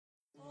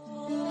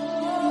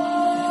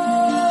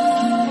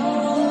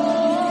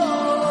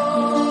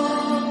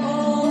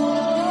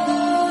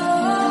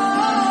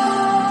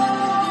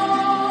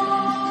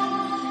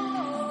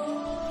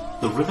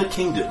River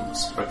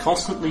kingdoms are a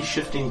constantly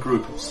shifting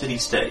group of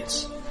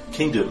city-states,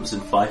 kingdoms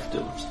and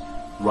fiefdoms,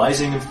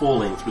 rising and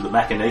falling through the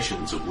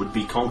machinations of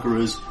would-be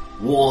conquerors,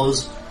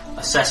 wars,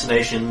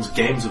 assassinations,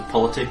 games of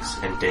politics,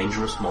 and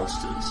dangerous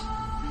monsters.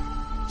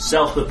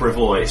 South of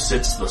Brevoy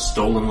sits the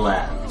Stolen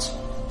Lands.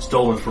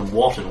 Stolen from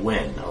what and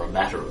when are a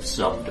matter of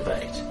some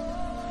debate.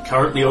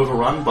 Currently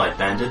overrun by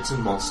bandits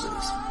and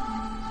monsters.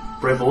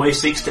 Brevoy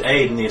seeks to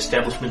aid in the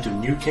establishment of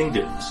new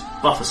kingdoms,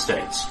 buffer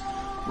states,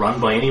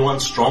 run by anyone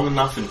strong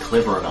enough and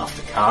clever enough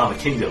to carve a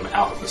kingdom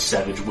out of the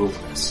savage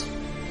wilderness.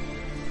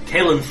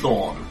 Caelan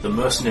Thorne, the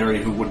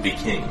mercenary who would be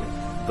king,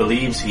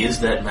 believes he is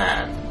that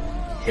man.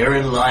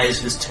 Herein lies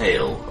his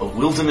tale of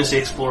wilderness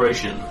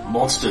exploration,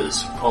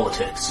 monsters,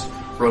 politics,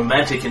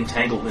 romantic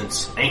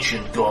entanglements,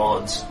 ancient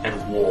gods,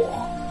 and war.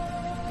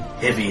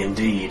 Heavy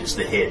indeed is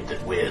the head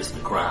that wears the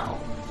crown.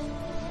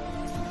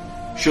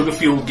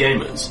 Sugar-Fueled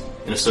Gamers,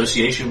 in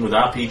association with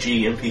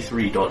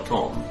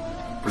RPGMP3.com,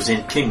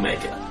 present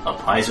Kingmaker, a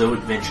Paizo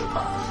adventure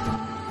path.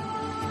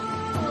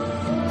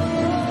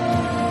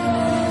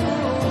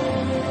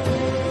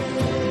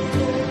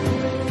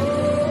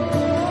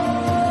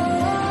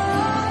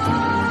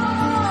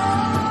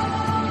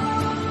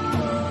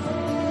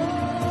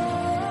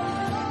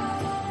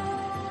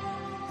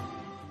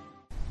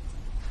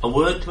 A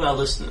word to our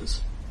listeners.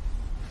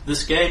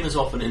 This game is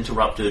often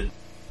interrupted.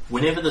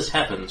 Whenever this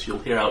happens, you'll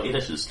hear our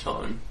editor's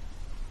tone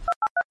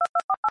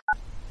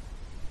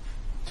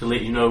to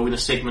let you know when a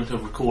segment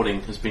of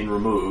recording has been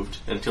removed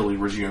until we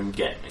resume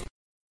gaming.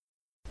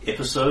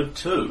 Episode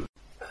 2.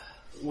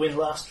 When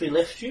last we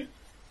left you,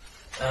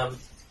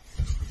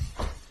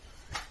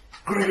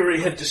 Gregory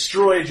had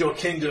destroyed your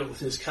kingdom with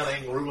his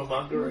cunning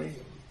rumour-mongering.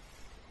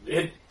 It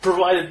had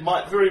provided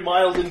very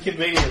mild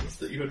inconvenience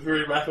that you had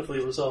very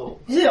rapidly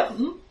resolved. Yeah.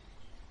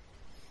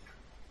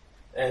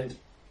 And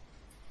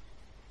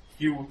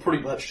you were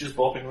pretty much just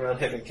bopping around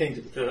having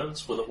kingdom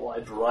turns with a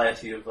wide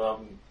variety of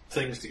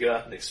things to go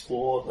out and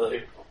explore.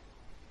 The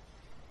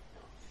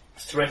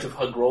threat of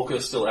Hugrolka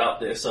is still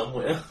out there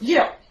somewhere.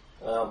 Yeah.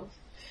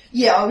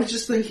 Yeah, I was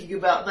just thinking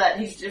about that.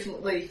 He's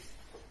definitely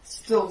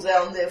still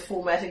down there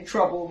formatting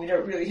trouble. We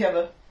don't really have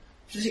a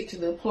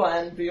particular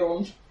plan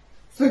beyond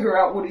figure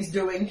out what he's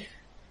doing,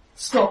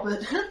 stop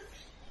it.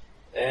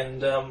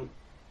 And,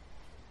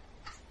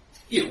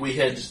 yeah, we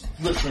had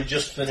literally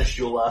just finished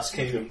your last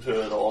kingdom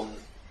turn on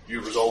you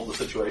resolved the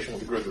situation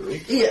with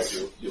Gregory. Yes.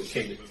 Your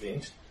kingdom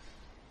event,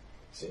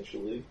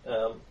 essentially.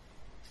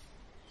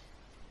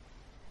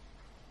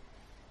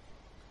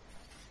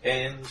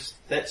 And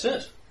that's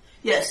it.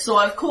 Yes, so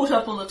I've caught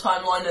up on the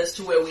timeline as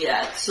to where we're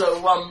at. So,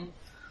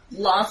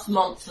 last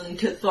month in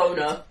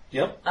Chthona,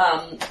 Yep.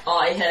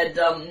 I had,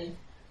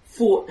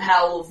 fought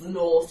Howl of the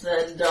North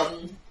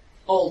and,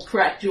 Old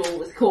Crackjaw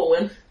with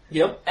Corwin.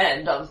 Yep.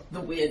 And,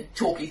 the weird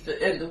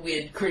and the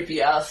weird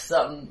creepy ass,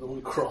 The little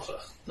crotter.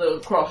 the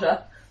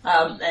Crotter.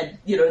 And,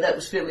 that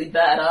was fairly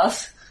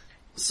badass.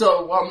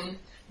 So,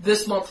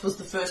 this month was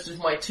the first of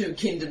my 2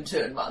 Kingdom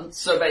Turn months.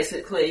 So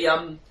basically,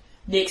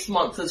 next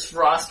month is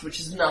Frost, which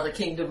is another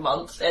Kingdom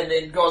month, and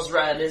then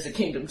Gosran is a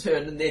Kingdom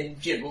Turn, and then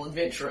General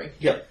Adventuring.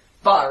 Yep.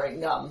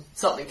 Barring,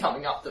 something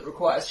coming up that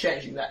requires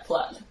changing that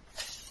plan.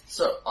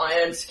 So, I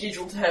am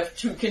scheduled to have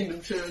 2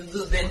 Kingdom Turns,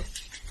 and then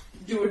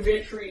do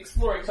adventuring,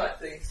 exploring type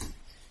things.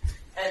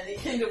 And the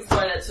Kingdom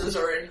finances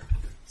are in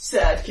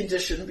sad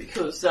condition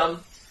because,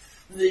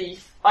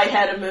 I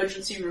had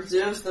emergency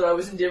reserves that I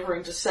was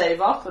endeavouring to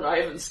save up, and I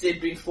have instead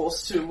been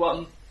forced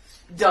to,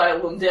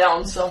 dial them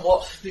down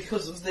somewhat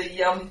because of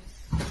the,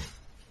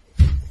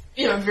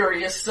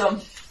 various,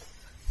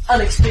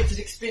 unexpected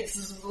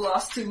expenses of the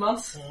last 2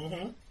 months.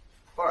 Mm-hmm.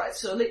 Alright,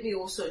 so let me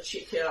also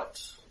check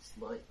out,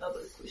 my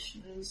other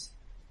question is,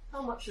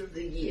 how much of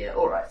the year?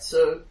 Alright,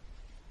 so,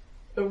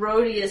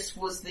 Erodius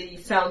was the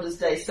Founders'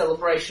 Day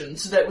celebration,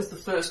 so that was the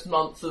first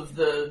month of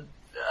the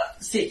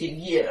second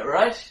year,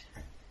 right?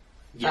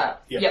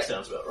 Yep,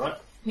 sounds about right.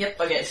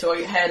 Yep, okay, so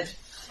I've had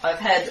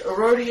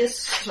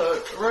Erodius,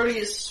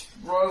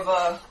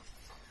 Rover,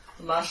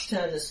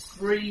 Mashtan is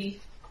 3,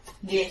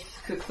 Neth,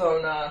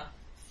 Chthona,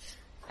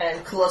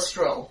 and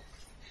Cholesterol.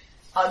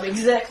 I'm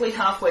exactly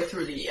halfway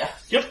through the year.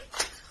 Yep.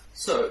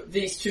 So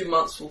these 2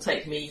 months will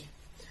take me...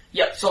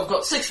 Yep, so I've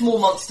got 6 more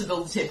months to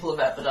build the Temple of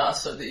Abadar,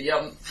 so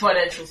the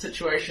financial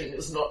situation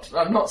is not...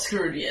 I'm not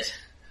screwed yet.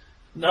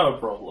 No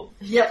problem.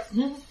 Yep.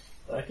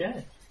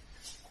 Okay.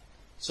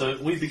 So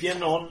we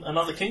begin on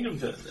another kingdom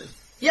turn then.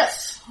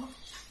 Yes.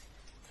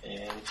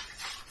 And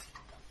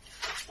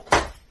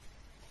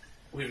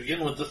we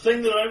begin with the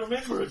thing that I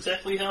remember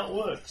exactly how it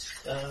works.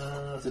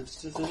 I've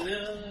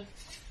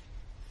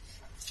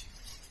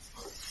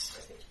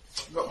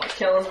got my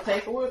calendar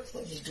paperwork.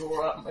 Let me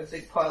draw up my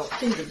big pile of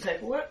kingdom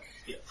paperwork.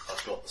 Yep,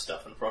 I've got the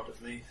stuff in front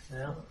of me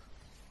now.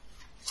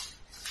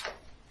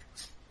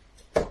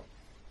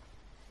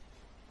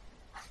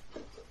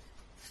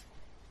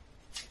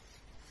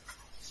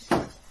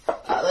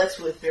 That's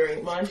worth bearing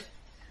in mind.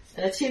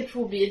 An attempt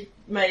will be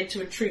made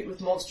to treat with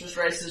monstrous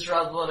races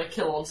rather than a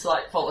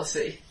kill-on-sight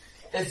policy.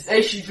 It's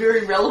actually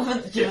very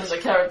relevant given the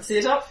current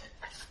setup.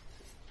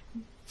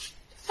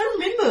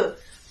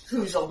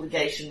 whose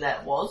obligation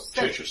that was.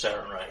 Church of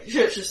Sarenrae.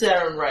 Church of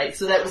Sarenrae,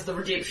 so that was the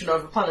redemption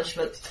over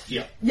punishment.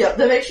 Yeah. Yeah,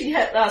 they've actually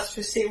had asked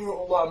for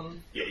several,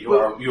 Yeah,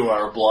 you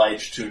are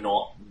obliged to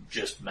not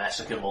just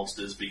massacre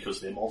monsters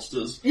because they're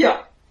monsters.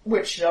 Yeah,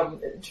 which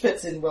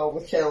fits in well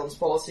with Kaelin's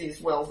policy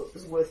as well, that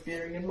was worth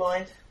bearing in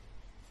mind.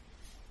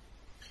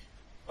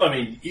 I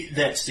mean,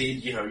 that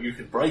said, you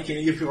can break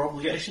any of your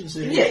obligations.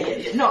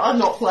 Yeah. No, I'm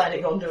not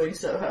planning on doing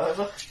so,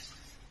 however.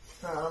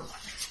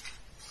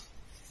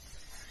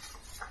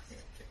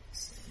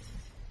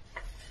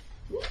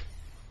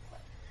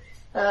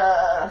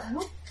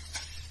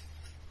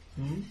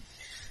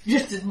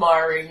 Just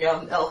admiring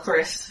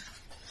Elcrest.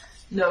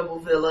 Noble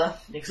villa,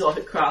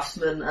 exotic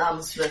craftsman,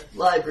 armorsmith,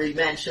 library,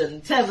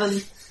 mansion,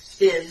 tavern,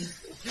 inn,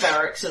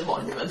 barracks, and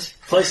monument.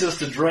 Places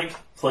to drink,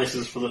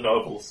 places for the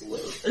nobles to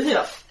live.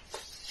 Yeah.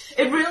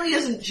 It really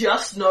isn't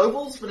just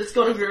nobles, but it's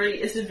got a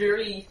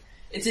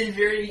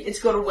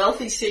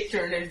wealthy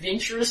sector and an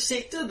adventurous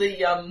sector. And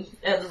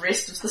the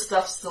rest of the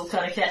stuff's still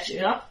kind of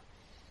catching up.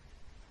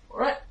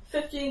 Alright,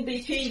 15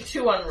 BP,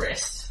 2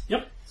 unrest.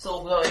 Yep. It's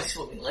all going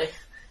swimmingly.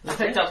 I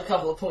picked up a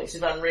couple of points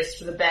of unrest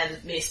for the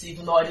bandit mess,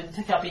 even though I didn't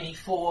pick up any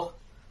for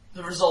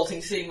the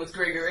resulting scene with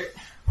Gregory.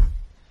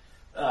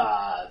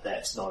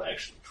 That's not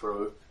actually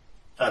true.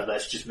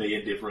 That's just me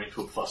endeavouring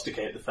to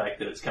obfuscate the fact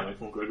that it's coming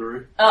from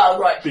Gregory.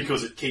 Right.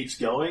 Because it keeps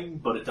going,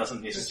 but it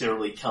doesn't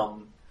necessarily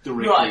come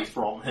directly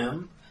from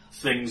him.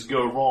 Things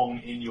go wrong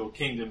in your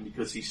kingdom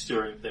because he's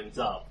stirring things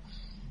up.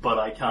 But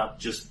I can't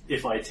just,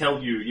 if I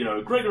tell you,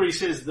 Gregory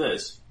says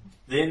this,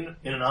 then,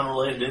 in an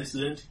unrelated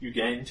incident, you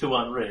gain 2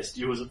 unrest.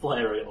 You as a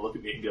player are going to look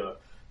at me and go,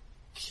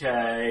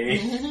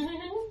 okay.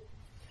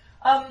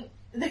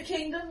 The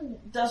kingdom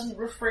doesn't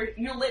refresh.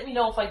 You'll let me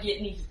know if I get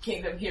any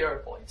kingdom hero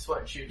points,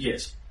 won't you?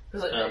 Yes.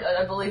 Because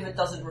I believe it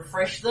doesn't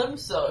refresh them,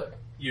 so...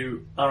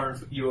 You are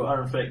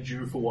in fact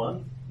due for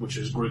one, which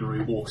is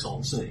Gregory walks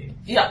on scene.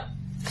 Yeah.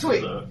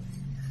 Sweet. So,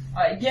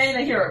 I gain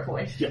a hero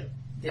point. Yeah.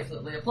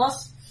 Definitely a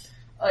plus.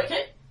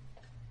 Okay.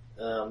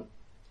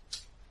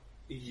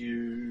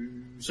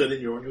 So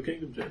then you're on your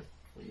kingdom turn.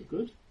 Are you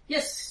good?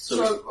 Yes.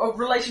 So a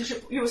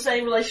relationship. You were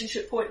saying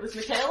relationship point with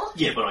Michaela?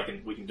 Yeah, but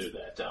we can do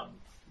that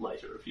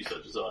later if you so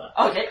desire.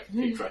 Okay.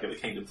 Keep track of the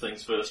kingdom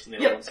things first and the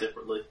Yep. other ones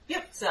separately.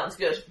 Yep. Sounds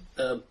good.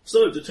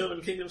 So determine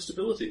kingdom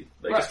stability.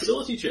 Make Right. a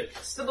stability check.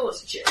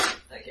 Stability check.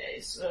 Okay.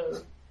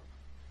 So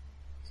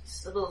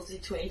stability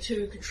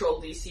 22,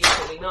 control DC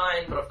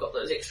 29, but I've got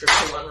those extra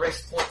 2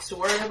 unrest points to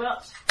worry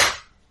about.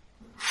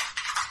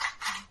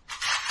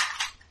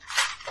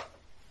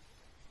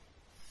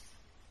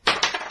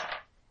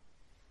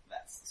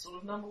 Sort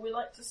of number we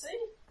like to see.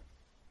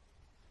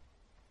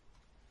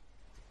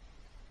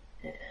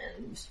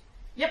 And,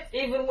 yep,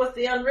 even with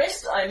the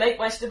unrest, I make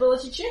my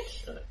stability check.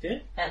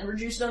 Okay. And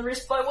reduce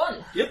unrest by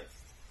 1. Yep.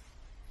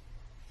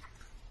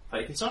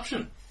 Pay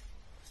consumption.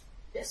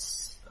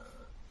 Yes.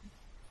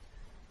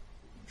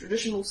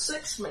 Traditional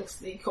 6 makes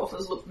the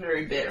coffers look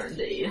very bare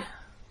indeed.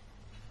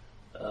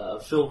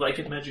 Fill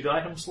vacant magic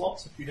item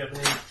slots if you have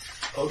any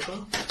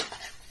open.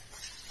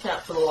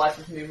 Can't for the life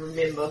of me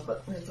remember,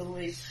 but I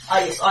believe...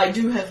 yes, I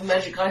do have a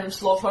magic item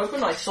slot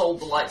open. I sold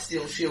the light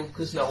steel shield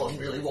because no one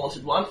really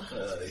wanted one.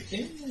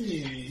 Okay,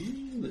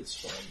 let's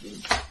find the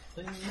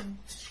thing.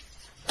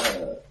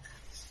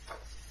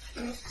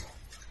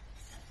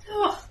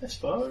 I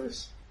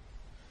suppose.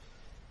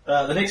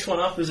 The next one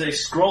up is a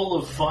scroll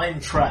of fine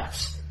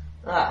traps.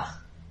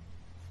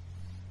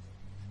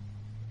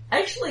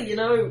 Actually,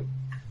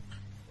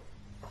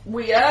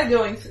 we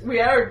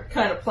are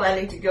kind of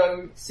planning to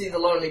go see the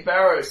Lonely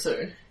Barrow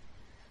soon.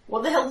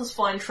 What the hell does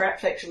Find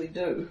Traps actually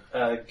do?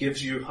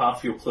 Gives you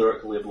half your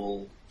cleric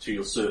level to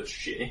your search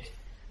check.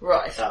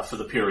 Right. For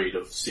the period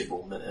of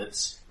several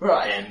minutes.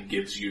 Right. And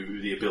gives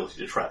you the ability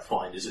to trap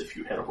find as if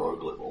you had a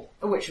rogue level.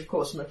 Which, of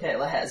course,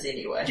 Michaela has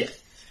anyway. Yeah.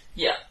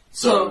 Yeah.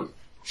 So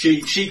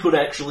she could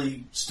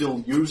actually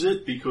still use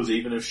it, because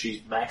even if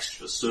she's maxed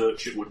for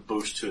search, it would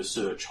boost her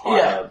search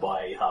higher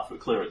by half her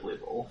cleric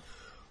level.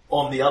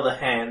 On the other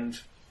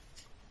hand,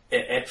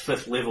 at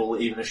 5th level,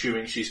 even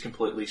assuming she's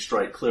completely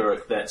straight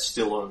cleric, that's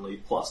still only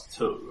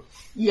 +2.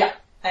 Yeah,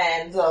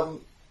 and,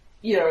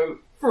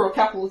 for a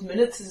couple of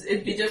minutes,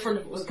 it'd be different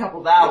if it was a couple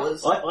of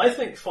hours. I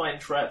think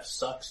Find Traps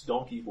sucks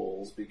donkey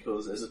balls,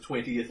 because as a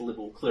 20th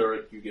level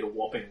cleric, you get a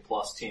whopping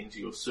 +10 to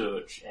your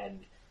search,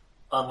 and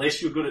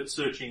unless you're good at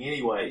searching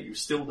anyway, you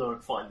still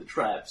don't find the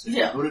traps. If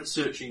you're good at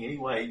searching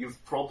anyway,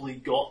 you've probably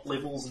got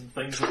levels and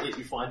things that let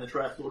you find the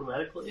traps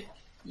automatically.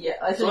 Yeah,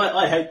 I think... So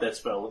I hate that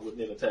spell and would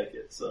never take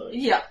it, so...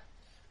 Yeah.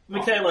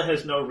 Michaela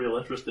has no real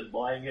interest in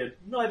buying it,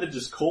 neither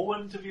does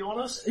Corwin, to be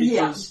honest,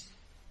 because,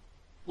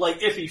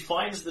 if he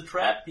finds the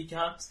trap, he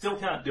still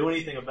can't do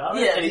anything about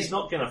it, and he's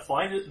not gonna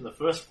find it in the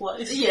first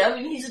place. Yeah, I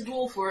mean, he's a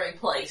dwarf wearing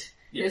plate.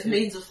 His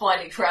means of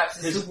finding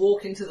traps is to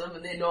walk into them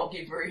and then not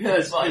get very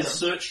hurt by them. His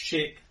search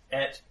check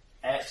at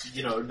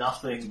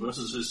nothing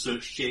versus his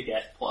search check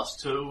at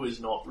 +2 is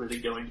not really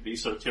going to be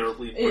so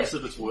terribly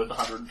impressive. It's worth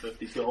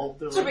 150 gold.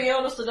 To be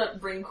honest, I don't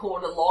bring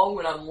Corn along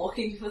when I'm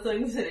looking for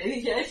things in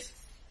any case.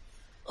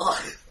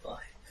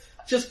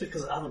 Just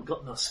because I haven't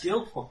got no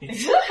skill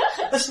points.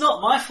 It's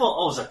not my fault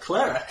I was a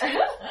cleric.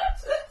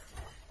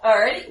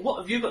 Alrighty.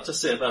 What have you got to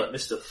say about it,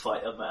 Mr.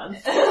 Fighter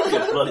Man?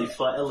 Your bloody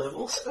fighter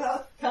levels.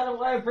 Kind of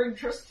why I bring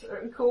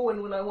Tristram and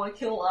Corwin when I want to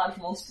kill large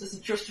monsters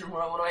and Tristram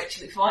when I want to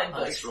actually find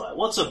those. That's right.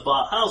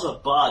 How's a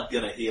bard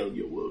gonna heal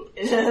your wounds?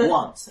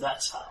 Once,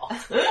 that's how.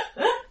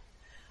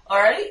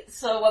 Alrighty,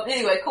 so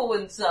anyway,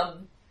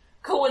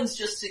 Corwin's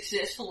just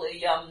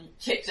successfully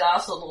kicked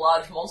ass on the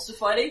large monster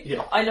fighting.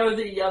 Yeah. I know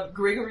the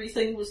Gregory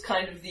thing was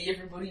kind of the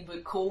everybody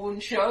but Corwin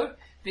show,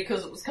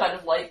 because it was kind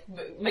of like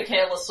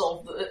Michaela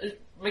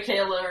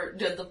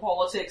did the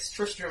politics,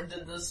 Tristram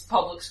did this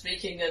public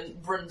speaking,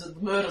 and Bryn did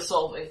the murder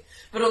solving.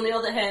 But on the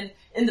other hand,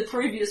 in the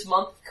previous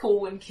month,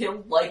 Corwin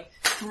killed like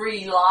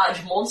 3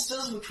 large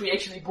monsters, which we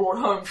actually brought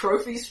home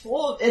trophies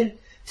for, and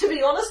to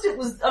be honest,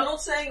 I'm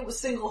not saying it was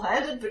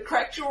single-handed, but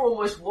Crackjaw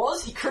almost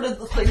was. He critted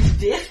the thing to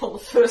death on the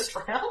first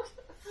round.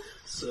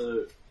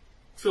 So,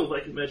 fill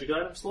vacant magic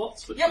item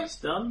slots, which is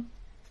done.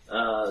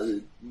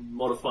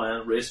 Modify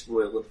Unrest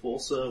Royal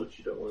Enforcer, which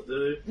you don't want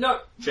to do.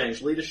 No.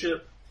 Change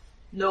leadership.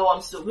 No,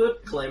 I'm still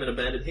good. Claim and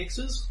abandon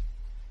hexes.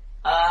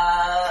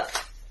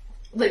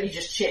 Let me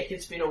just check,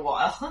 it's been a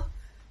while.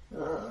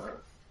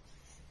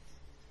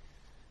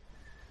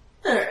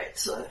 Alright,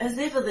 so as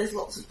ever there's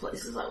lots of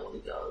places I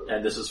want to go.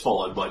 And this is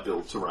followed by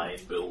build terrain,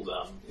 build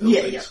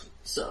yeah.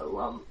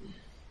 So,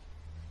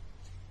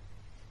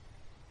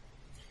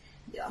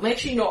 yeah, I'm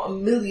actually not a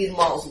million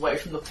miles away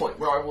from the point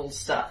where I will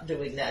start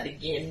doing that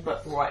again,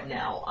 but right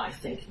now I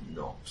think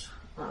not.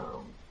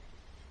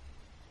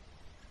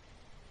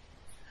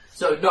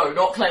 So no,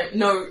 not claim,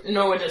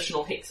 no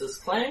additional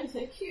hexes claimed,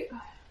 thank you.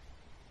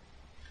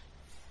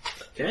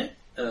 Okay,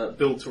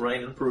 build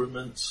terrain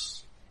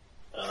improvements,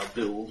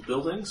 build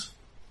buildings.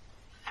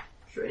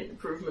 Terrain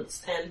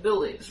improvements and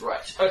buildings,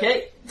 right.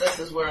 Okay, this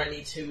is where I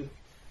need to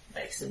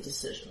make some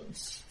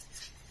decisions.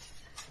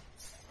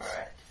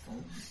 Alright.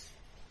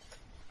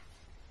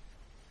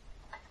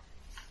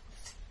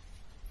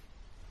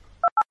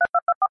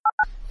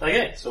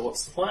 Okay, so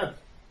what's the plan?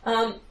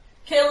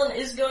 Kalen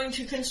is going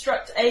to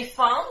construct a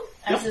farm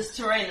as his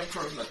terrain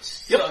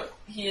improvement. Yep. So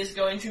he is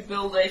going to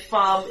build a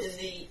farm in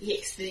the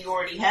hex that he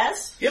already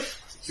has. Yep.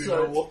 Do you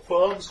know what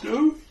farms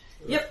do?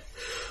 Yep.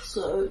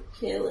 So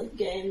Kalen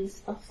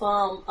gains a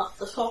farm up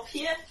the top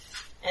here,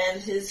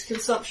 and his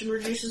consumption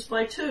reduces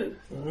by 2.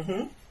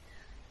 Mm-hmm.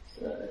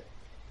 So...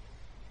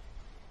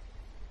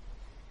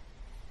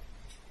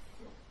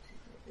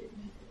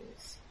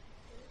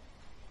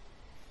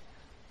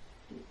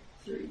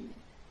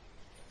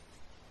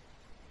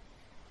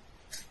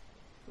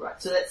 Right,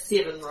 so that's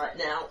 7 right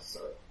now, so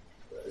it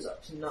goes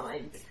up to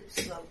 9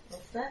 because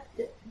of that.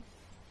 Yep.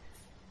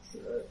 So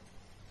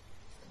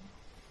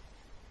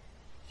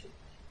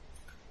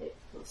 8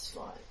 plus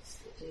 5 is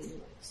 13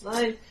 minus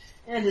 9,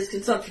 and his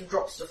consumption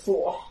drops to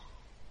 4.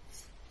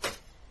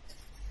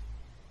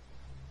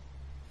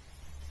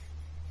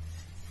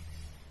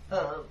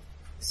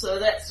 So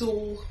that's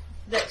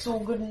all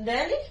good and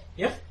dandy.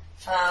 Yep.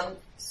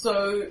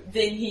 So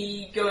then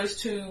he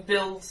goes to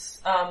build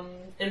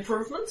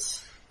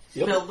improvements.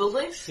 Yep. Build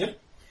buildings. Yep.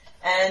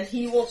 And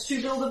he wants to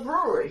build a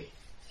brewery.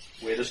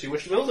 Where does he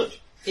wish to build it?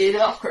 In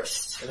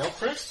Elcrest. In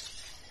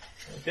Elcrest?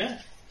 Okay.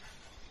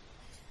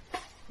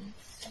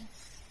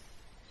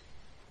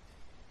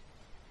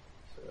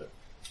 So,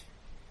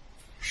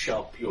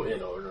 Sharp, your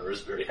inn owner, is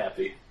very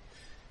happy.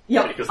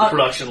 Yep. Because the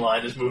production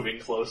line is moving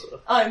closer.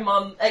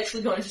 I'm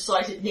actually going to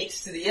site it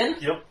next to the inn.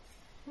 Yep.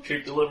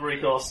 Cheap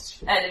delivery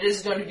costs. And it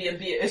is going to be a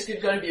beer. It's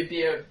going to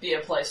be a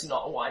beer place,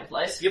 not a wine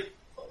place. Yep.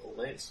 All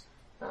names.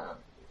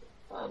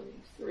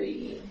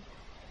 3.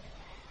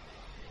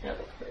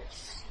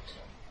 Elcrest.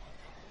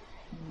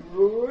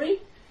 Brewery.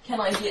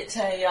 Can I get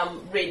a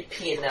red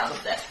pen out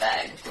of that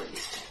bag,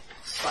 please?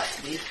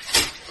 Slightly.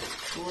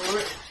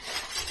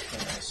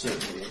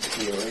 Certainly in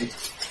theory.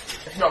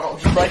 If not, I'll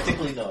just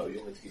Practically no,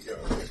 you'll need to get your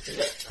own red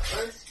pen.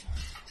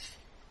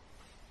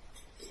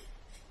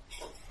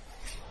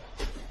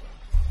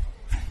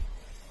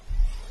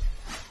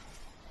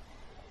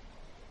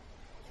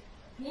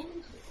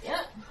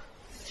 Yep.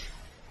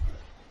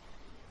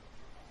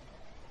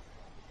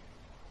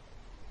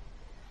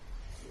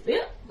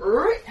 Yep,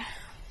 brewery.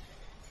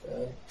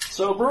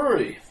 So,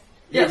 brewery.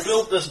 Yes. You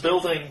built this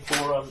building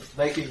for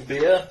making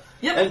beer,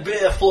 Yep. and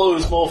beer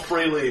flows more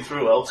freely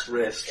through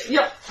Elcrest.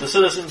 Yep. The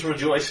citizens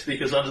rejoice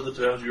because under the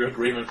terms of your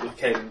agreement with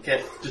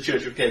the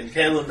Church of Caden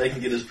Kalen, they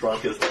can get as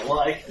drunk as they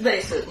like.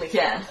 They certainly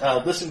can.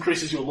 This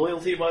increases your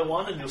loyalty by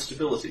 1 and your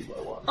stability by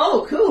 1.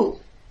 Oh,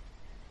 cool.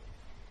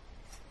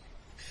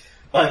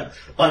 I'm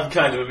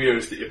kind of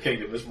amused that your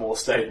kingdom is more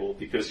stable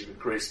because you've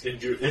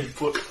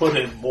put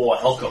in more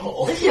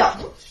alcohol.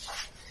 Yeah.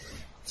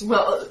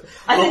 Well,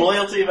 I the think...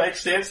 loyalty makes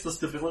sense, the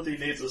stability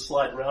needs a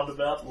slight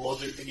roundabout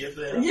logic to get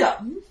there. Yeah.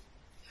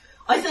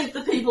 I think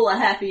the people are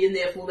happy and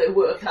therefore they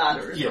work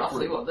harder is Yeah,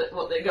 roughly what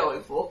they're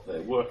going for. They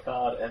work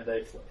hard and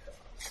they play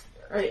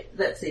hard. Right,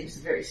 that seems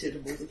very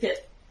suitable to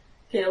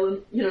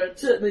Kalen. You know,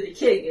 certainly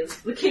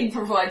the king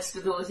provides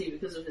stability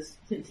because of his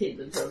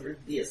contentment over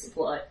beer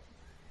supply.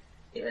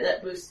 Anyway,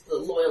 that boosts the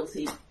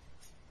loyalty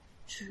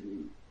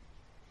to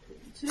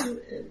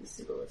 22 and the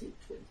stability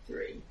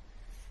 23.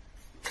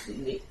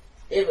 Getting me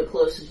ever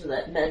closer to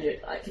that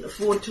magic, I can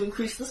afford to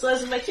increase the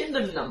size of my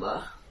kingdom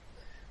number.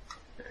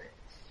 Alright.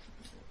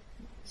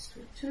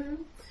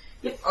 22.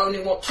 Yep, I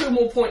only want 2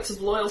 more points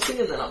of loyalty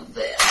and then I'm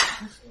there.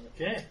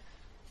 Okay.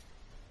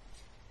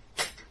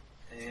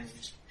 And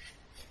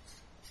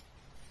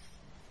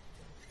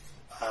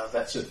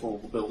that's it for all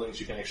the buildings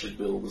you can actually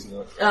build, isn't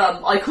it?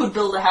 I could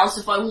build a house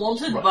if I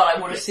wanted, Right. but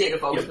I would have said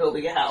if I was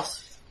building a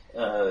house.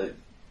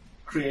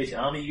 Create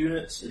army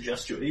units,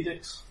 adjust your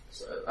edicts.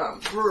 So,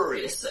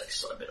 brewery is 6,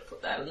 so I better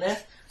put that in there.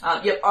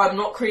 Yep, I'm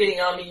not creating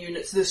army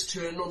units this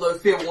turn, although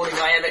fair warning,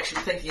 I am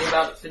actually thinking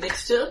about it for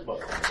next turn. By all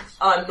means.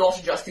 I'm not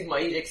adjusting my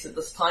edicts at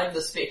this time.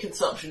 The spare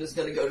consumption is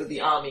going to go to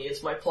the army,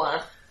 is my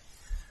plan.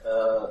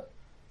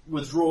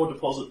 Withdraw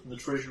deposit from the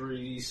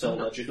treasury, sell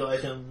magic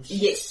items.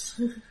 Yes.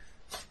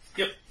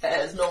 Yep.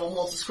 As no one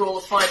wants a scroll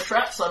of fine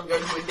traps, I'm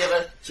going to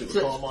endeavour To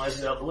economise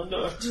it out the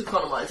window. to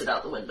economise it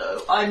out the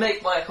window. I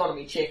make my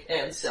economy check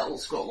and sell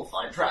scroll of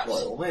fine traps.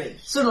 By all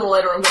means. Sooner or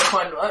later I'm going to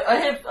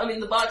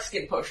find... the bark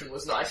skin potion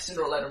was nice.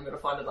 Sooner or later I'm going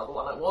to find another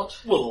one I want.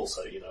 Well,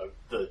 also,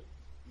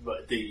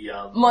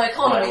 My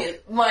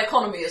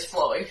economy is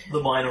flowing. the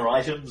minor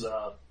items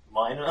are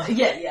minor.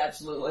 Yeah,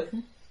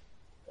 absolutely.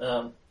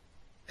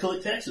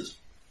 Collect taxes.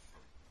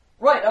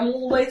 Right, I'm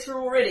all the way through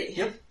already.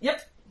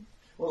 Yep.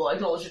 Well, I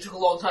acknowledge it took a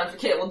long time for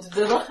Caitlin to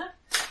do that.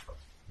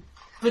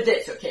 But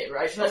that's okay,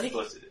 right, Of honey?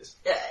 course it is.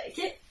 Yeah,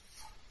 okay.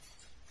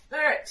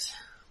 Alright.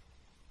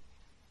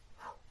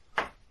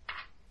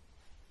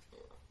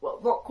 Well,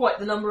 not quite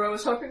the number I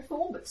was hoping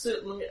for, but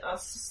certainly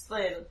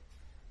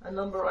a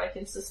number I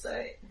can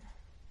sustain.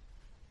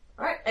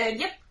 Alright, and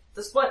yep,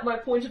 despite my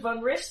point of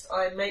unrest,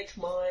 I make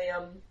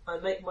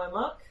my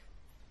mark.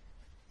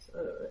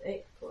 So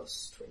 8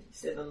 plus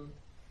 27,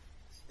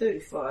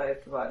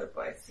 35 divided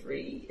by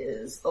 3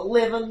 is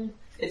 11.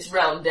 It's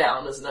round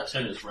down, isn't it?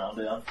 It is round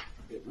down.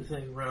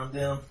 Everything round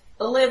down.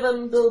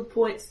 11 build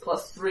points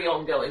plus 3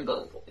 ongoing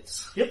build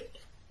points. Yep.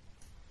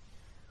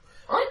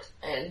 Right,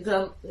 and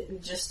let me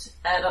just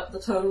add up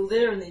the total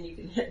there, and then you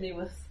can hit me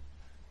with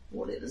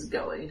whatever's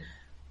going.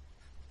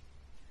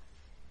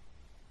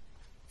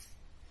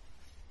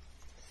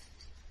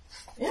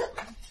 Yep.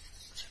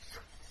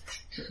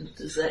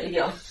 There's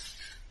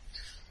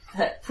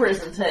at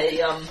present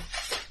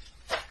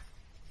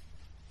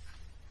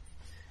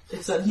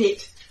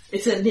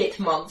it's a net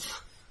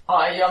month.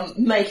 I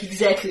make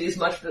exactly as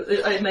much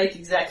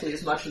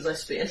as I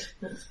spend.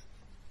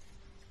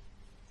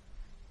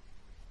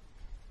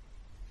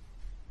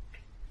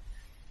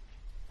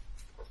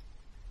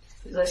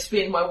 Because I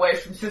spend my way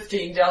from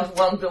 15 down to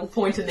 1 build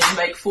point and then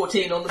make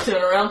 14 on the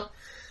turnaround.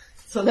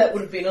 So that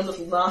would have been a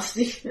little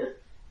nasty.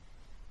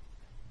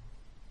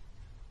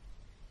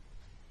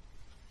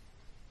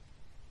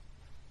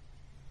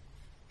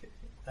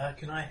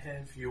 Can I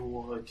have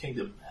your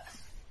kingdom map?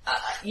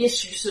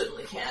 Yes, you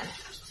certainly can.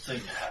 There's a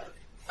thing happening.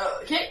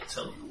 Okay.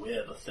 Tell you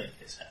where the thing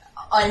is happening.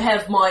 I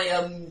have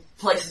my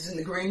places in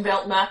the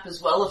Greenbelt map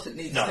as well if it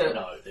needs to...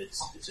 No,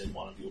 it's in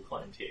one of your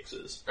claimed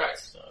hexes. Right.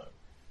 So,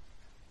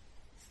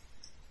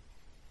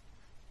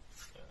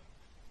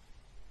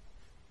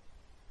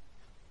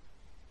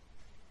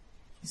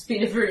 It's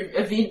been a very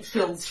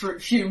event-filled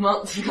few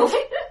months,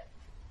 really.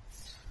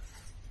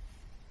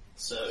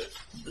 so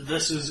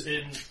this is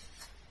in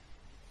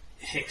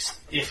hex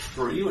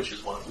F3, which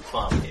is one of the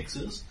farm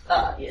hexes.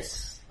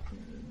 Yes.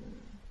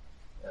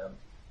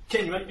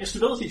 Can you make me a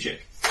stability check?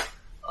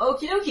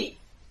 Okie dokie.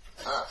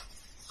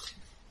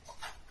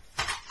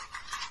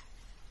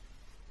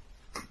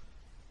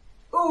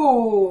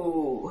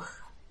 Ooh.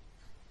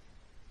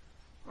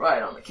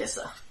 Right on the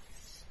kisser.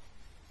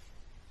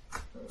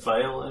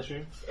 Fail, I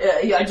assume?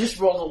 Yeah, I just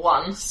rolled a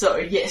 1, so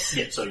yes.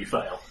 Yeah, so you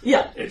fail.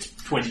 Yeah. It's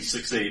 20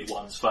 succeed,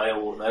 1's fail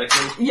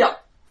automatically. Yeah.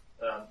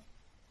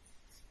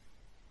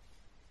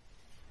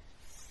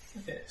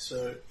 Okay,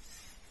 so...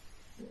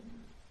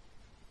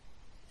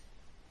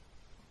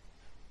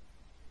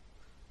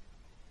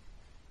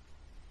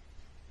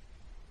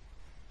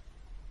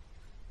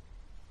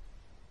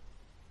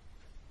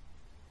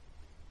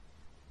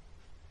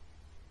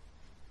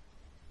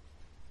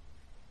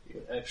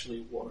 you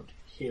actually won't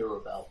hear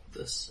about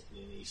this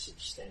in any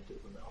substantive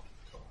amount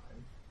of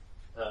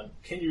time.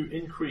 Can you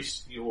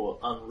increase your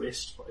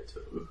unrest by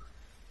 2?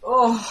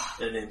 Oh.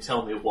 And then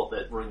tell me what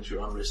that brings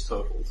your unrest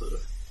total to.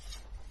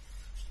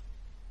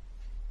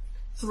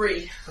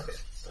 3. Okay,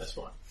 that's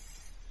fine.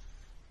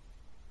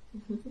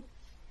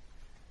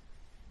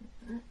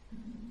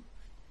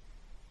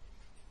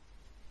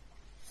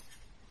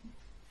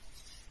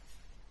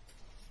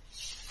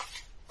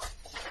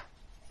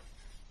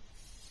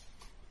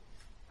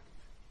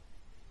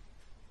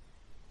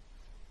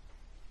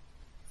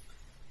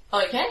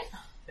 Okay.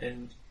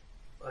 And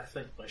I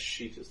think my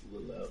sheet is a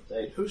little out of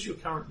date. Who's your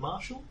current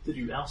marshal? Did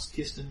you oust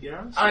Kirsten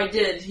Garris? I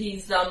did.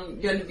 He's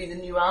going to be the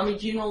new army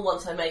general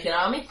once I make an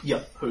army.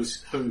 Yep.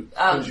 Who's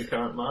your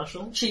current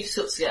marshal? Chief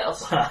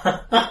Sootscales.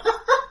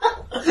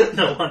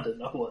 No wonder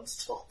no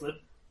one's told it.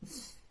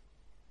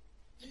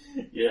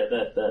 Yeah,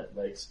 that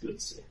makes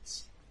good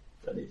sense.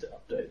 I need to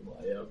update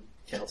my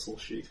council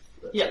sheet.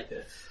 That's Yeah.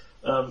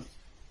 okay.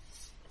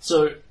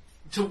 So,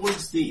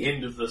 towards the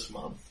end of this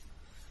month,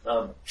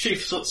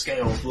 Chief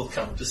Sootscales will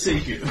come to see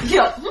you.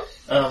 Yeah.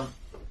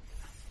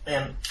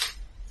 And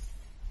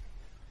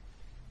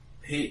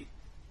he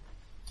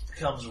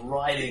comes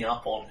riding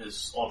up on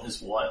his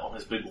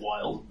big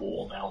wild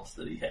boar mount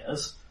that he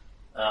has,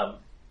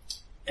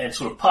 and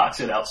sort of parks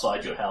it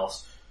outside your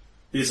house.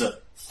 There's a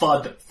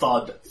thud,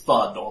 thud,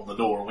 thud on the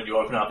door, and when you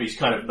open up, he's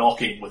kind of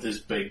knocking with his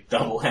big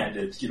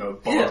double-handed,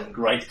 bone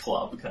great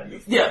club kind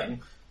of thing. Yeah.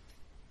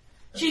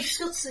 Chief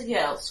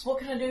Sootscales, what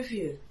can I do for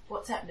you?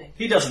 What's happening?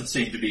 He doesn't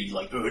seem to be,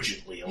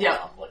 urgently alarmed,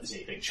 Yeah. like there's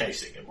anything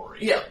chasing him or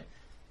anything.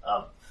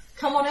 Yeah.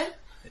 Come on in.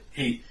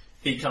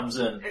 He comes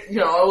in.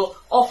 I will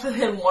offer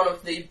him one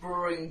of the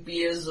brewing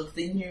beers of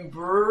the new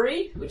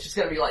brewery, which is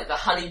going to be like the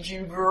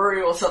Honeydew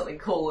Brewery or something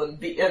cool and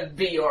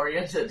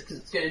bee-oriented, because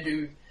it's going to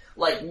do,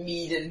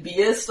 mead and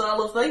beer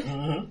style of thing.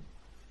 Mm-hmm.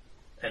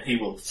 And he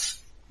will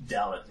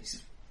down it and he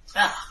says,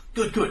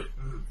 good.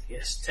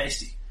 Yes,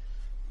 tasty.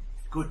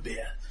 Good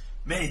beer.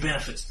 Many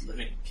benefits to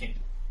living in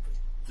Kingdom.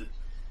 But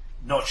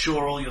not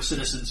sure all your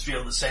citizens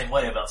feel the same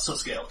way about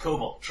Sootscale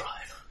Cobalt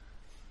Tribe.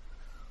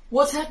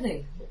 What's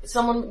happening?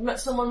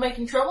 Someone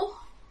making trouble?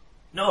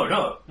 No,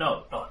 not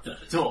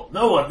at all.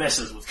 No one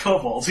messes with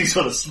kobolds. He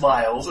sort of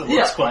smiles and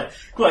looks quite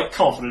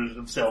confident in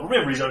himself.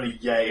 Remember, he's only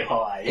yay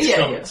high,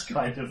 so it's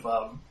kind of,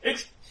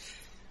 it's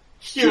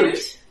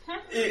cute.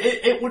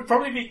 It would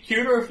probably be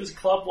cuter if his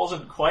club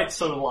wasn't quite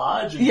so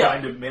large and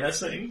kind of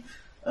menacing.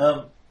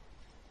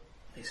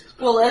 He says,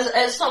 well,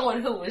 as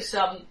someone who was,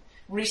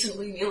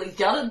 recently nearly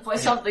gutted by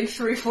something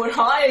 3 foot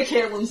high,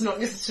 Caitlin's not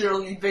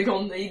necessarily big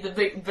on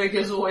the big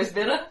is always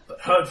better.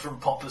 But heard from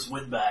Pompous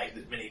Windbag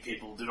that many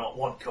people do not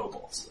want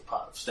kobolds as a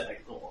part of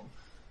Stagthorn.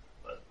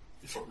 But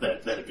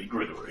that'd be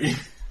Gregory.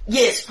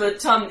 Yes,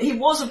 but he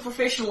was a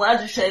professional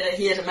agitator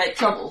here to make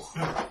trouble.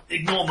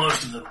 Ignore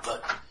most of them,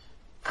 but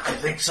I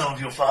think some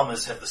of your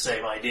farmers have the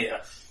same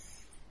idea.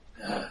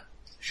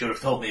 Should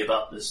have told me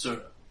about this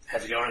sooner.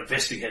 Had to go and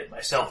investigate it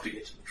myself to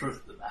get to the truth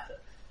of the matter.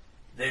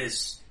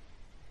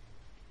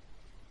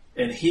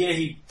 And here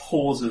he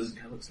pauses and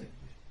kind of looks like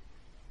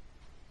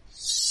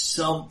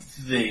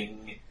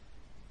something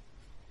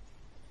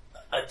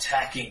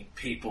attacking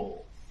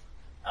people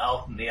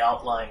out in the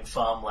outlying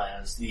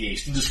farmlands, the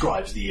east, and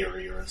describes the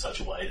area in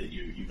such a way that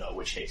you know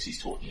which hex he's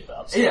talking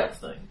about, sort of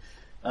thing.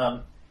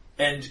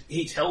 And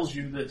he tells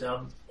you that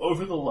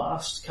over the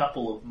last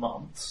couple of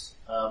months,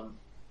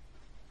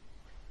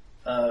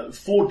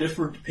 4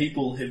 different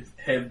people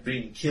have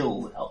been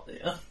killed out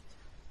there.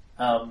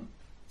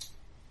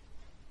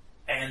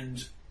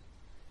 And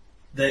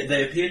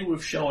they appear to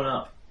have shown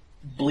up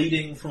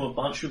bleeding from a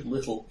bunch of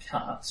little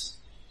cuts.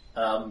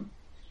 And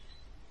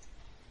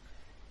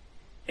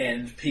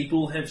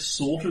people have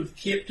sort of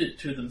kept it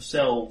to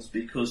themselves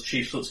because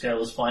Chief Sootscale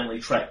has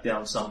finally tracked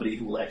down somebody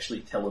who will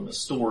actually tell him a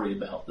story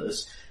about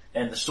this.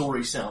 And the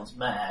story sounds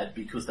mad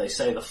because they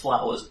say the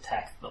flowers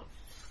attacked them.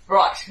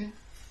 Right.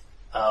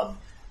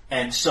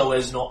 And so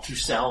as not to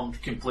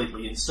sound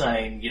completely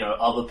insane,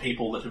 other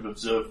people that have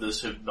observed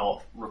this have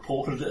not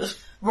reported it.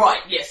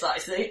 Right, yes, I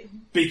see.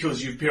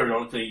 Because you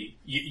periodically,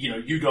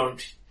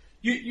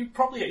 you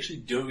probably actually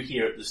do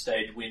hear at the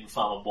stage when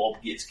Farmer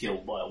Bob gets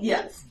killed by a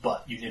wolf,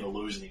 but you never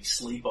lose any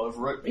sleep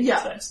over it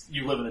because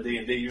you live in a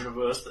D&D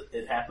universe that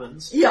it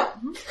happens. Yeah.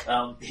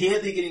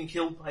 Here they're getting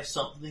killed by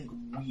something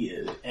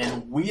weird,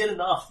 and weird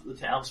enough that the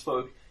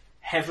townsfolk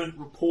haven't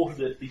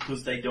reported it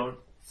because they don't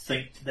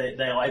think they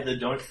either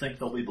don't think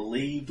they'll be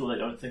believed or they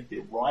don't think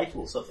they're right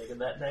or something in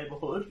that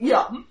neighborhood.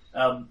 Yeah.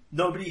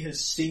 Nobody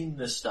has seen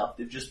this stuff.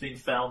 They've just been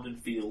found in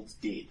fields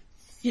dead.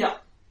 Yeah.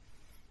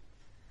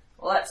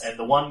 Well, And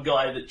the one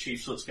guy that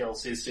Chief Sootscale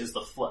says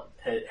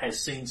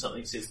has seen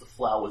something, says the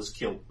flowers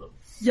killed them.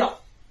 Yeah.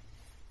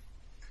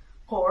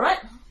 Alright.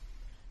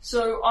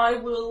 So I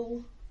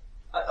will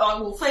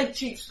thank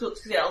Chief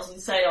Sootscales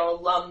and say I'll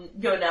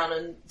go down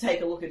and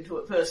take a look into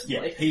it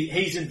personally. Yeah,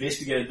 he's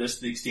investigated this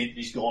to the extent that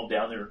he's gone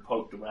down there and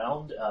poked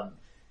around.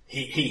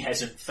 He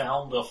hasn't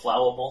found a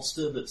flower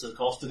monster that's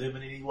accosted him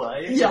in any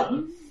way.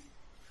 Yeah.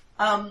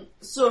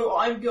 So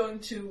I'm going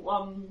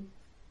to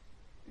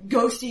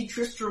go see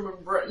Tristram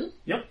and Britain.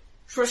 Yep.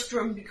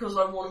 Tristram because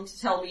I want him to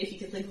tell me if he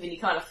can think of any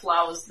kind of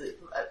flowers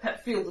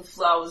field of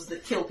flowers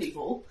that kill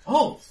people.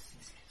 Oh,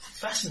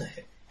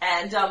 fascinating.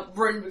 And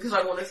Bryn because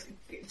I want to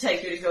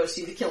take her to go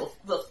see the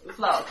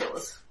flower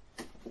killers.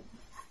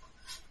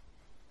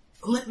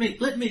 Let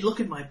me look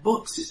at my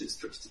books, says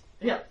Tristan.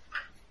 Yeah.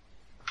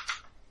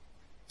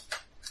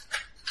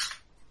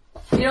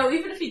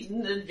 Even if he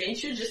didn't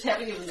adventure, just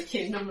having him in the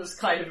kingdom was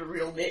kind of a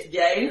real net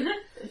gain.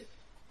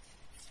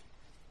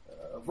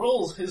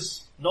 Rolls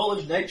his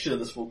knowledge nature,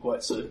 this will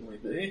quite certainly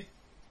be.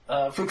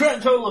 For a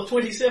grand total of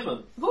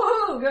 27.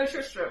 Woohoo! Go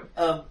Tristram.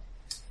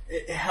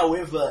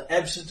 However,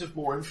 absent of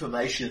more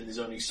information, there's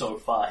only so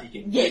far he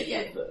can get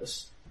with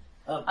this.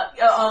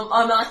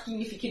 I'm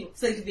asking if he can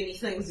think of any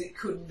things it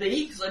could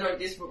be, because I don't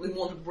desperately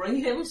want to bring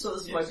him, so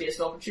this is my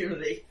best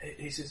opportunity.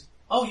 He says,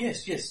 Oh,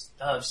 yes.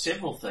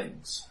 Several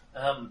things.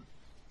 Now,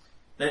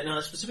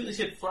 I specifically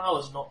said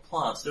flowers, not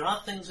plants. There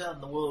are things out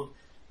in the world,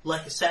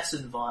 like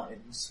assassin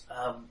vines.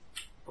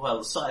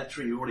 The side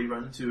tree you already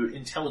run into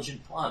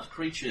intelligent plant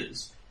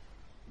creatures.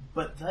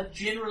 But they'd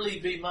generally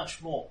be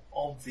much more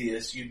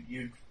obvious.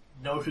 You'd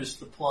notice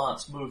the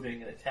plants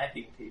moving and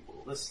attacking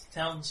people. This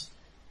sounds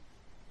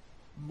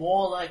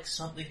more like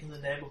something in the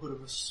neighborhood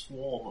of a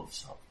swarm of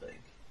something.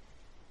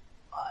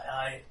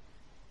 I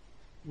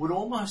would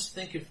almost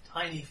think of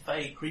tiny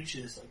fey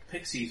creatures like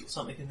pixies or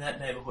something in that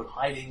neighborhood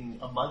hiding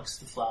amongst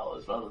the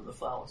flowers rather than the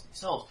flowers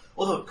themselves.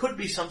 Although it could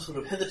be some sort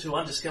of hitherto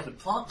undiscovered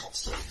plant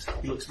monster.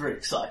 He looks very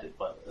excited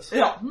by this.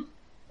 Yeah.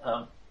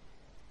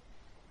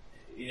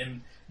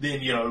 And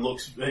then,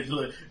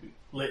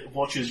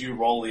 watches you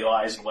roll the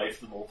eyes and wait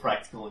for the more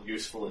practical and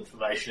useful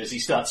information as he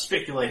starts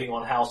speculating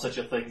on how such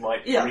a thing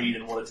might breed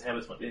and what its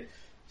habits might be.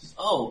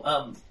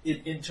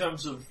 In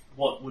terms of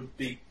what would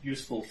be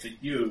useful for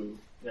you,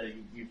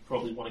 you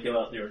probably want to go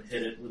out there and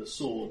hit it with a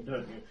sword,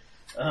 don't you?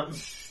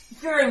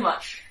 Very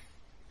much.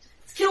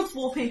 It's killed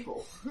 4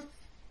 people.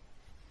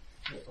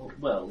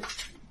 Well,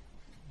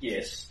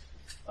 yes.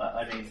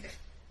 I mean,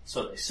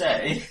 so they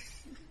say.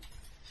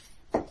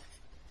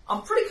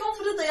 I'm pretty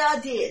confident they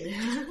are dead.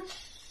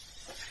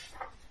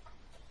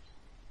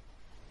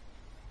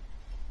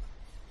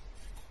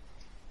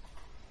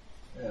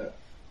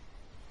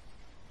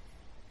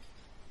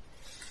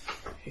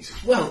 He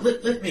says, well,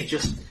 let me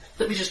just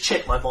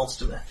check my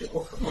monster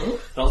manual. And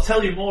I'll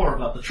tell you more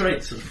about the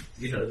traits of,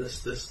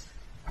 this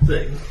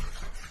thing.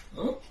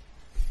 Hmm?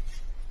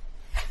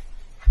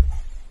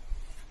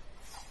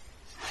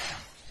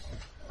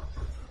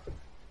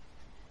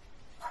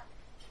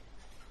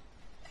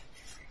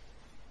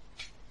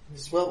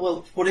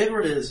 Well, whatever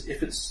it is,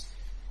 if it's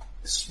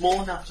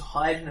small enough to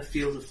hide in a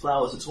field of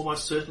flowers, it's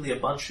almost certainly a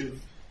bunch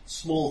of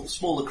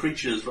smaller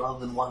creatures rather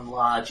than one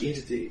large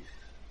entity.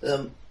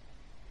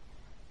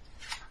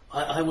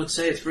 I would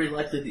say it's very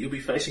likely that you'll be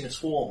facing a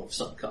swarm of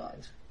some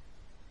kind.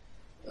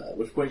 At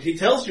which point he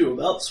tells you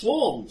about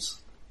swarms.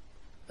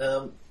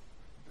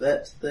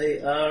 That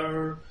they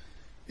are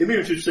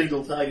immune to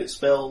single target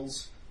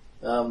spells,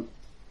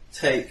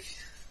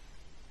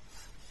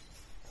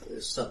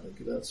 there's something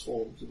about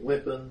swarms and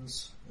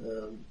weapons.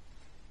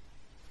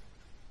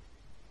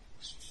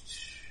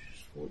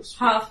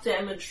 Half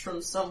damage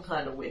from some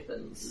kind of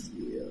weapons.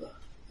 Yeah.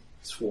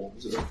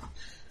 Swarms are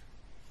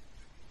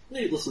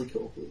needlessly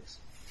complex.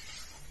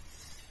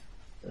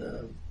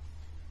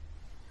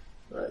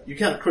 Right. You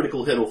can't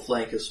critical hit or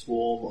flank a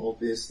swarm,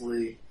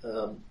 obviously.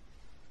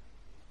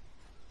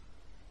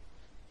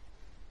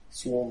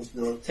 Swarms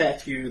don't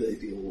attack you, they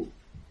deal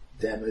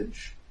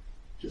damage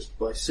just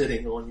by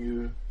sitting on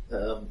you.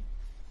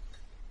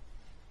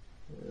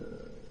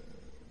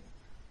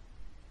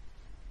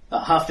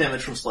 Half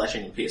damage from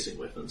slashing and piercing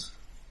weapons.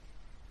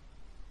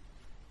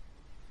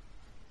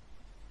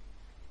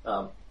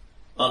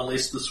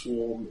 Unless the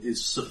swarm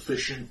is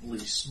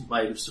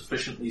made of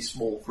sufficiently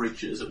small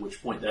creatures, at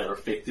which point they're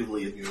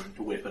effectively immune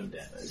to weapon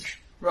damage.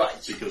 Right.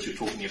 Because you're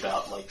talking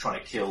about,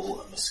 trying to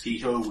kill a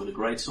mosquito with a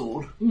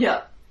greatsword.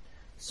 Yeah.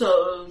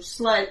 So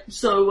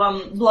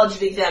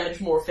bludgeoning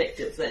damage more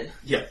effective then.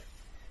 Yeah.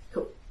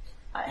 Cool.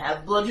 I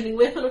have bludgeoning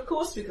weapon, of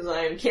course, because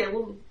I am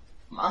Caleb,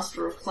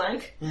 Master of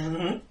Clank.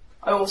 Mm-hmm.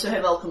 I also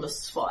have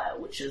Alchemist's Fire,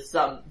 which is,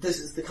 this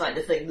is the kind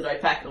of thing that I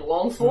pack it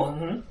along for.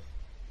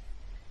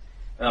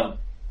 Mm-hmm.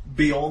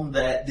 Beyond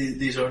that,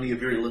 there's only a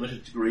very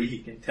limited degree he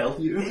can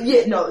tell you.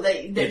 Yeah, no,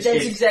 that's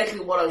exactly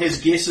what I was...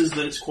 His guess is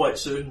that it's quite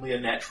certainly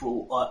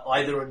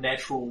either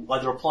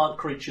a plant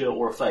creature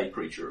or a fey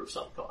creature of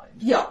some kind.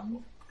 Yeah.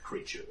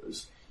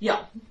 Creatures.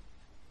 Yeah.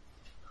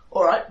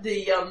 Alright,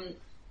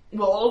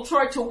 I'll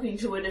try talking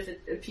to it if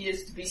it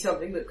appears to be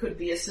something that could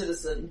be a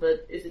citizen,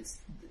 but if it's,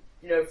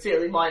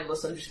 fairly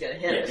mindless, I'm just gonna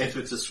hit it. If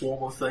it's a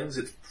swarm of things,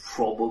 it's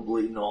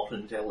probably not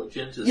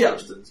intelligent, is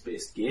Justin's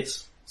best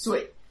guess.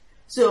 Sweet.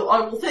 So I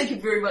will thank you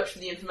very much for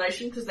the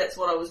information, because that's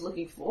what I was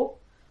looking for.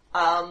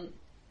 I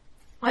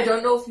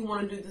don't know if you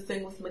want to do the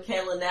thing with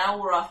Michaela now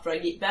or after I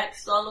get back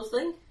style of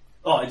thing.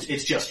 Oh,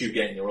 it's just you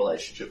gaining a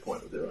relationship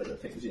point with her. I don't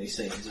think there's any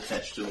scenes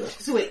attached to it.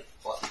 Sweet.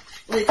 Well,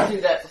 let's do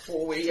that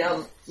before we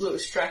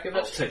lose track of it.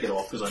 I'll tick it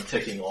off, because I'm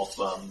ticking off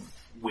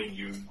when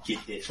you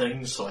get their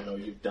things, so I know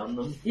you've done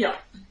them. Yeah.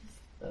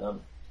 The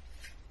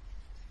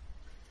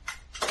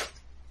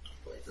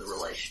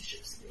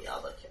relationships in the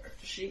other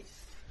character sheet.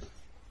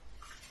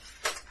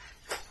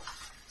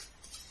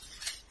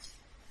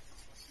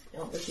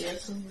 Over here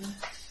somewhere.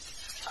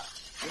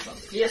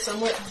 Over here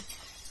somewhere.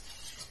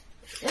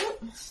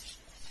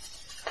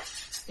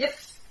 Yep.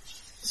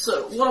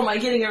 So, what am I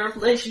getting a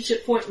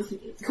relationship point with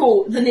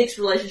the next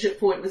relationship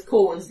point with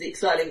Corwin's the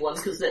exciting one,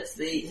 because that's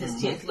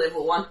his 10th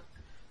level one.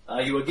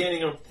 You are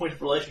gaining a point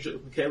of relationship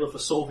with Michaela for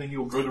solving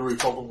your Gregory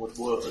problem with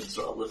words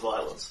rather than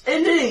violence.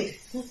 Indeed!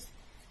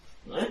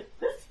 I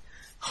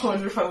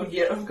wonder if I would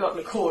have gotten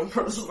a Corwin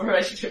from a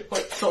relationship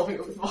point for solving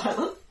it with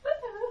violence.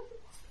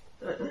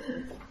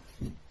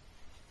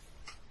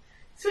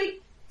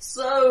 Sweet.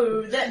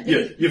 So, that...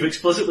 You've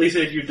explicitly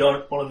said you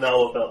don't want to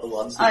know about the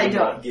ones that you're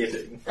not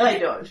getting. I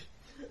don't.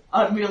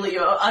 I'm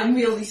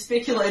merely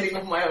speculating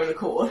of my own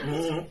accord.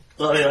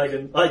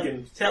 Mm-hmm. I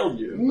can tell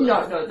you.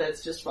 But... No,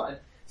 that's just fine.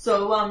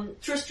 So,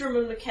 Tristram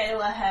and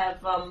Michaela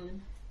have,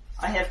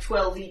 I have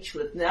 12 each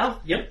with now.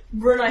 Yep.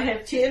 Bryn I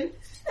have 10,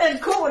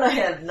 and Corwin I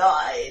have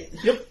 9.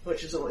 Yep.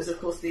 Which is always, of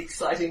course, the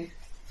exciting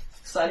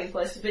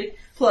place to be.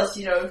 Plus,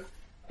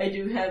 I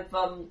do have,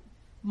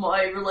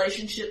 my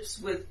relationships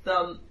with,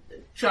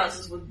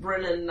 chances with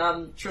Bryn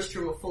and,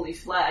 Tristram are fully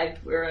flagged,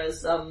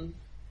 whereas,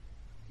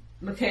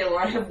 Michaela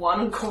I have 1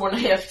 and Corwin I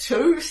have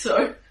 2,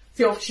 so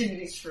the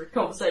opportunities for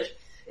conversation.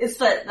 It's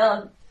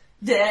that,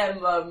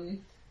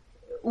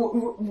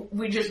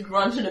 we just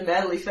grunt in a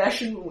manly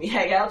fashion when we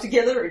hang out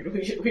together, and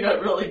we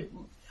don't really...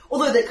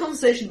 Although that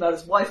conversation about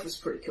his wife was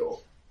pretty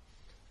cool.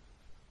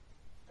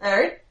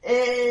 Alright,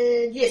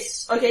 and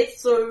yes, okay,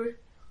 so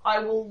I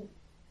will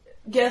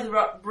gather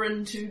up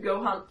Bryn to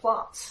go hunt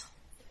plants.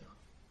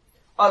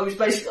 I'm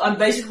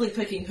basically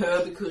picking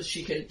her because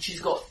she's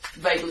got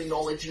vaguely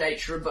knowledge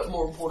nature, but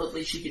more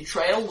importantly she can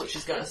trail, which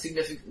is going to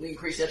significantly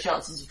increase our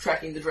chances of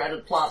tracking the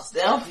dreaded plants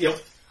down. Yep.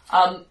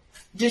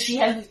 Does she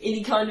have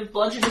any kind of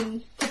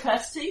bludgeoning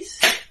capacities?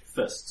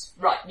 Fists.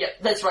 Right, yeah,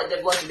 that's right,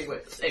 they're bludgeoning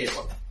weapons.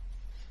 Excellent.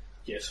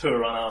 Yes,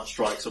 her unarmed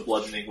strikes are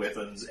bludgeoning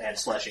weapons and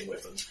slashing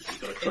weapons, because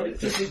she's got a trade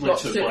Because she's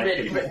got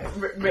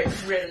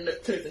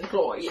red tooth and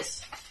claw,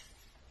 yes.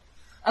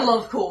 I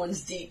love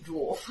Corwin's deep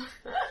dwarf.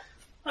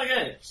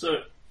 Okay,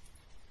 so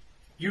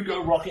you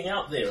go rocking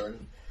out there,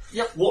 and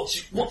yep.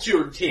 What's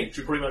your intent?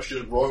 To pretty much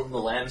just roam the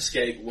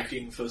landscape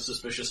looking for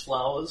suspicious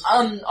flowers?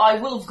 I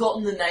will have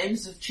gotten the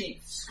names of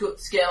chief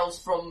scales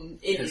from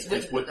his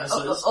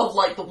witnesses of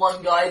like the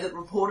one guy that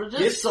reported it.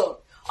 Yes.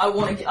 So I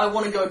want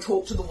to go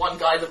talk to the one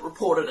guy that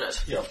reported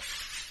it. Yep.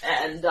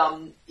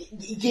 And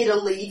get a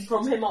lead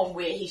from him on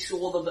where he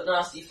saw the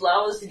nasty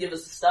flowers to give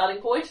us a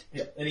starting point.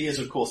 Yep. And he is,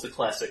 of course, the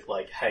classic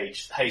like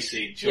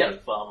hayseed children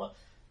farmer.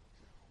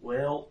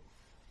 Well,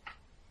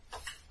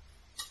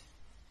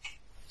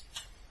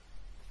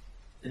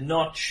 I'm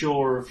not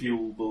sure if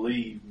you'll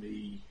believe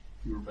me,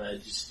 Your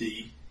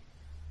Majesty,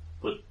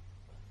 but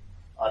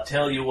I'll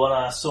tell you what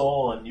I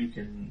saw and you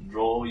can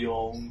draw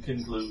your own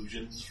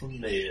conclusions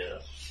from there.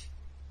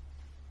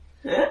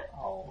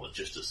 Oh,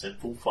 just a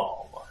simple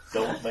farmer.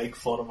 Don't make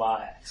fun of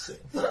my accent.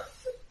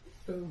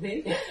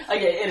 Okay,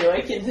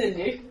 anyway,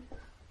 continue.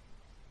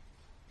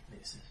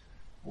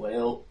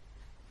 Well,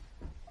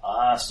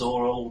 I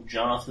saw old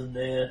Jonathan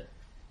there,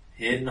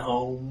 heading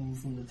home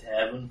from the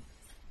tavern.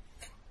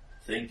 I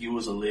think he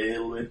was a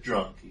little bit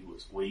drunk. He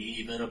was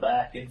weaving a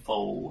back and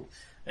forth,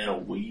 and a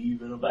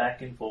weaving a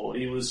back and forth.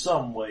 He was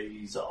some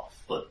ways off,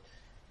 but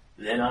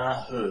then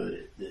I heard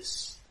it,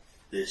 this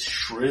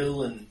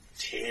shrill and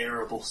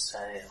terrible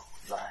sound,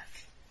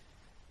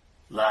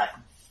 like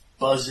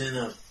buzzing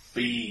of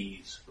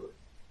bees, but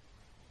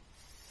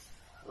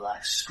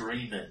like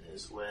screaming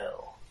as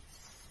well.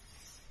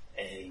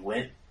 And he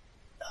went,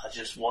 I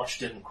just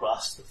watched him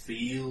cross the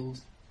field,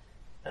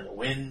 and the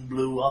wind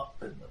blew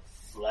up, and the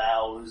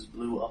flowers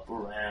blew up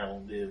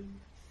around him,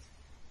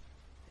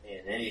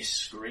 and then he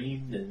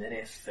screamed, and then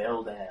he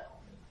fell down.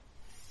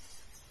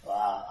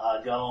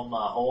 I got on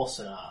my horse,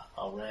 and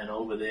I ran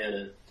over there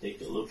to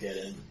take a look at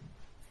him.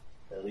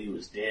 Well, he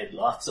was dead,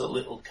 lots of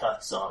little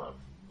cuts on him,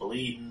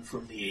 bleeding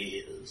from the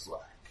ears,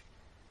 like.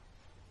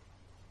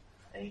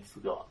 I ain't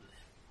forgotten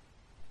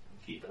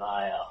it. Keep an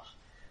eye out.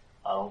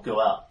 I don't go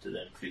out to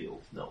them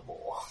fields no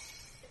more.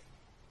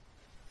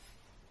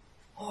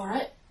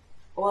 Alright.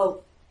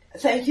 Well,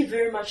 thank you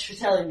very much for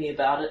telling me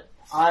about it.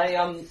 I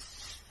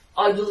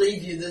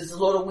believe you. There's a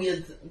lot of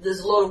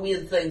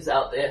weird things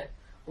out there.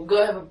 We'll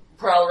go have a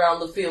prowl around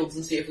the fields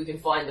and see if we can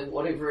find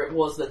whatever it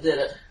was that did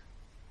it.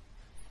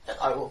 And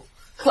I will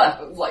clap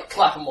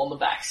him on the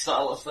back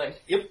style of thing.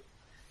 Yep.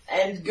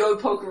 And go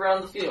poke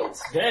around the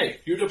fields. Okay,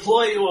 you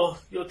deploy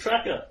your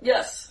tracker.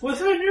 Yes. With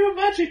her new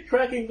magic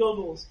tracking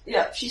goggles.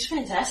 Yeah, she's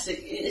fantastic.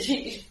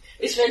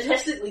 It's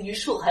fantastically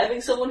useful having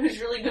someone who's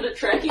really good at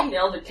tracking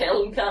now that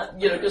Callum can't,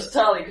 because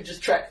Talia could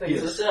just track things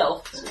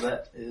herself. So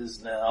that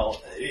is now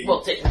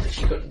Well, technically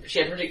she couldn't. She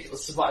had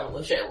ridiculous survival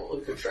and Cheryl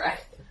who could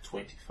track.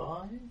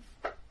 25?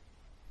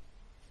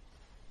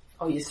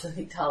 Oh yes, I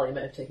think Talia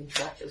may have taken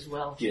track as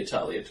well. Yeah,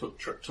 Talia took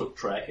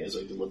track as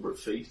a deliberate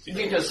feat.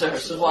 Because her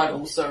survival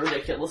was so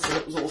ridiculous and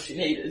it was all she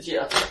needed,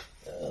 yeah.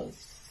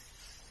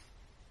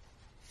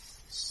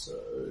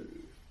 So...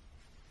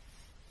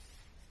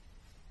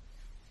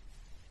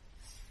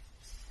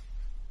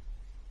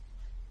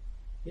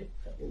 Yep,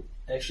 that will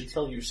actually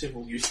tell you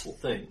several useful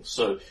things.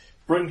 So,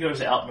 Bryn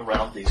goes out and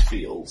around these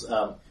fields,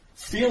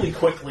 fairly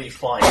quickly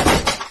finds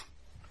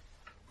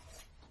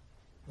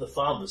the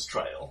farmer's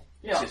trail.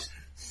 Yeah. Just,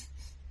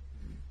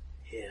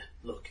 here,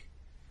 look.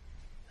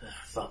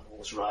 Farmer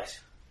was right.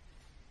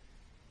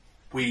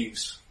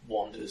 Weaves,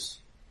 wanders.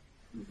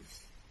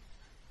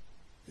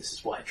 This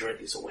is why drink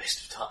is a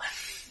waste of time.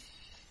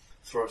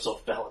 Throws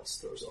off balance,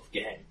 throws off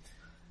game.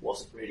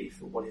 Wasn't ready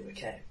for whatever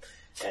came.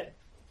 And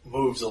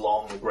moves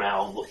along the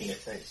ground looking at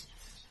things.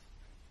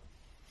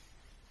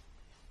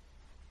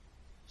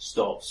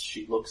 stops.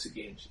 She looks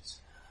again. She's,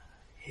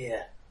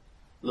 here,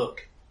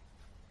 look,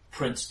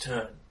 Prince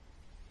Turn.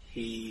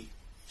 He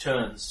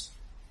turns,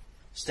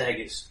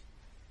 staggers,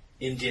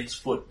 indents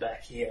foot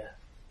back here,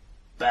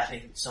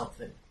 batting at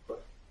something,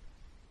 but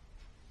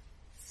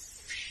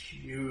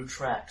few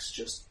tracks,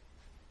 just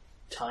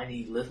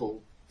tiny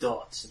little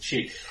dots. And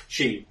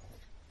she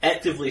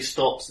actively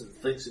stops and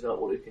thinks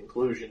about what her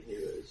conclusion here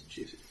is, and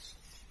she says,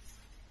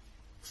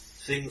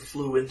 thing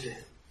flew into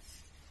him.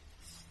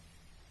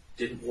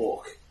 Didn't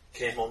walk,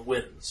 came on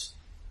winds,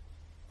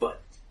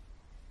 but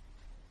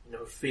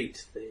no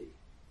feet.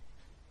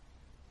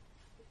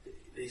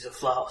 These are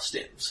flower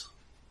stems.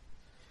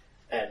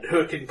 And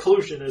her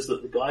conclusion is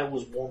that the guy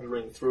was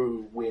wandering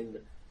through when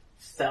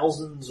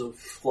thousands of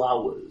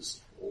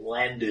flowers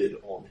landed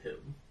on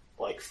him,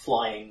 like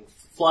flying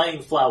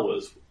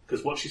flowers,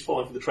 because what she's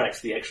following for the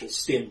tracks, the actual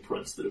stem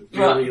prints that have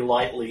very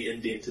lightly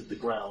indented the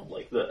ground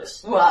like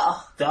this.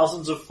 Wow.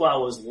 Thousands of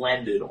flowers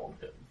landed on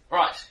him.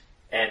 Right.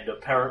 And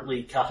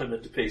apparently cut him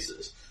into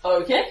pieces.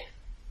 Okay.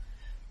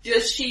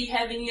 Does she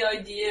have any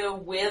idea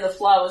where the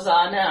flowers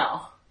are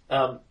now?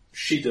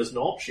 She does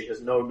not. She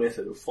has no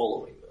method of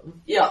following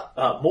them. Yeah.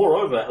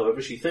 Moreover,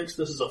 however, she thinks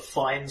this is a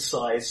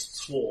fine-sized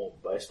swarm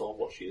based on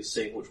what she has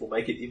seen, which will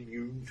make it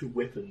immune to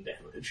weapon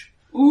damage.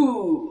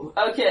 Ooh,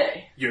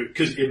 okay.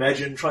 Because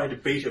imagine trying to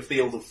beat a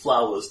field of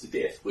flowers to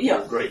death with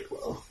your great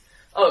club.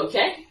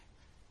 Okay.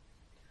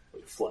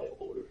 Or flail,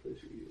 or whatever it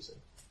is you're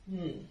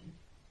using.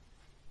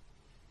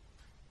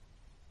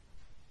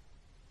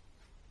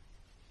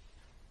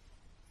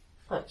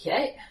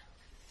 Okay.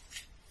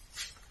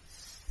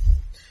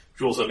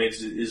 Which also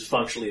means it is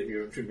functionally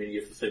immune to many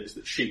of the things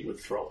that she would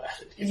throw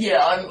at it.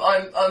 Yeah,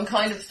 I'm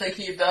kind of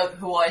thinking about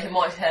who I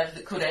might have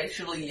that could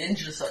actually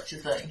injure such a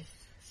thing.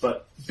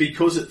 But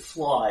because it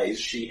flies,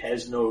 she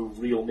has no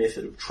real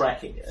method of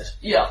tracking it.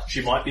 Yeah.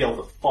 She might be able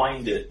to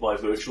find it by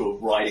virtue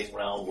of riding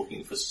around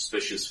looking for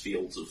suspicious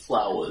fields of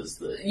flowers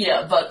that...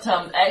 Yeah, but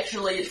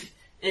actually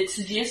it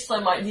suggests I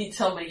might need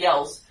somebody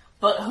else.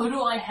 But who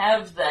do I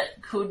have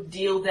that could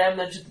deal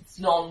damage that's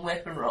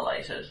non-weapon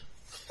related?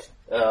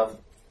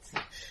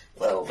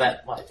 Well,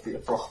 that might be a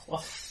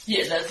problem.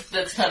 Yeah,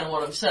 that's kind of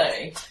what I'm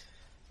saying.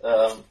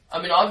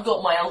 I mean, I've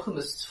got my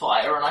alchemist's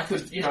fire, and I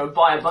could,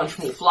 buy a bunch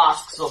more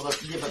flasks of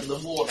it given the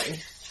warning.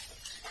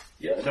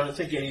 Yeah, I don't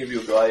think any of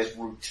your guys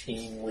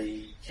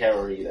routinely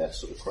carry that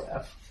sort of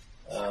crap.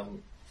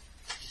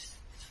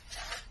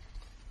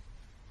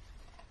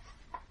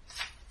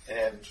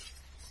 And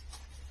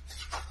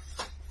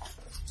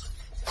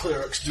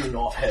clerics do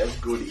not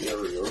have good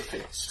area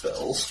effect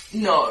spells.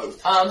 No.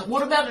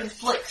 What about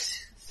inflicts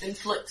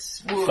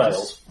wounds?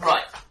 Fails.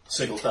 Right.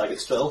 Single target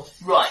spell.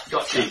 Right,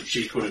 gotcha.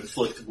 She could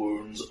inflict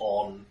wounds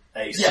on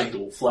a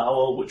single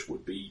flower, which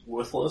would be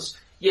worthless.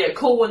 Yeah,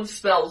 Corwin's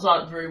spells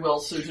aren't very well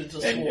suited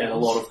to swarms. And a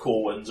lot of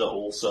Corwins are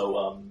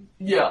also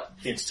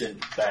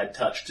instant bad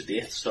touch to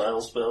death style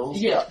spells.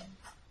 Yeah.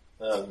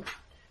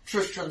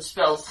 Tristram's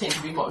spells tend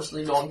to be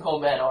mostly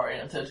non-combat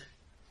oriented.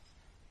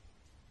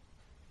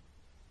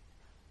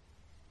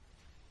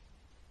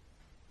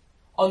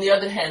 On the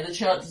other hand, the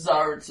chances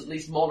are it's at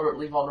least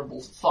moderately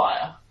vulnerable to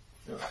fire.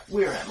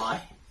 Where am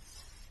I?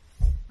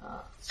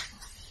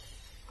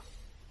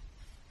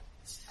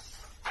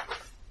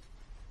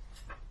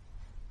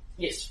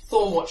 Yes,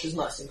 Thornwatch is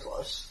nice and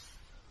close.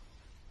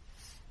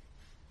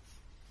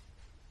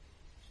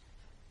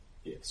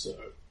 Yeah, so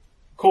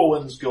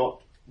Corwin's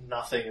got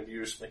nothing of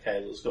use,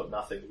 Michaela's got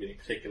nothing of any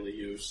particular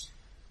use.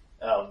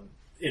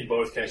 In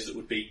both cases it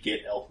would be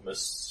get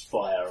Alchemist's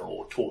fire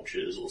or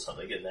torches or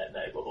something in that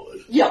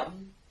neighbourhood. Yeah.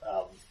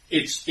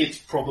 It's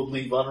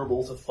probably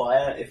vulnerable to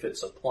fire if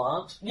it's a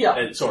plant. Yeah.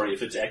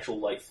 If it's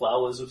actual,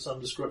 flowers of some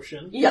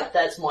description. Yeah,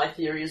 that's my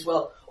theory as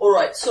well.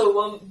 Alright,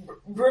 so,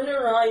 Brynner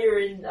and I are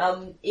in,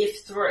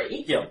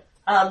 F3. Yeah.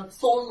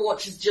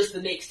 Thornwatch is just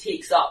the next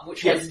hex up,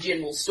 which has a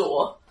general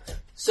store.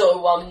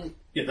 So,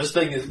 Yeah, this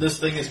thing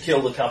has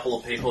killed a couple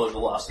of people over the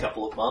last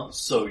couple of months,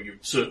 so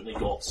you've certainly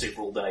got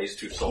several days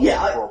to solve the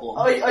problem.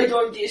 I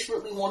don't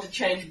desperately want to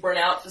change Bryn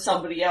out for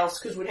somebody else,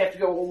 because we'd have to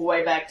go all the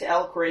way back to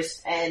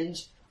Alcrest, and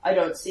I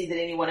don't see that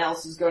anyone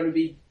else is going to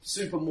be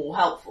super more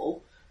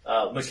helpful.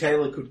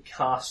 Michaela could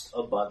cast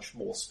a bunch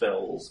more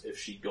spells if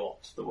she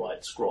got the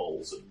right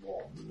scrolls and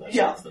wands and that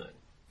sort of thing.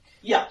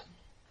 Yeah.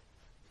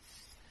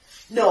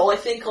 No, I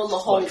think on the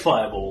whole... Like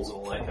fireballs and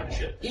all that kind of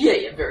shit.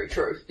 Yeah, very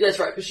true. That's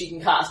right, because she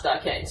can cast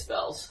arcane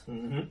spells.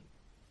 Mm-hmm.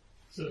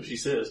 So she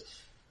says.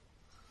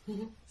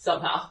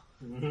 Somehow.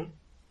 Mm-hmm.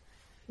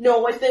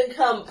 No, I think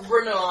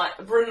Bryn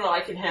and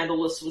I can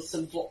handle this with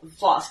some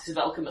flasks of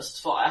Alchemist's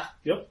fire.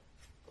 Yep.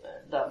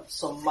 And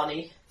some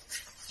money.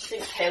 I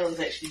think Kalen's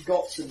actually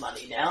got some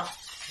money now.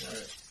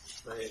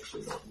 No, they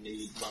actually don't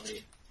need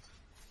money.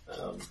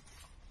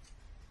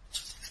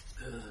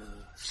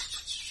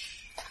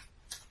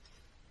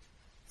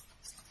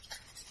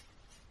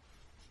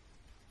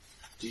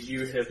 Do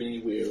you have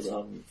anywhere,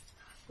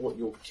 what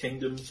your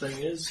kingdom thing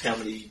is? How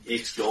many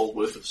X gold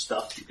worth of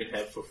stuff you can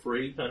have for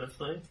free kind of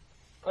thing?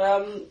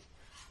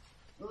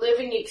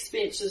 living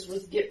expenses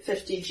was get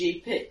 50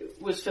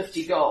 GP, was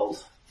 50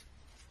 gold.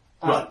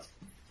 Right.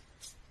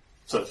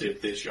 So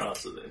there's your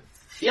answer then.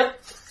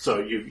 Yep. So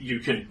you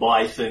can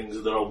buy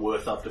things that are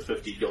worth up to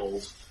 50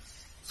 gold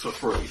for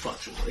free,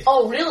 functionally.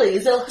 Oh, really?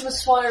 Is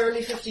Alchemist Fire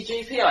only 50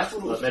 GP? I thought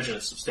it was... I imagine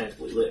it's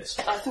substantially less.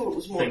 I thought it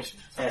was more. I think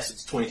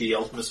Acid's 20,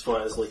 Alchemist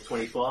Fire's like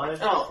 25.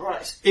 Oh,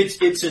 right.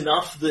 It's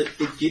enough that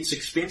it gets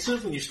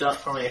expensive when you start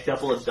throwing a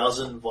couple of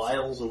dozen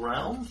vials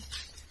around.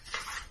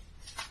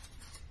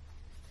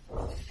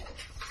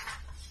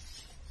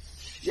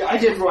 Yeah, I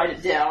did write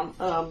it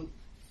down.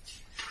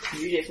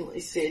 You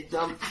definitely said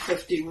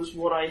 50 was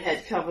what I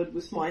had covered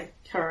with my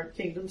current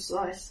kingdom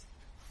size.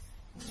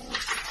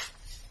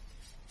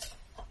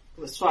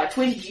 It was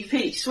 20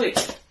 GP,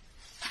 sweet.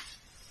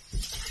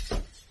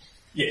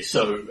 Yeah,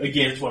 so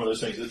again, it's one of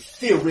those things that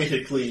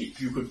theoretically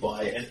you could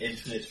buy an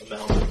infinite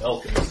amount of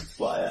Alchemist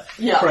Fire.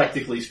 Yeah.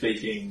 Practically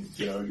speaking,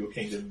 your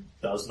kingdom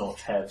does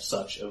not have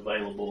such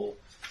available.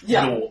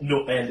 Yeah.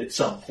 And at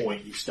some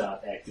point you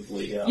start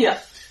actively. Yeah.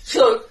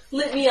 So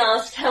let me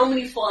ask, how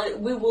many files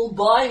we will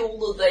buy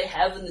all that they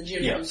have in the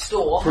general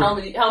store? How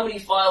many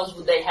files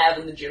would they have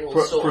in the general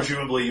store?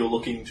 Presumably, you're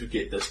looking to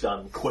get this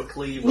done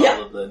quickly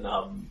rather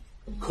than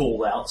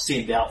call out,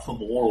 send out for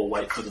more, or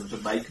wait for them to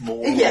make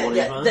more. Or whatever.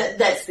 Yeah.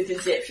 That's the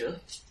conception.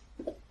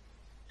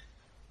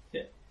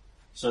 Yeah.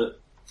 So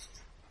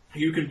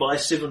you can buy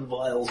 7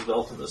 vials of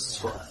Alchemist's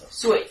Fire.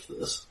 Sweet. For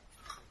this.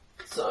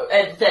 So,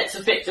 and that's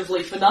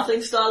effectively for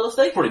nothing style of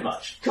thing? Pretty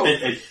much. Cool.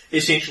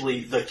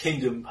 Essentially, the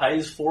kingdom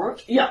pays for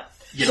it. Yeah.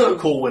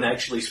 Corwin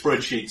actually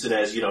spreadsheets it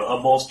as, a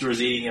monster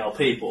is eating our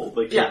people.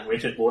 The king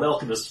went and bought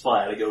Alchemist's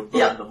Fire to go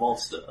burn the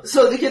monster.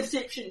 So the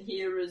conception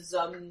here is,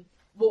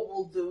 what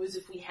we'll do is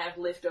if we have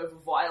leftover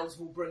vials,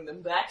 we'll bring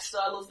them back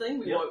style of thing.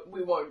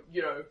 We won't,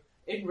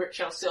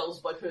 enrich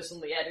ourselves by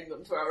personally adding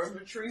them to our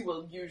inventory.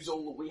 We'll use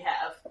all that we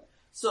have.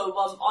 So,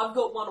 I've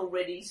got one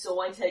already,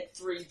 so I take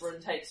 3,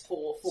 Bryn takes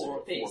 4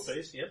 apiece. 4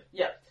 apiece, yep.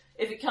 Yeah.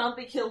 If it can't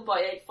be killed by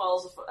 8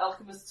 files of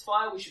Alchemist's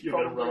Fire, we should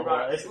probably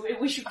run it.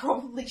 We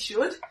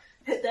should.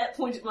 At that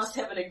point, it must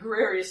have an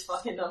egregious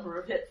fucking number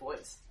of hit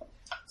points.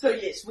 So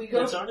yes, we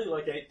go... It's only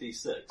like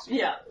 8d6.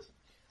 Yeah.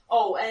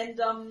 Oh, and,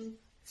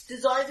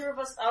 does either of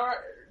us...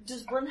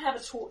 does Bryn have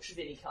a torch of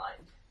any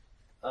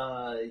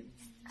kind?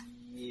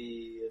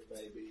 Yeah,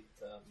 maybe.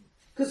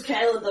 Because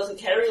Kaelin doesn't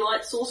carry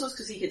light sources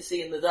because he can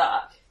see in the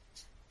dark.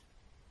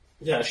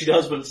 Yeah, she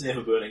does, but it's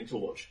never burning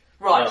torch.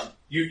 Right.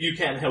 You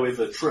can,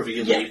 however,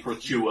 trivially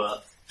procure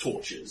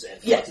torches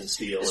and flint and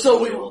steel.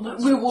 So we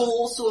will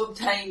also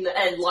obtain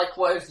and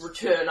likewise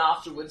return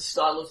afterwards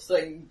style of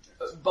thing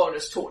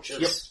bonus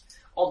torches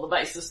on the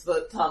basis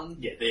that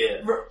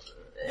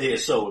they're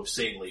so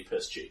obscenely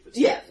piss cheap. It's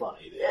not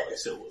funny. They're like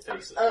silver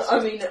pieces. I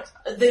mean,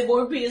 they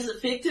won't be as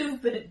effective,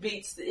 but it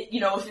beats.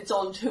 If it's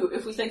on 2,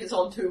 if we think it's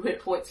on 2 hit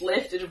points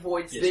left, it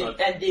avoids and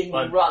then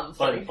we run.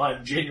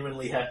 I'm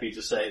genuinely happy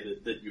to say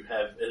that you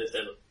have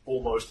an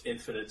almost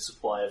infinite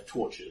supply of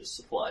torches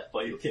supplied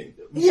by your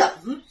kingdom. Yeah.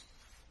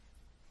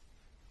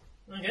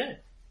 Okay.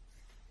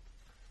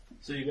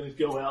 So you're going to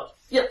go out.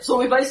 Yep. So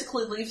we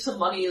basically leave some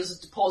money as a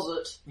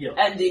deposit,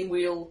 and then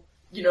we'll.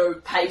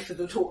 Pay for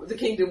the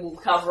kingdom will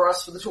cover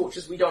us for the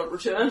torches we don't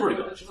return.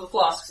 Pretty much. For the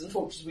flasks and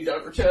torches we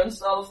don't return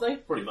style of thing.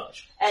 Pretty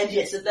much. And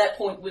yes, at that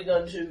point we're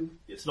going to...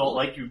 It's not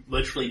like you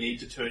literally need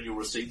to turn your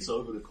receipts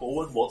over to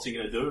Corwin. What's he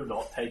going to do?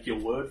 Not take your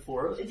word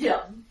for it?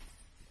 Yeah.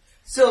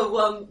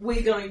 So,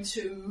 we're going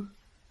to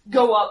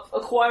go up,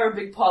 acquire a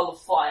big pile of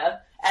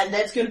fire, and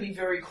that's going to be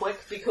very quick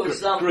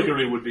because...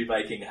 Gregory would be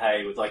making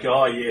hay with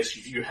oh yes,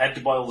 you had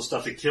to buy all the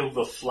stuff to kill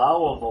the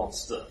flower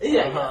monster.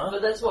 Yeah,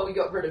 but that's why we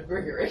got rid of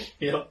Gregory.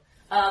 Yep.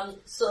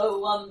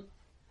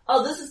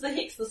 This is the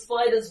hex the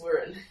spiders were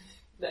in.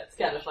 That's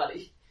kind of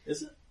funny.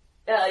 Is it?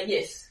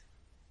 Yes.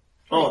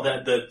 Oh,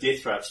 the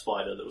death trap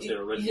spider that was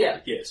there originally.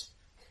 Yeah. Yes.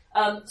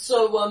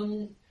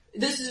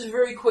 This is a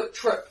very quick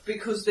trip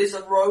because there's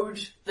a road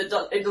that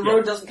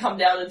road doesn't come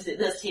down into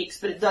this hex,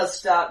 but it does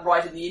start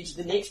right at the edge of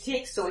the next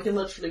hex, so we can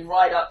literally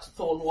ride up to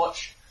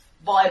Thornwatch,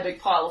 buy a big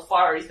pile of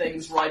fiery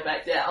things, ride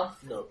back down.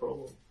 No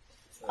problem.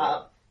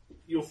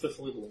 You're 5th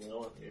level now,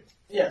 aren't you?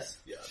 Yes.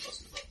 Yeah, I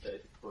must have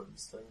updated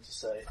Bryn's thing to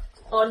say.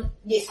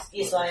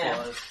 Yes, I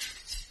am.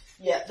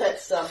 Yeah,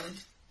 that's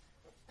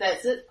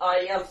it.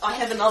 I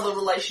have another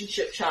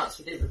relationship chance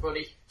with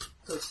everybody.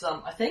 Because,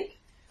 I think,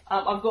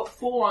 I've got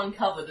 4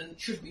 uncovered and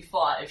it should be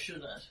 5,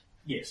 shouldn't it?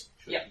 Yes,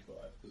 it should be 5,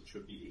 because it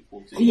should be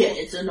equal to... Yeah,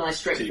 it's a nice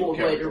straightforward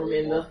way to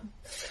remember.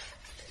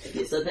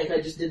 Yes, I think I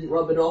just didn't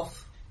rub it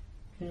off.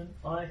 Can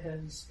I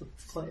has the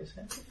player's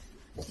handbook?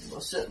 I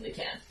certainly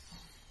can.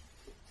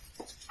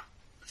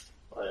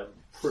 I am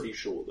pretty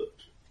sure that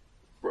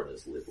Bryn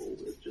is leveled.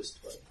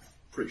 I'm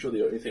pretty sure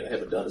the only thing I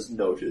haven't done is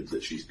noted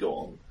that she's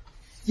gone.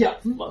 Yeah.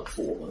 Month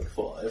 4, month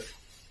 5.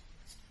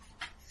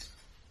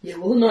 Yeah,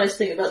 well the nice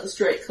thing about the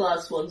straight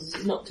class ones is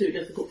it's not too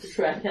difficult to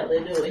track how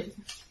they're doing.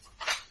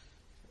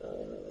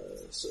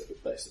 So the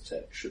base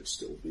attack should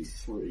still be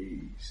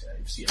 3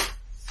 saves, yeah.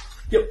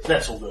 Yep,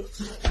 that's all good.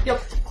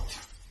 Yep.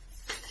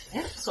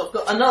 Yeah, so I've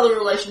got another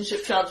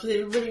relationship chance with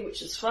everybody,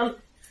 which is fun.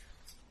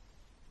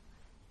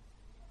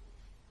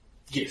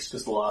 Yes,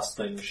 because the last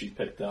thing she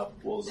picked up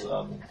was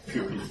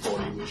Purity's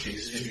body, where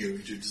she's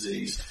immune to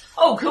disease.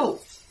 Oh,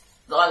 cool.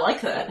 I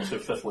like that. It's her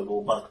 5th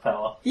level bug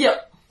power.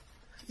 Yep.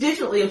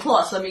 Definitely a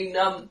plus. I mean,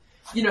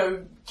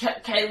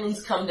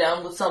 Caitlin's come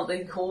down with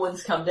something,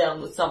 Corwin's come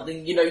down with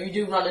something. You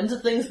do run into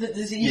things that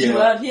disease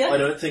you out here. I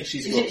don't think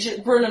she's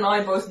got... Bryn and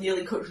I both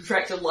nearly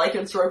contracted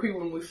lycanthropy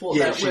when we fought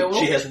that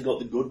werewolf. She hasn't got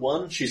the good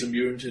one. She's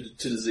immune to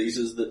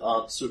diseases that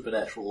aren't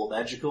supernatural or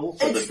magical,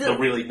 so the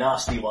really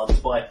nasty ones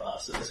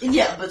bypass it.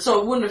 Yeah, but so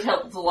it wouldn't have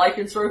helped the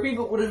lycanthropy,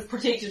 but would have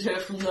protected her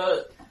from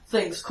the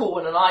things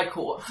Corwin and I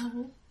caught.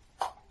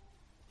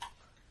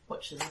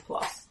 Which is a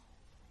plus.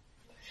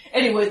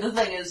 Anyway, the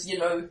thing is,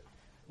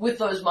 with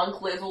those monk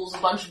levels, a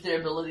bunch of their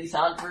abilities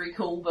aren't very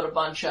cool, but a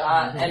bunch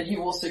are, and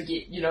you also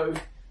get,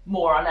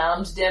 more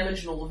unarmed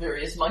damage and all the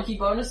various monkey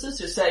bonuses,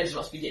 so saves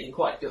must be getting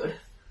quite good.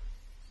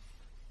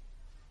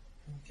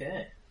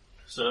 Okay.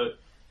 So,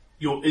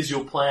 is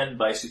your plan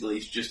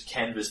basically to just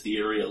canvass the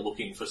area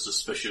looking for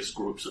suspicious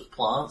groups of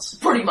plants?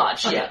 Pretty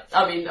much, yeah.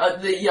 I mean,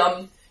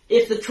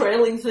 if the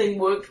trailing thing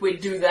worked,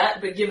 we'd do that,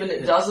 but given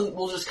it doesn't,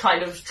 we'll just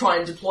kind of try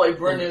and deploy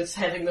Bryn as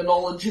having the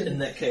knowledge. In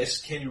that case,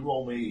 can you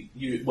roll me...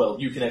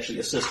 you can actually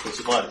assist with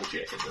survival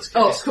check in this case.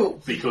 Oh, cool.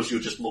 Because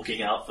you're just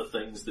looking out for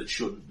things that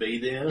shouldn't be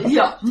there.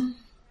 Yeah.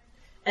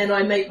 And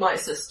I make my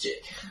assist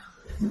check.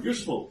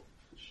 Useful.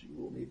 She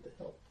will need the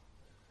help.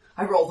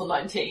 I roll the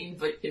 19,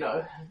 but, Which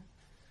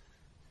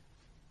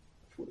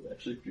would have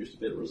actually produced a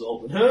better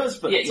result than hers,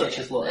 but such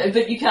is life.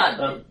 But you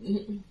can't.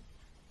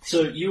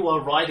 So you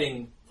are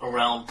riding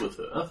around with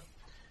her,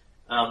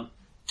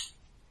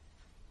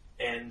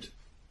 and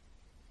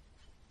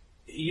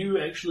you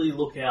actually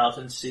look out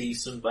and see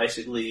some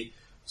basically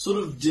sort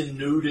of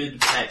denuded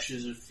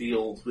patches of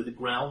fields where the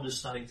ground is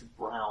starting to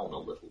brown a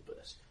little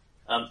bit.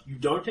 You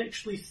don't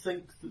actually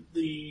think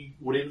that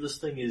whatever this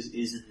thing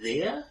is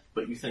there,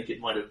 but you think it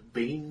might have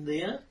been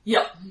there.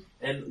 Yep.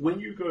 And when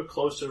you go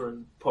closer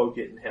and poke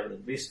it and have an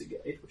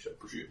investigate, which I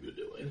presume you're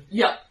doing,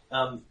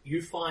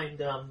 you find,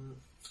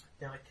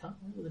 now I can't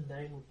remember the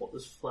name of what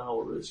this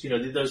flower is.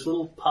 Those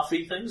little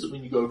puffy things that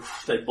when you go,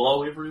 they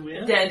blow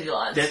everywhere?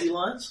 Dandelions.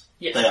 Dandelions?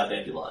 Yes. They are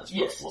dandelions.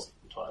 Yes. I wasn't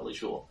entirely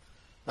sure.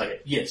 Okay,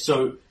 yeah,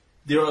 so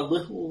there are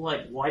little,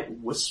 white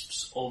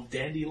wisps of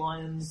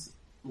dandelions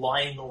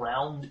lying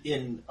around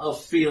in a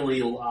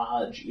fairly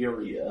large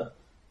area.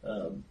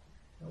 How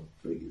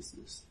big is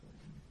this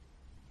thing?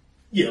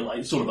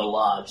 Yeah, sort of a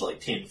large,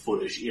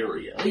 10-foot-ish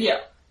area.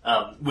 Yeah.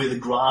 Where the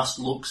grass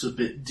looks a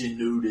bit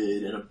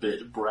denuded and a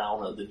bit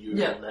browner than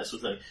usual and that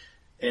sort of thing.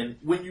 And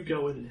when you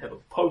go in and have a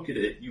poke at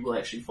it, you will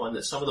actually find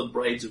that some of the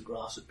braids of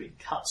grass have been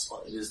cut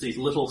slightly. There's these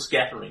little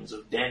scatterings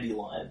of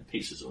dandelion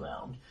pieces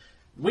around.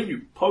 When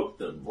you poke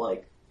them,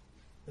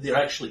 they're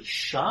actually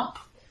sharp.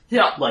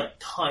 Yeah. Like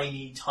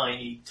tiny,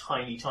 tiny,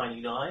 tiny, tiny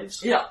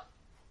knives. Yeah.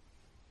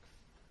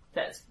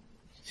 That's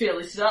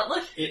fairly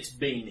startling. It's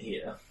been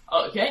here.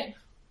 Okay.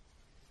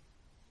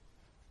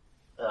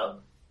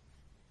 So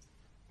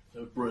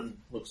Bryn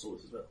looks at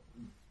this as well.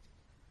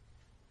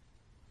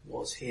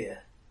 Was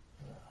here.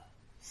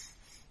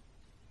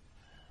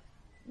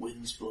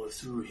 Winds blow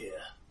through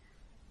here.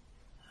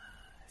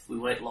 If we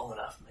wait long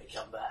enough, it may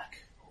come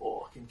back,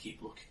 or I can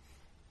keep looking.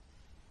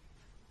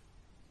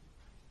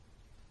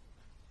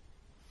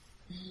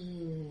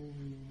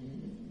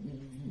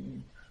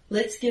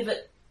 Let's give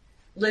it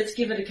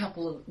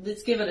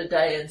a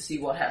day and see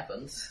what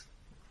happens.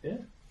 Yeah.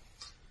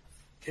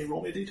 Okay,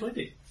 roll me a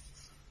d20.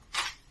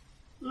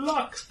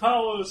 Lux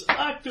powers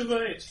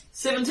activate!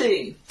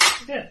 17.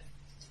 Yeah.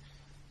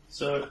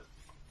 So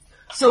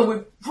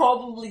we're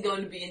probably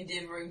going to be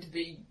endeavouring to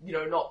be,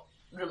 not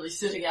really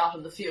sitting out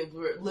in the field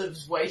where it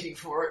lives waiting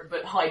for it,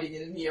 but hiding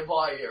in a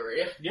nearby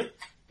area. Yep.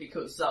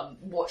 Because,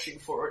 watching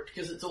for it,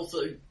 because it's also,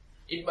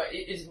 it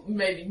is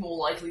maybe more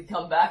likely to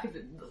come back if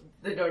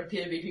there don't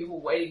appear to be people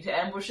waiting to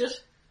ambush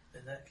it.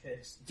 In that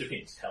case,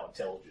 depends how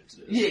intelligent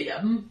it is.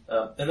 Yeah.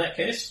 In that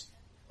case,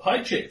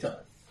 hide check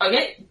time.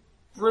 Okay.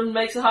 Bryn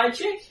makes a hide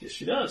check. Yes,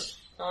 she does.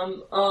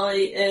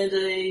 I add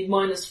a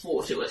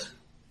 -4 to it.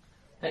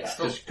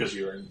 Because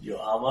you're in your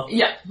armour?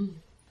 Yeah.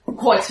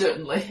 Quite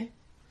certainly.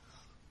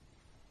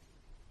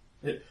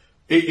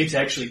 It's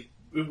actually,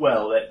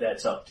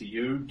 that's up to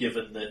you,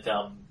 given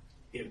that,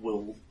 it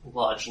will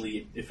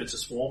largely, if it's a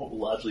swarm, it will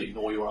largely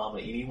ignore your armour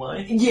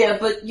anyway. Yeah,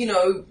 but,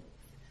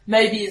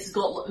 maybe it's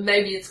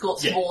got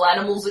small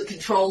animals it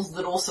controls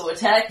that also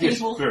attack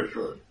people. Yes, very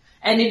true.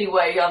 And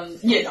anyway,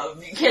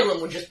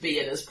 Kellen would just be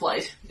in his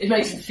plate. It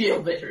makes him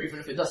feel better, even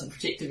if it doesn't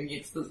protect him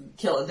against the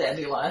killer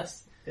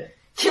dandelions. Yeah.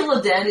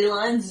 Killer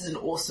dandelions is an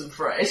awesome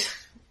phrase.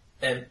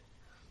 And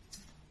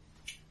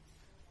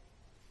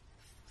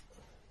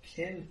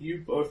can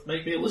you both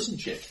make me a listen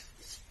check?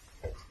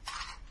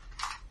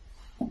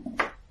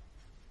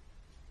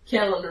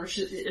 Kellen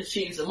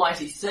achieves a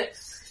mighty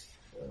 6.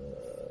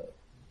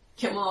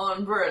 Come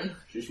on, Bryn.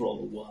 She's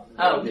rolled a 1.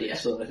 Oh, dear.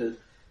 Excited.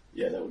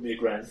 Yeah, that would be a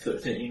grand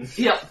 13.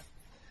 Yep.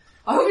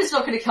 I hope it's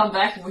not going to come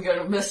back and we're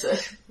going to miss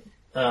it.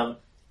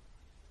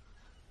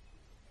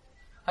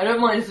 I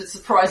don't mind if it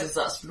surprises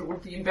us, but it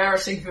would be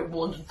embarrassing if it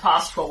wandered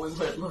past while we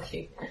weren't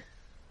looking.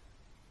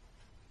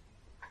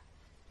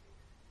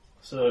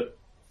 So,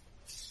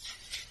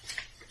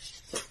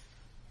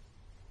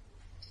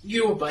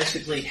 you were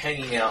basically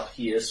hanging out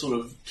here, sort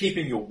of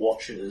keeping your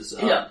watches.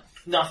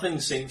 Nothing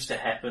seems to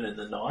happen in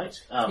the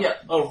night.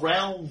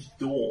 Around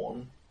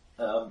dawn,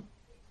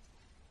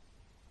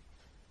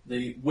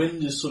 the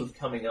wind is sort of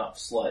coming up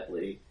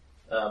slightly,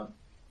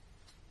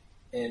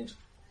 and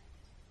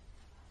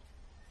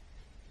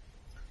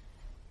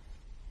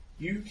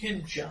you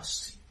can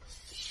just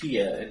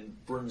hear,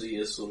 and Bryn's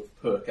ears sort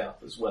of perk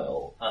up as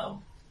well,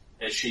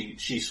 as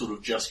she's sort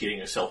of just getting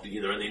herself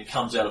together, and then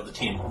comes out of the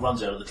tent,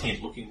 runs out of the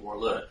tent looking more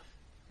alert.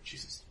 She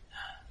says,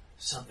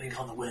 "Something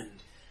on the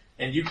wind."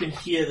 And you can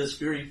hear this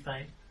very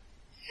faint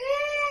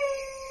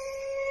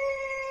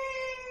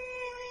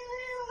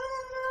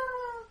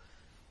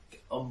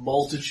a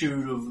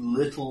multitude of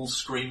little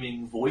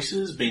screaming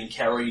voices being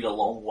carried a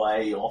long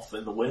way off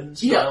in the wind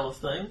style of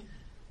thing.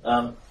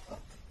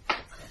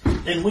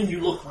 And when you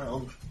look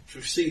around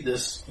to see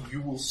this,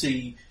 you will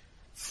see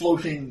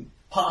floating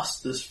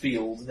past this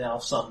field, now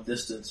some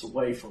distance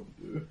away from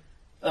you,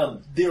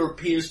 there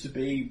appears to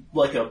be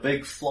like a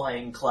big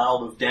flying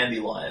cloud of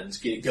dandelions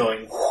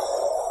going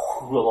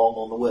along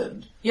on the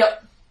wind.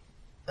 Yep.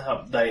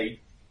 They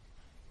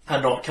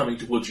are not coming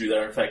towards you,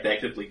 they're in fact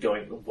actively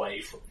going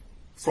away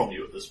from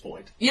you at this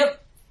point.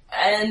 Yep.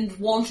 And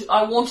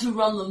I want to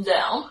run them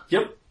down.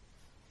 Yep.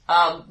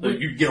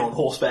 You get on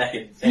horseback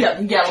and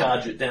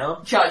charge it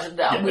down. Charge it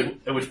down. Yeah,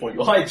 at which point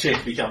your hide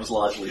check becomes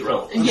largely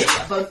irrelevant.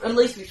 Yeah, but at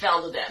least we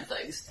found the damn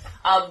things.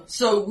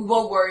 So we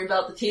won't worry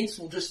about the tents,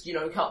 we'll just,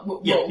 we'll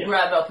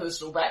grab our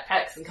personal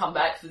backpacks and come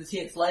back for the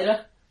tents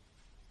later.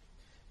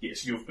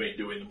 Yes, you've been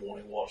doing the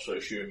morning watch, so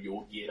assume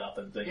you'll get up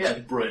and things.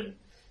 And Bryn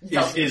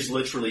is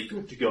literally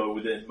good to go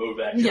within move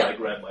action. I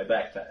grab my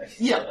backpack.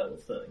 Kind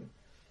of thing.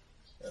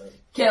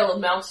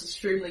 Caleb mounts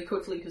extremely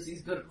quickly because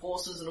he's good at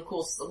horses, and of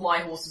course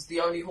my horse is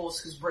the only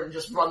horse because Bryn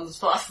just runs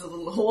faster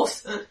than the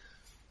horse.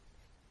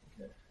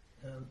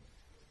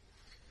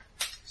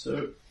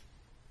 So,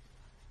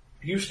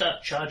 you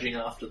start charging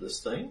after this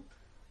thing,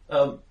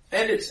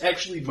 and it's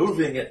actually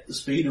moving at the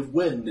speed of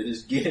wind. It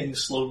is getting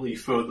slowly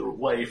further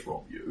away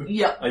from you.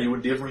 Yeah. Are you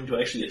endeavouring to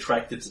actually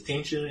attract its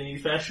attention in any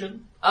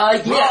fashion?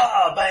 Yeah.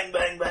 Rah! Bang,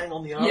 bang, bang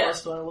on the armor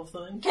style of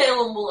thing?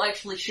 Caleb will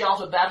actually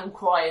shout a battle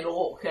cry in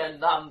Orc and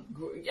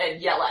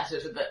yell at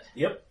it a bit.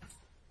 Yep.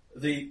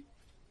 The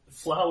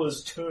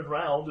flowers turn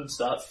round and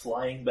start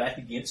flying back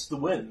against the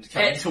wind,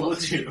 coming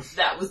towards you.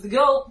 That was the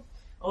goal.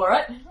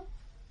 Alright.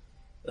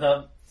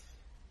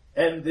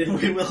 And then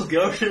we will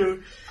go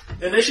to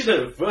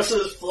initiative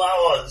versus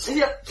flowers.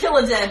 Yep,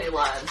 killer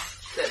dandelions.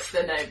 That's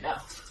their name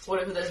now.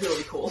 Whatever they're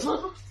really called.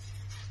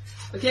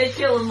 Okay,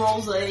 Killer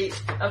rolls a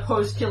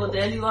post-killer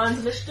dandelions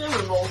initiative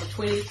and rolls a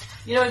 20.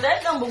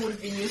 That number would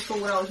have been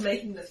useful when I was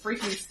making the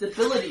freaking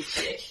stability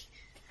check.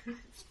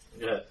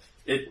 Yeah.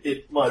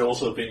 It might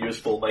also have been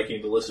useful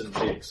making the listen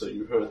check so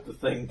you heard the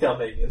thing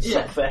coming in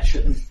some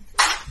fashion.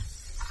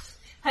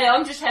 Hey,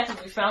 I'm just happy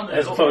we found it.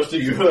 As opposed to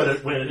you heard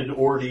it when it had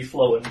already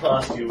flown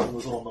past you and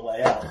was on the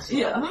way out.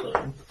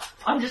 So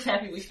I'm just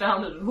happy we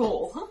found it at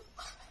all.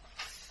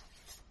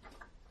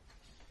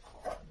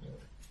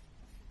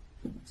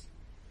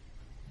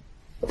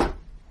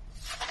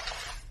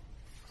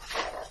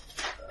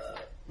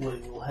 We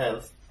will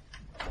have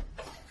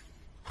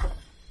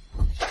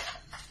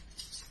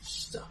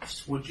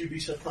stuff. Would you be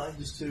so kind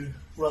as to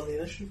run the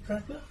initiative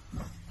tracker?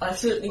 I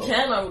certainly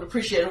can. I would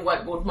appreciate a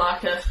whiteboard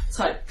marker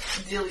type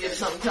dealie of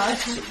some kind.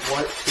 To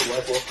wipe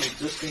off the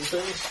existing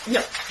things?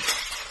 Yep.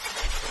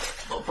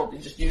 I'll probably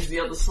just use the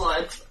other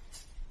slide.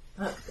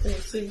 That all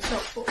seems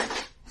helpful.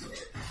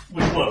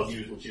 Which one I'll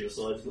use whichever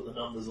side's got the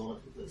numbers on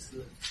it, but that's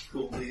the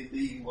cool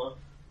the one.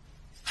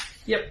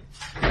 Yep.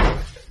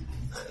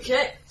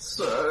 Okay,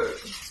 so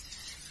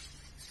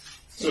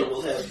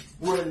we'll have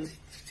Bryn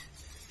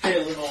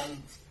hailing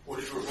on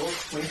whatever it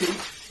was,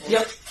 20.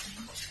 Yep.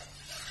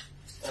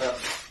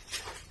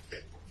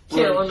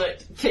 Killing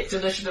it, kicked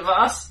initiative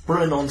ass.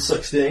 Bryn on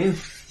 16.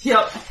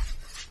 Yep.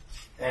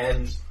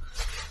 And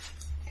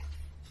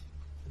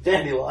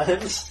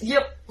Dandelions.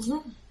 Yep.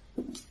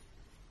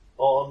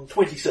 On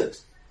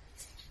 26.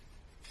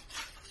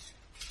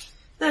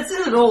 That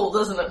says it all,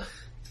 doesn't it?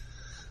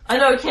 I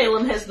know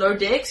Kalen has no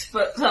dex,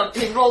 but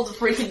he rolled a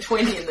freaking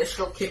 20 and they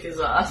still kick his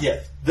ass.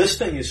 Yeah, this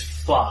thing is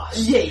fast.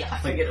 Yeah, I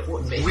figured it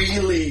would be.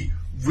 Really,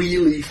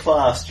 really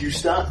fast. You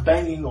start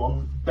banging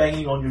on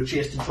your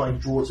chest and trying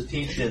to draw its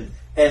attention,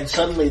 and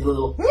suddenly the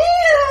little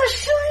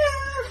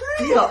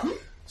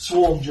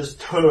swarm just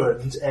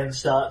turns and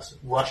starts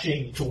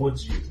rushing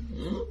towards you.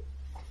 Mm-hmm.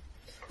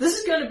 This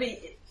is going to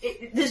be...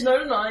 there's no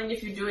denying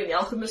if you're doing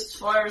Alchemist's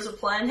Fire as a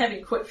plan,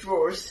 having quick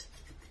draws.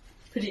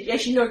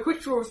 Actually, no, quick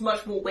draw is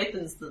much more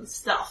weapons than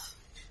stuff.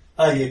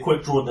 Yeah,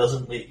 quick draw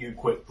doesn't let you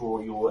quick draw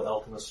your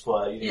Alchemist's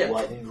Fire. You need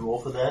lightning draw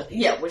for that.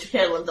 Yeah, which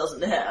Catelyn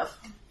doesn't have.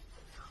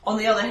 On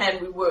the other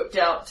hand, we worked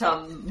out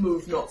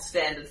move not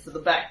standard for the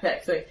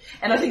backpack thing.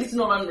 And I think it's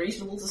not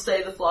unreasonable to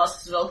say the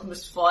flasks of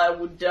Alchemist Fire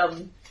would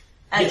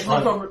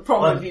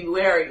probably be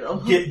wearing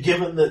them.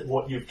 Given that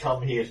what you've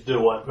come here to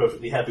do, I'm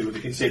perfectly happy with the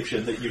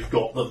conception that you've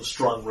got them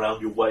strung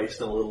round your waist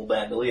in a little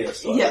bandolier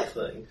style of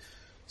thing.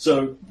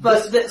 So,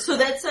 so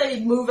that's a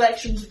move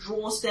action to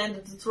draw,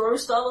 standard to throw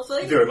style of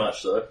thing? Very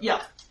much so.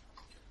 Yeah.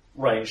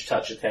 Range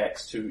touch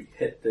attacks to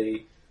hit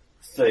the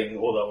thing,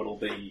 although it'll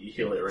be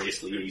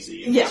hilariously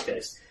easy in this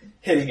case.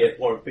 Hitting it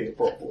won't be a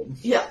problem.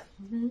 Yeah.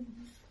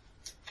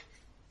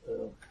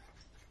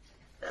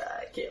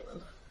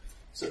 Kaelin.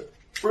 So,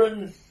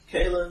 Bryn,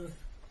 Kaelin,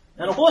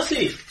 and a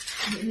horsey.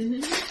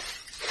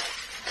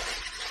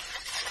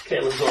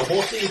 Kaelin's on a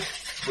horsey,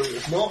 Bryn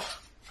is not.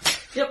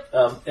 Yep.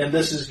 And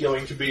this is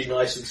going to be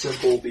nice and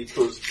simple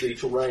because the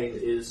terrain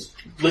is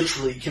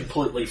literally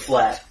completely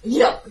flat.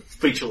 Yep.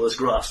 Featureless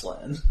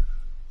grassland.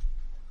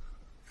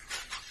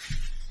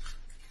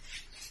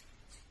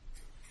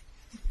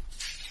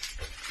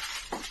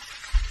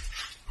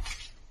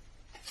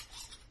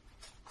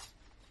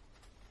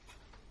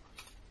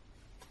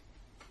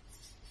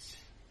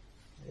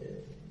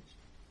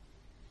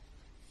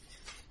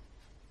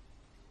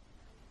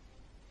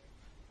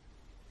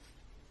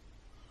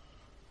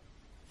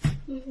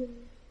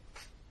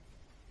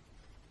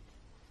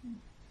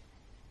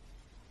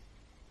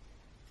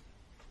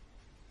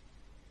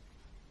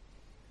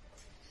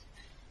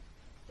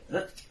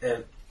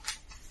 And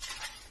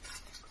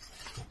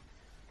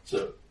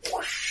so,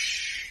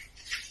 whoosh.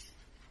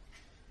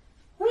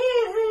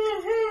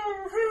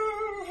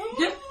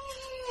 Yep.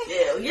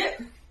 Yeah.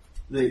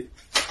 The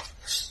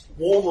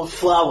swarm of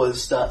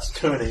flowers starts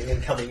turning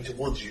and coming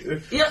towards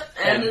you. Yep,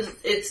 and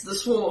it's the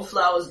swarm of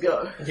flowers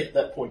go. At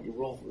that point you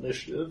roll for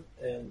initiative,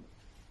 and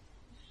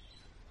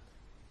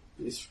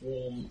the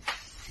swarm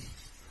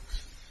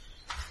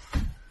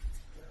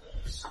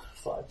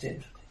 5,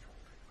 10,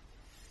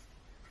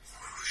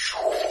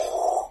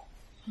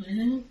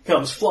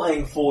 comes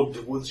flying forward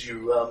towards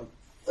you,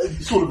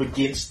 sort of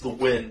against the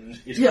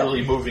wind. It's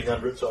really moving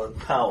under its own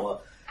power.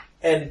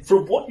 And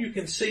from what you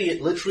can see,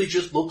 it literally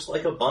just looks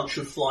like a bunch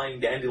of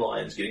flying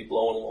dandelions getting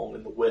blown along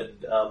in the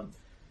wind.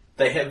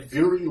 They have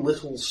very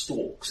little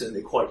stalks, and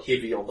they're quite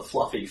heavy on the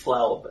fluffy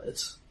flower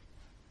bits.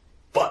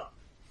 But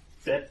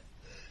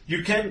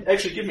you can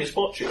actually give me a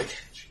spot check,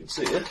 as you can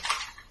see it.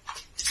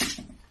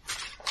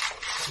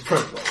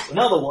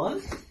 Another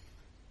one.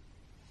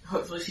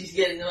 Hopefully she's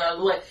getting them out of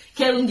the way.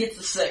 Kaelin gets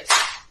a 6.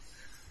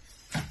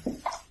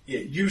 Yeah,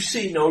 you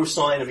see no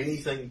sign of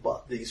anything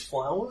but these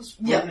flowers.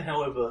 Yeah. Bryn,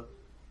 however,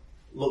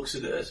 looks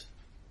at it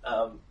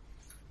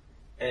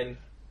and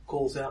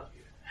calls out,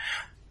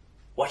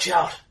 "Watch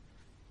out!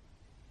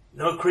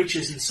 No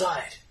creatures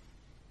inside.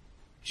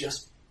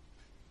 Just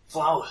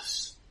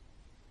flowers.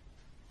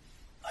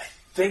 I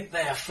think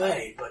they are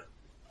fey, but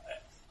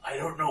I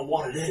don't know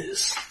what it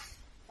is."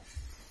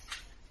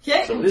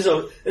 Okay.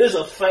 So it is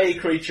a fey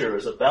creature,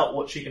 is about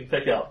what she can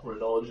pick up from a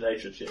knowledge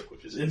nature check,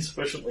 which is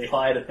insufficiently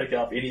high to pick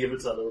up any of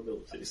its other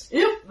abilities.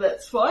 Yep,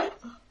 that's fine.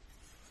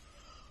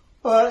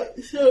 Alright,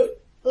 so,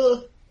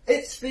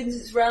 it spins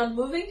its round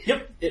moving?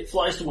 Yep, it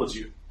flies towards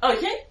you.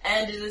 Okay,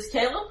 and it is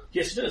Kaelin?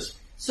 Yes, it is.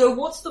 So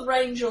what's the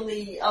range on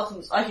the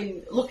Alchemist? I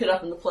can look it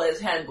up in the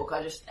player's handbook,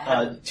 I just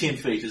haven't. 10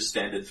 feet is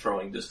standard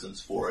throwing distance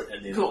for it,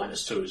 and then Cool.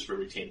 -2 is for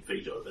every 10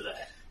 feet over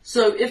that.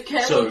 So if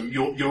Kaelin... So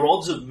your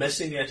odds of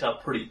missing it are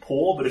pretty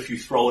poor, but if you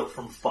throw it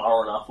from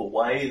far enough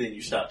away, then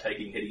you start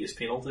taking hideous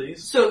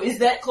penalties. So is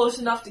that close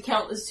enough to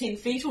count as 10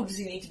 feet, or does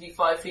he need to be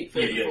 5 feet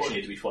further You forward? actually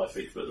need to be 5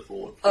 feet further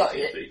forward. Oh, 10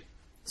 yeah. feet.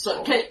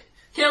 So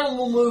Kaelin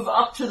will move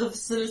up to the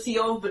vicinity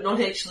of, but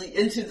not actually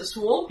into the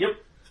swarm. Yep.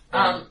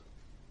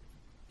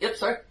 Yep,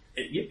 sorry.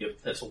 Yep,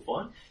 that's all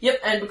fine.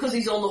 Yep, and because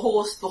he's on the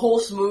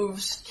horse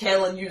moves,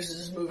 Kaelin uses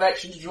his move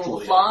action to draw the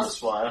This flask,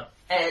 fire.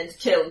 and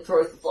Kaelin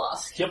throws the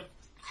flask. Yep.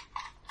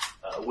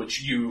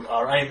 Which you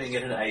are aiming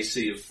at an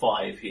AC of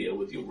 5 here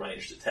with your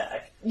ranged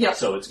attack. Yep.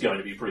 So it's going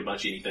to be pretty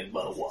much anything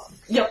but a 1.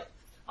 Yep.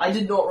 I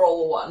did not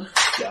roll a 1.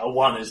 Yeah, a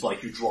 1 is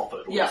like you drop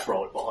it or Yeah. you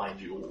throw it behind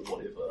you or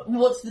whatever.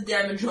 What's the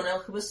damage on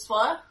Alchemist's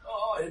Fire?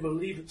 Oh, I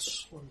believe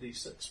it's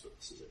 1d6, but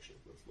this is actually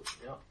worth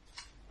looking up.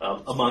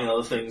 Among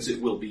other things, it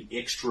will be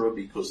extra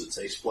because it's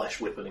a splash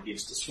weapon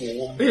against a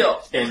swarm.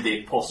 Yeah. And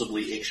then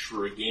possibly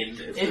extra again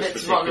if this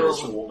it's particular vulnerable.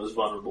 swarm is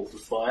vulnerable to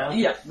fire.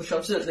 Yeah, which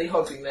I'm certainly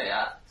hoping they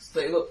are. So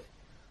they look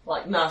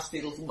like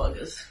nasty little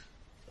buggers.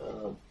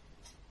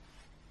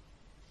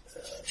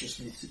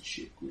 Just need to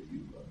check where you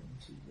run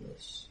into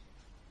this.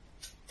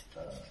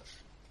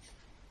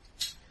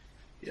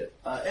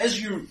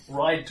 As you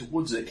ride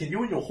towards it, can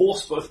you and your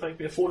horse both make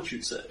me a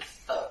fortitude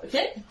save?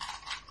 Okay.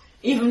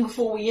 Even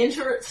before we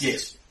enter it?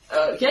 Yes.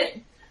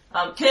 Okay.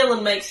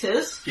 Kaelin makes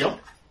his. Yep.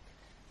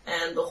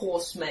 And the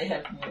horse may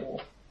have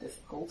more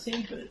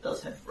difficulty, but it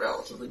does have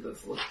relatively good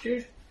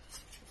fortitude.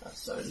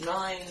 So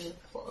 9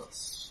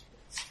 plus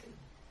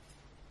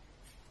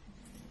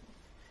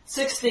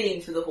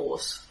 16 for the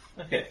horse.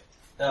 Okay.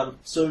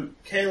 So,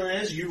 Kaelin,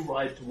 as you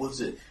ride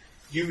towards it,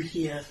 you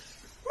hear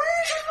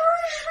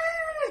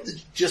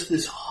just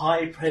this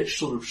high-pitched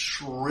sort of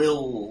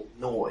shrill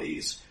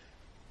noise.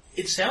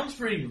 It sounds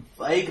very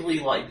vaguely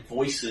like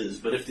voices,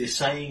 but if they're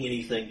saying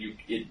anything,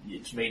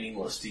 it's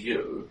meaningless to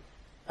you.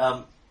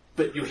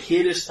 But your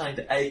head is starting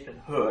to ache and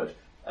hurt.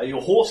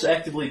 Your horse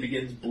actively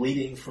begins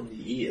bleeding from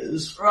the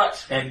ears. Right.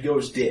 And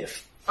goes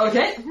deaf.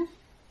 Okay.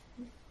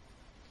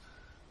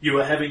 You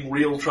are having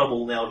real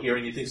trouble now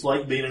hearing it. It's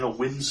like being in a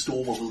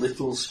windstorm of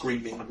little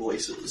screaming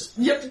voices.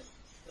 Yep.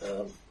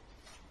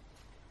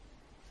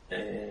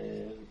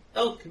 And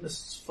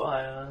Alchemist's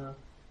Fire.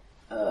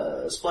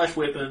 Splash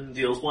weapon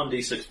deals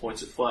 1d6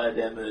 points of fire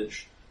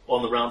damage.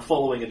 On the round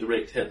following a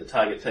direct hit, the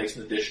target takes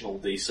an additional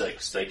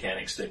d6. They can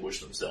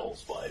extinguish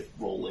themselves by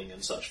rolling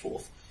and such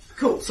forth.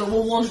 Cool, so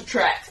we'll want to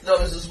track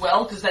those as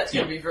well, because that's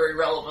going to be very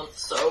relevant.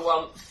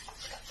 So,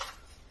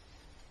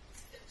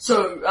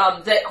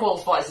 that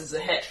qualifies as a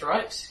hit,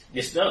 right?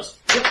 Yes, it does.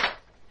 Yep.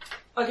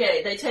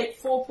 Okay, they take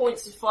 4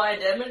 points of fire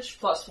damage,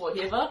 plus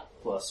whatever.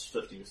 Plus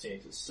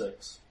 50% is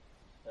 6.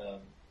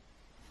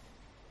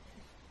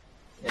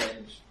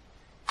 And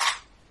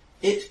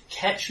it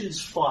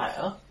catches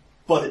fire,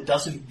 but it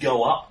doesn't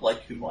go up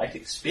like you might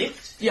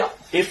expect. Yeah.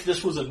 If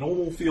this was a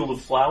normal field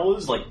of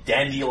flowers, like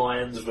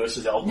dandelions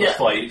versus alchemist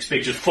fire, you'd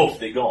expect just poof,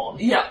 they're gone.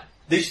 Yeah.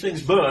 These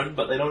things burn,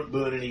 but they don't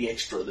burn any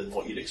extra than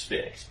what you'd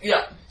expect.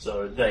 Yeah.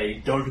 So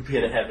they don't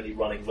appear to have any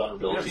running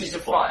vulnerabilities to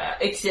fire.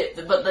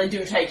 But they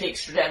do take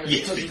extra damage.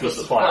 Yes, because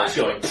the fire is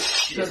going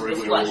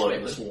everywhere all over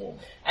the swarm.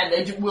 And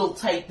they will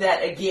take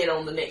that again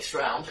on the next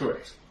round.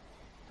 Correct.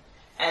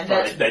 And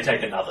they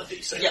take another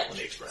d6 on the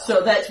next round.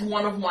 So that's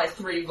one of my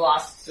 4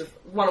 blasts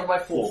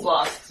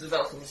of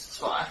Alchemist's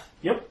Fire.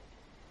 Yep.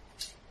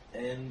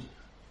 And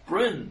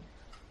Bryn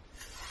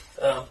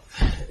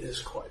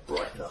is quite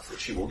bright enough that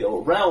she will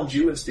go around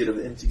you instead of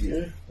into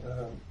you.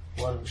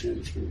 1,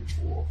 2, 3,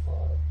 4, 5,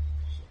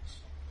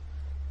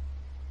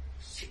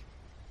 6.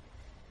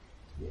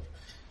 Yeah.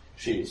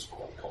 She is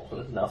quite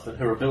confident enough in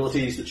her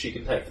abilities that she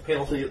can take the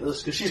penalty at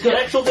this because she's got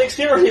actual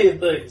dexterity and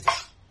things.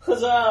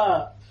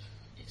 Huzzah!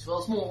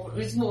 Well,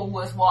 it's more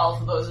worthwhile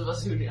for those of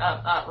us who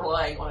aren't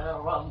relying on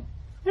our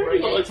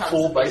You've got like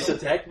 4 base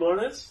attack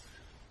bonus.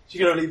 You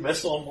can only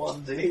miss on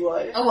ones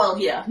anyway. Oh well,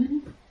 yeah.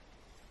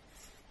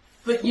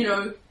 But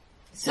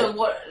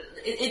what?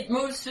 It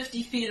moves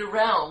 50 feet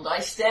around. I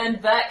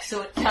stand back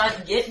so it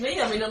can't get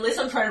me. I mean, unless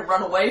I'm trying to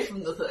run away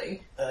from the thing.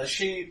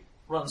 She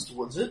runs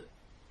towards it.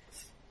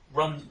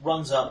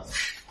 Runs up,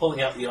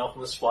 pulling out the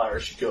alchemist's fire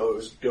as she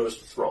goes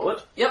to throw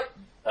it. Yep.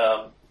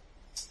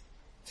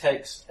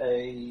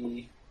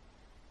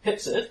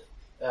 Hits it,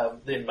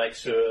 then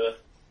makes her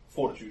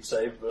fortitude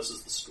save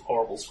versus this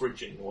horrible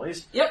screeching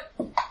noise. Yep.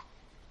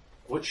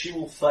 Which she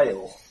will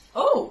fail.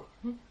 Oh.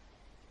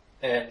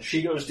 And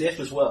she goes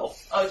deaf as well.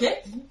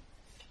 Okay.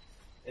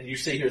 And you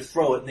see her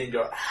throw it and then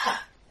go,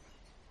 ah!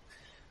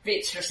 The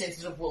extra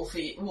sensitive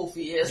wolfy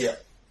ears. Yeah.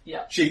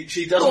 Yeah. She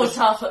doesn't... Of course,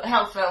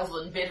 half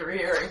elven, better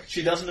hearing.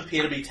 She doesn't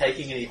appear to be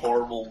taking any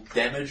horrible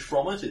damage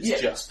from it.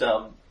 It's just,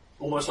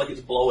 almost like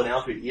it's blowing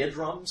out her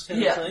eardrums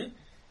kind of thing.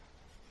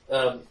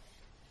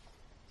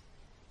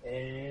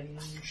 And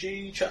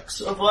she chucks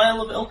a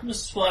vial of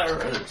alchemist's fire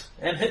at it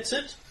and hits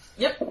it.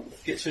 Yep.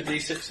 Gets her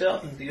d6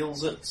 out and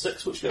deals it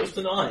 6, which goes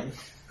to 9.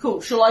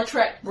 Cool. Shall I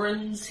track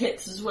Bryn's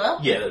hits as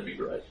well? Yeah, that'd be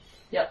great.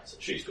 Yep. So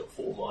she's got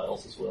 4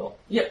 vials as well.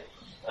 Yep.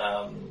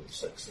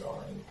 6,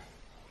 9,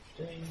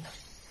 15.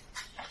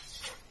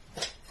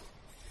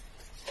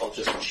 I'll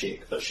just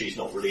check, but she's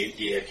not really a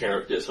gear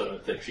character, so I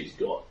don't think she's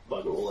got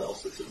bugger all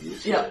else that's of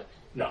use. Yeah.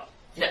 No.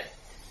 No.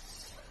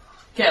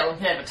 Caleb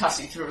can have a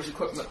tussy through his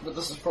equipment, but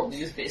this is probably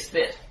his best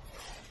bet.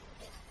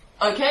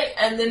 Okay,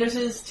 and then it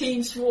is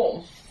Team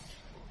Swarm.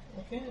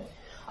 Okay.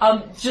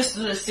 Just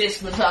an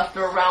assessment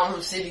after a round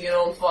of setting it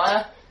on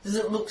fire. Does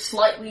it look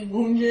slightly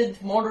wounded,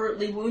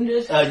 moderately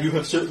wounded? You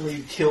have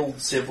certainly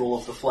killed several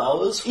of the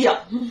flowers.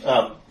 Yeah.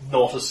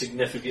 Not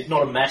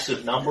a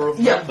massive number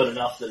of them, but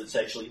enough that it's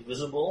actually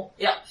visible.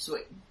 Yeah,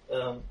 sweet.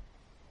 Then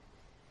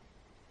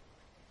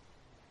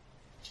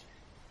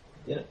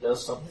it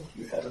does something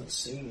you haven't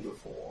seen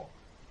before.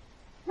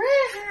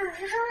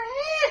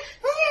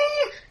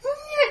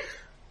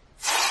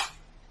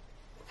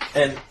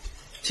 And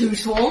 2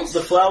 swarms?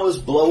 The flowers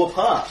blow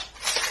apart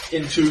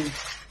into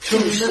 2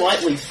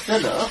 slightly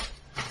thinner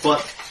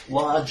but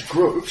large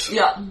groups.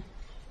 Yeah.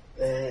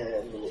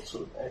 And what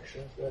sort of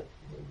action is that?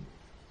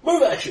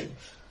 Move action!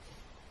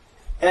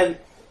 And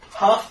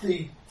half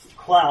the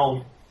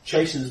cloud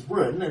chases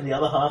Bryn and the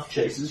other half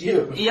chases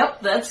you.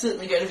 Yep, that's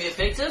certainly going to be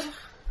effective.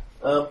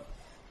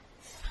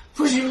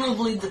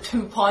 Presumably the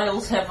 2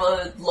 piles have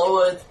a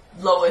lower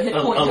hit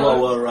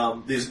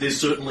point. There's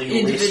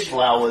certainly less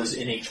flowers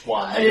in each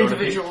one. They don't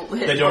appear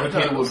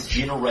to have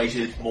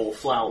generated more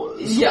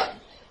flowers. Yeah.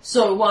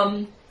 So,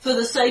 for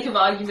the sake of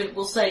argument,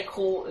 we'll say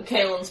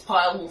Kaelin's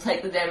pile will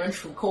take the damage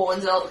from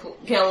Kaelin's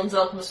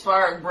Alchemist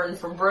Fire and Bryn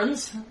from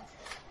Bryn's.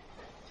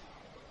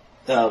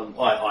 I'm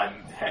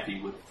happy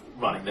with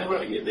running that when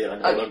I get there.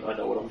 I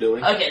know what I'm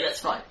doing. Okay, that's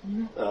fine.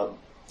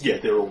 Yeah,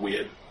 they're a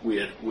weird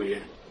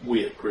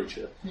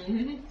creature.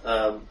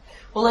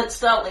 Well, that's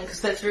startling because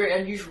that's very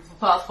unusual for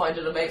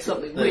Pathfinder to make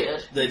something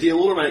weird. They deal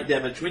automatic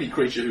damage to any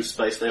creature whose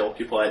space they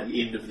occupy at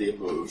the end of their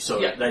move. So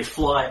they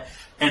fly,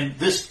 and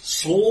this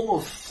swarm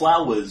of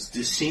flowers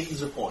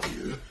descends upon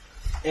you,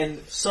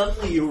 and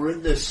suddenly you're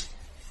in this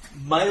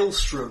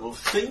maelstrom of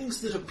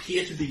things that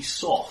appear to be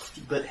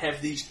soft, but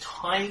have these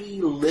tiny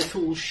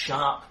little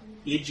sharp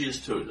edges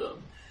to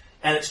them.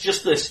 And it's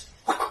just this...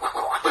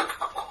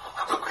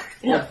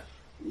 Yeah.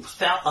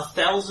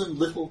 1,000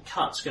 little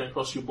cuts going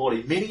across your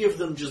body. Many of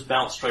them just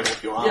bounce straight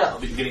off your arm. Yeah.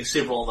 You're getting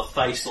several on the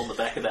face, on the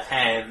back of the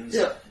hands.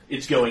 Yeah.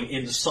 It's going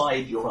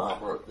inside your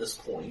armor at this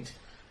point.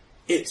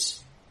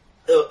 It's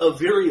a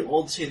very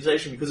odd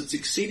sensation because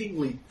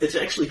it's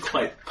actually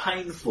quite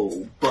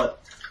painful,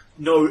 but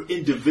no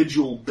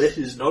individual bit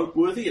is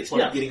noteworthy. It's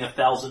like getting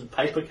 1,000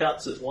 paper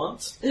cuts at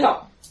once.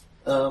 Yeah.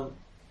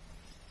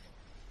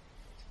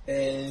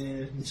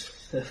 And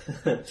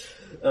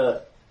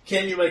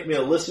can you make me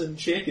a listen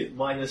check at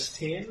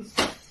 -10?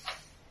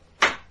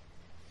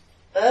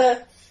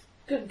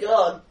 Good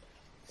God.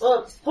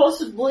 Well,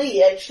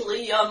 possibly,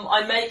 actually.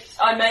 I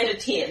made a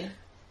 10.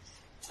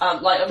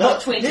 I'm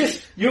not 20.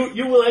 Yes,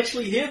 you will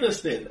actually hear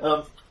this then.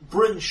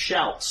 Bryn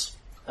shouts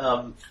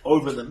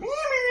over them.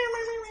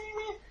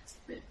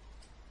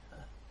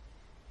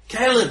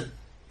 Kaelin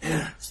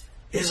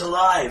is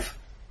alive,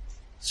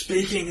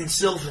 speaking in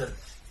Sylvan.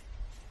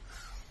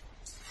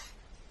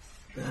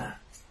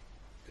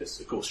 Because,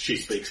 of course, she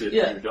speaks it,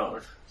 and you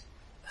don't.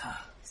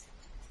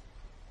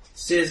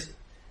 Says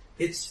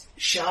it's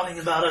shouting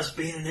about us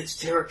being in its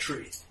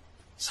territory.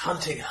 It's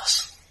hunting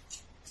us.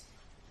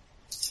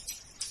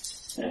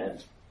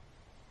 And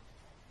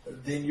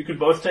then you can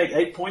both take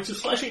 8 points of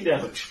slashing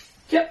damage.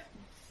 Yep.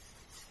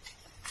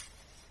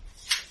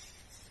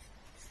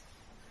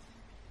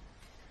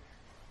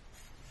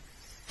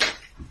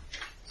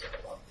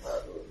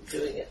 I'm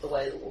doing it the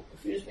way that will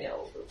confuse me.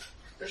 I'll do the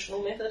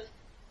traditional method.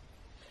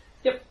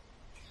 Yep.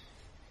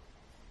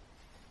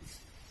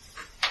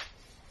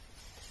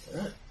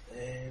 Alright,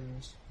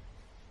 and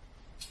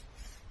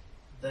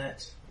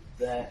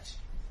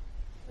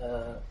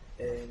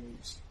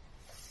and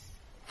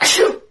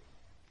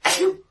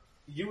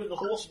you and the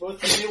horse both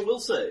can do a will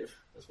save,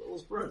 as well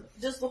as Bryn.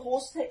 Does the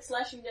horse take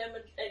slashing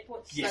damage, 8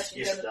 points of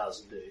slashing damage? Yes, it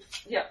does indeed.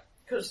 Yeah,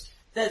 because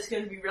that's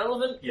going to be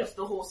relevant Yep. if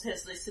the horse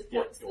has less hit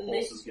Yep, points your than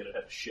horse this. is going to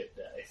have a shit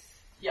day.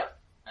 Yeah.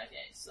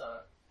 Okay,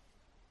 so...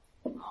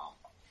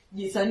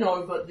 Yes, I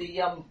know, but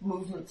the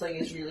movement thing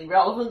is really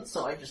relevant,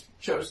 so I just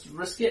chose to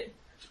risk it.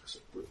 So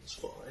Bryn's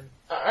fine.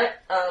 Alright,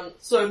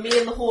 so me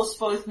and the horse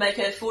both make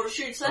a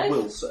fortitude save? A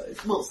will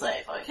save. Will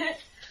save, okay.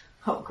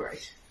 Oh,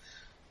 great.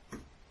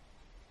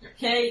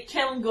 Okay,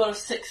 Kellen got a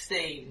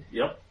 16.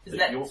 Yep, Is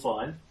that... you're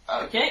fine.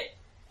 Okay.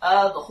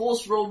 The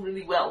horse rolled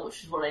really well,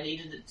 which is what I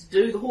needed it to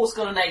do. The horse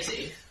got an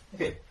 18.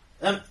 Okay.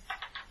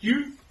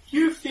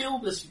 You feel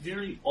this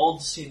very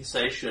odd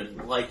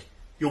sensation, like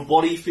your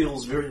body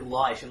feels very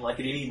light and like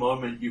at any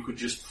moment you could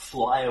just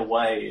fly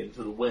away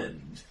into the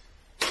wind.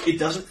 It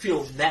doesn't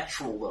feel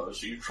natural though,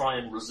 so you try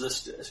and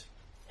resist it,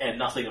 and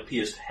nothing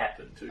appears to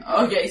happen to you.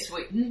 Okay,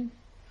 sweet.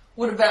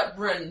 What about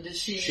Bryn? Does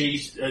she...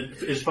 She's,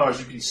 as far as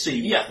you can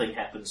see, nothing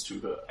happens to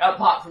her.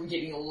 Apart from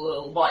getting all the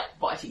little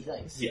bitey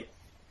things. Yeah.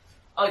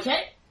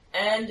 Okay,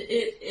 and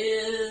it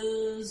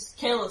is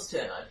Kaelin's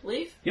turn, I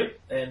believe. Yep,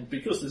 and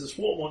because there's a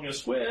swarm on your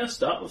square,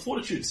 start with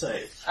fortitude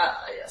save.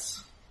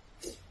 Yes.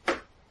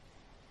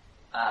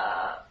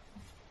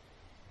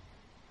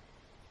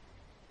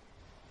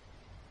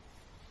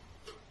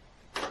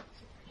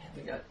 Here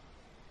we go.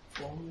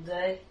 One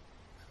day.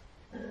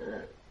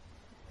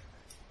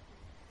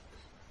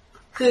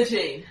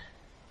 13.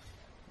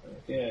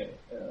 Okay.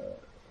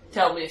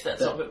 Tell me if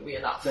that's not going to be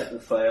enough. That will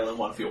fail, and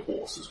one for your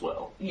horse as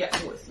well. Yeah,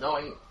 with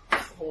knowing the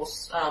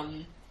horse,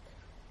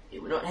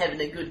 we're not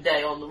having a good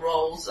day on the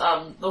rolls.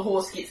 The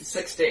horse gets a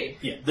 16.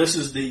 Yeah, this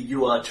is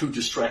you are too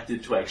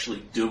distracted to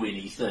actually do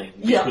anything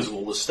because of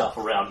all the stuff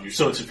around you.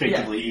 So it's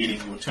effectively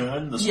eating your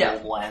turn. The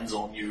storm lands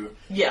on you.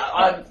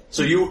 Yeah,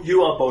 so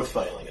you are both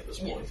failing at this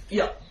point.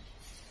 Yeah.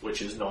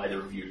 Which is neither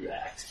of you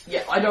act.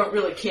 Yeah, I don't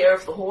really care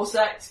if the horse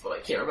acts, but I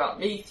care about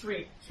me.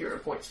 3 hero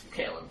points from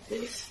Kaelin,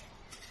 please.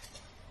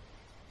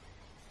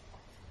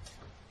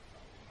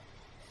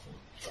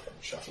 I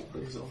haven't shuffled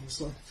these,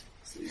 honestly.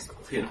 These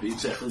appear to be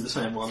exactly the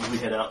same ones we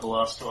had out the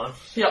last time.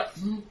 Yep.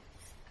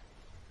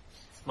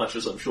 Much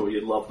as I'm sure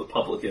you'd love the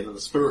publican and the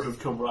spirit of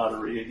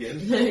camaraderie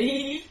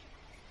again.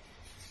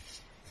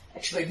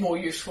 Actually, more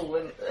useful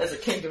as a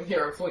kingdom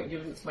hero point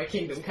given it's my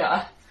kingdom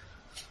card.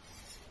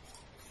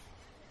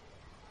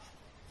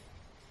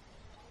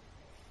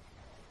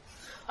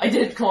 I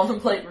did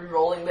contemplate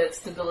re-rolling that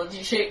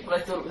stability check, but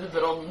I thought it was a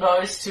bit on the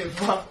nose to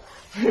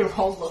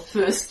re-roll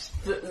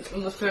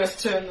in the first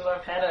turn that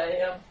I've had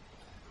a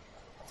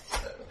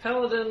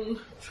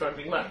paladin, trying to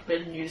be much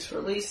better news for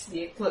Elise,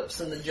 the Eclipse,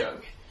 and the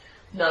Joke.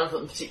 None of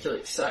them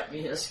particularly excite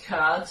me as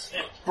cards.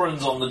 Yeah,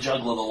 Bryn's on the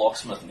Juggler, the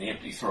Locksmith, and the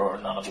Empty Thrower,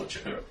 none of which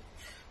are her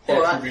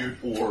attribute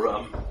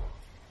or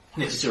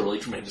necessarily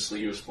tremendously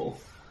useful.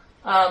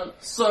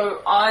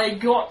 So I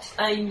got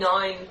a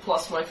 9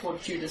 plus my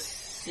fortitude is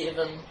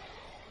 7.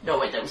 No,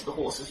 wait, that was the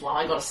horses one.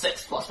 I got a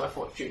 6 plus my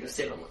fortitude is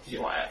 7, which is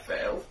why I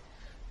failed.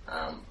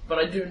 But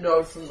I do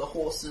know from the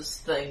horses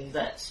thing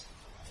that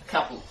a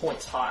couple of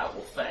points higher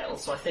will fail,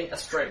 so I think a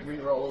straight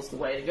reroll is the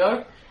way to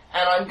go.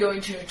 And I'm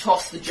going to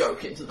toss the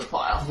joke into the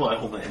pile. By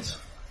all means.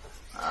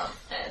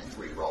 And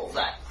re-roll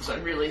that,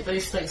 because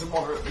these things are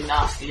moderately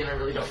nasty and I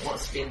really don't want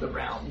to spend the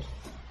round.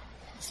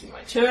 This is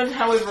my turn,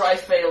 however I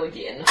fail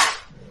again.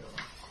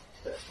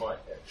 That might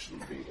actually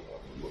be the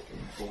one we're looking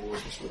for.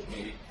 Just let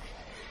me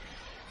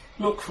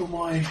look for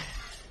my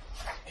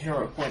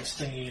hero points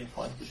thingy and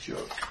find the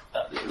joke.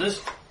 There it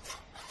is.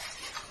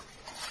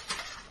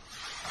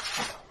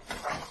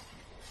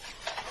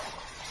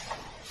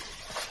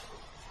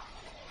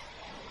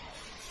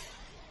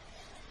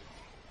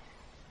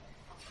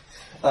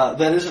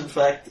 That is in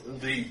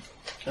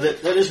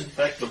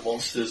fact the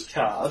monster's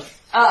card.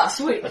 Ah,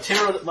 sweet. A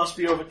terror that must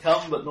be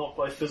overcome, but not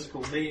by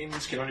physical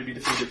means, can only be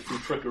defeated through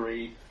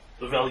trickery.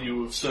 The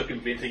value of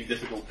circumventing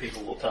difficult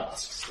people or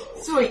tasks. So.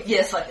 Sweet.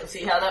 Yes, I can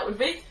see how that would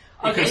be.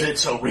 Because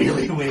it's a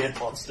really weird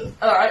monster.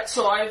 All right,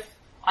 so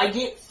I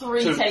get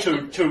 3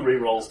 two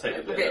rerolls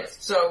taken Okay, there.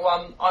 so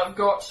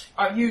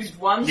I've used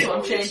 1, so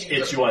I'm changing.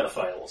 You either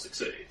fail or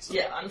succeed. So.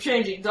 Yeah, I'm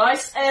changing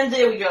dice, and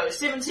there we go.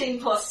 17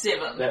 plus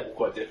 7. That will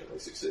quite definitely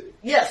succeed.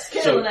 Yes,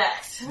 kill an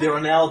act. There are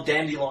now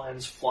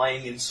dandelions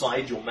flying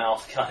inside your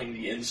mouth, cutting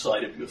the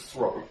inside of your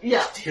throat.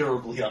 Yeah. It's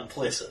terribly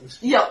unpleasant.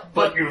 Yep,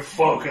 But you're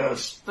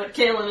focused. But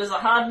Kaelin is a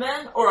hard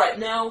man. Alright,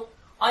 now,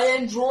 I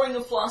am drawing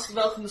a Flask of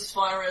Alchemist's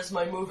Fire as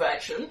my move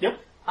action. Yep.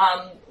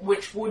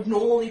 Which would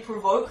normally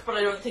provoke, but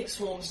I don't think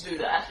swarms do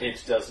that.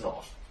 It does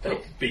not.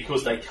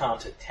 Because they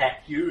can't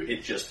attack you,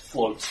 it just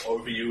floats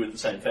over you in the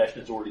same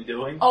fashion it's already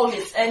doing. Oh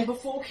yes, and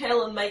before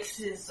Kaelin makes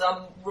his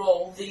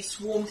roll, the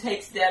swarm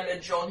takes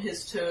damage on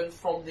his turn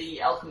from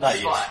the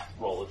Alchemist's Fire. Yes.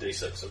 Roll a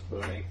d6 of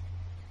burning.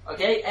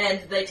 Okay,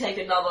 and they take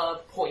another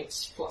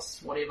points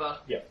plus whatever.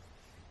 Yep.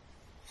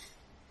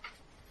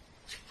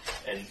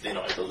 And then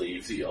I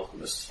believe the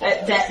Alchemist's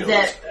Fire goes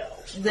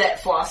out.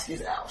 That flask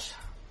is out.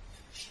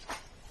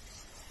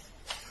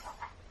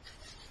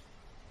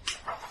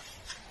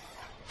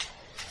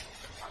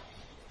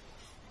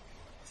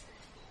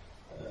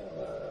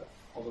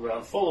 On the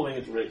round following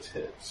a direct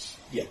hit.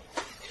 Yeah.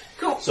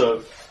 Cool.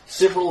 So,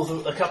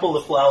 a couple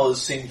of the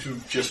flowers seem to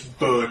just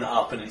burn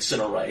up and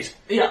incinerate.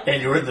 Yeah.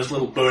 And you're in this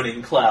little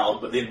burning cloud,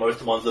 but then most of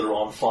the ones that are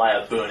on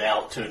fire burn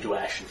out, turn to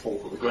ash and fall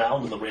to the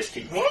ground, and the rest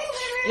keep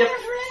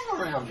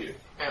around you.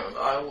 And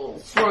I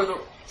will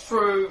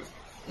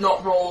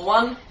not roll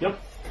 1. Yep.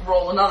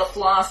 Roll another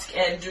flask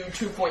and do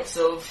 2 points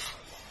of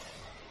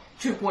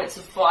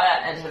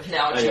fire and have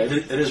now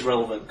achieved. It is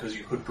relevant because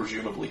you could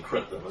presumably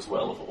crit them as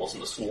well if it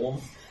wasn't a swarm.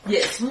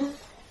 Yes.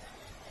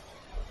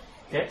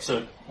 Okay,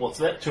 so what's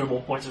that? 2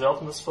 more points of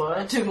Alchemist's Fire?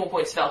 And 2 more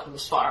points of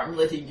Alchemist's Fire. I'm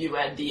letting you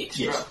add the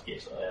extra.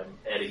 Yes, I am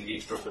adding the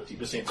extra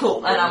 50%.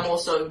 Cool, and I'm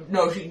also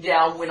noting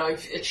down when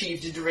I've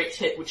achieved a direct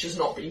hit which has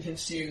not been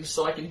consumed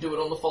so I can do it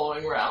on the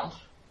following round.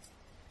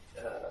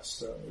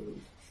 So...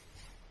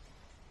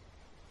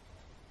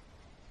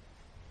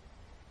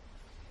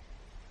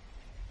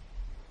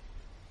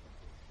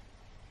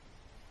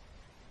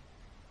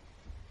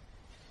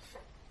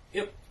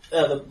 Yep.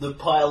 The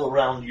pile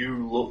around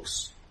you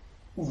looks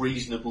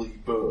reasonably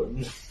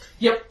burned.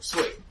 Yep,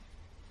 sweet.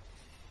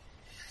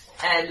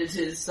 And it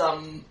is,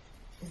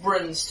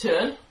 Bryn's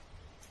turn.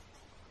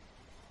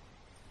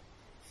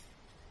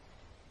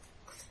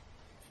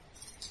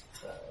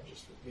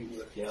 Just let me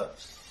work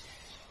out.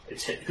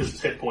 It's hit, because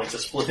its hit points are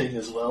splitting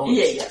as well.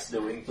 Yeah, it's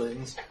doing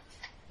things.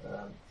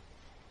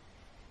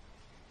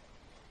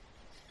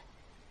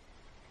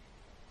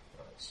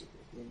 So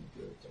we're going to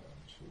go down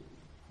to...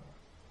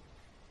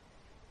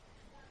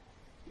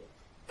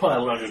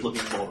 Pile around is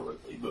looking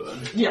moderately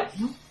burned. Yeah.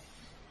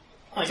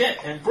 Okay,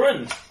 and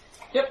Bryn.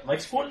 Yep.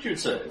 Makes fortitude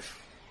save.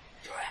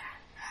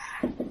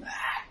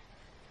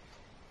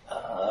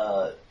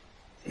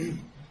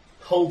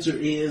 Holds her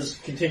ears,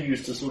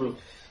 continues to sort of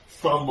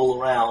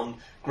fumble around,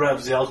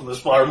 grabs the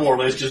Alchemist's Fire, more or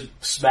less just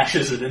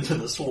smashes it into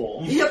the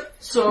swarm. Yep.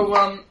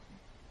 So,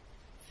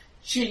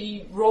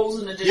 she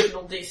rolls an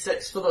additional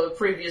d6 for the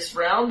previous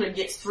round and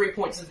gets 3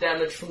 points of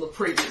damage from the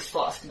previous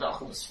Flask of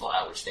Alchemist's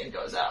Fire, which then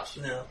goes out.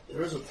 Now,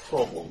 there is a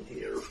problem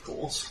here, of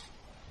course.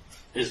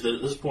 Is that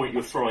at this point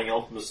you're throwing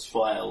Alchemist's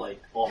Fire,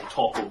 like, on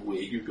top of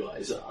where you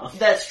guys are.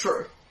 That's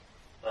true.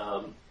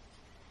 I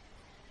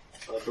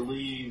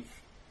believe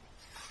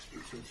you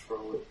can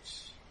throw it...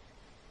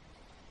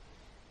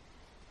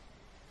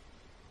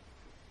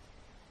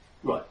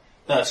 Right.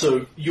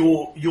 So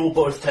you're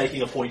both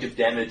taking a point of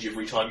damage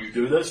every time you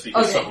do this,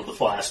 because some of the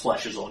fire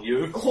splashes on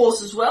you.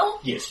 Horse as well?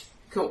 Yes.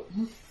 Cool.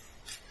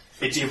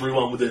 It's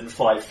everyone within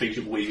 5 feet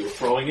of where you're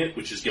throwing it,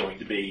 which is going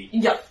to be...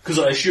 Yep. Because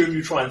I assume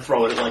you try and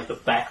throw it at, like, the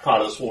back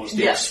part of the swarm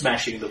instead of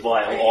smashing the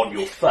vial on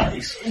your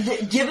face.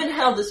 Given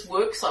how this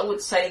works, I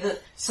would say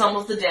that some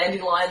of the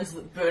dandelions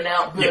that burn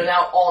out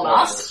on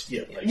us.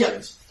 Yeah, makes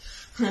sense.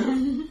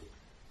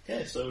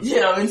 Okay, so...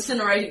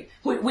 incinerating.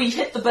 We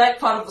hit the back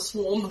part of the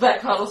swarm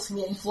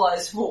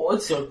flies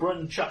forward. So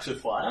Bryn chucks her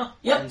fire,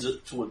 lands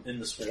it in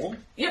the swarm.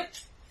 Yep.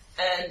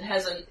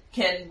 And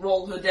can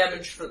roll her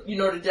damage you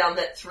noted down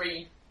that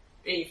 3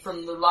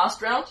 from the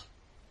last round?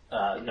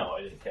 No,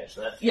 I didn't catch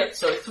that. Yep,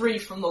 so 3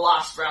 from the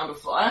last round of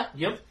fire.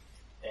 Yep.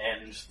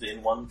 And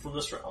then 1 from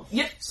this round.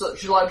 Yep, so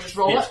shall I just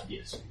roll it?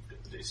 Yes, you've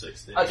got the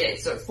D6 there. Okay,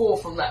 so 4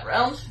 from that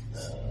round.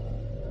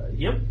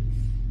 Yep.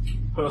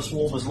 Her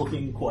swarm is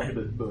looking quite a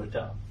bit burnt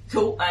up.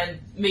 Cool, and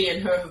me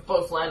and her have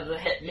both landed a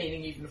hit,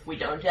 meaning even if we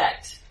don't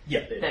act...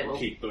 Yeah, they will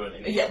keep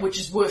burning. Yeah, which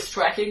is worth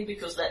tracking,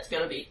 because that's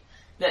going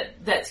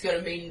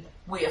to mean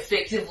we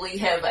effectively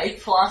have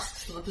 8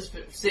 flasks from the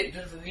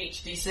perspective of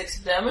each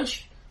D6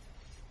 damage.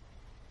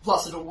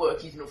 Plus it'll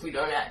work even if we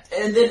don't act.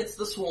 And then it's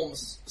the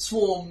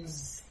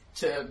swarm's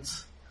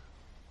turns.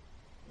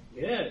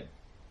 Yeah.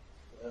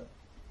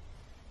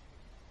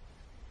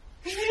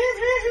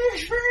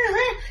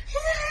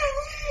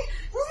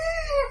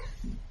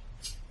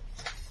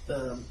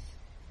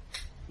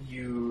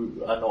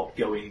 You are not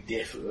going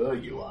deafer,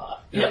 you are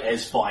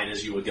as fine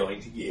as you are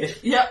going to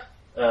get. Yep.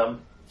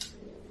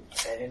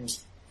 And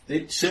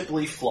it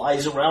simply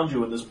flies around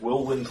you in this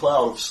whirlwind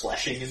cloud of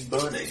slashing and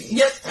burning.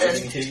 Yep.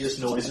 Making hideous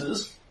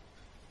noises.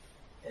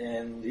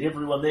 And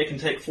everyone there can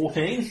take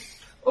 14.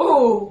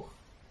 Oh,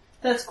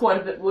 that's quite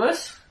a bit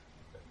worse.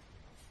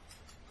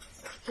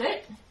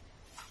 Okay.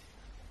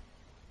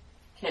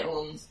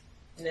 Caitlin's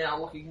now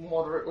looking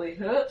moderately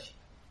hurt.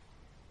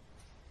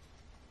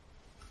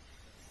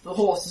 The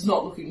horse is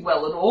not looking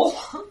well at all.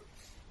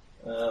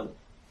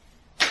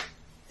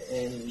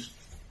 And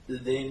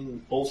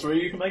then all 3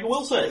 of you can make a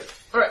will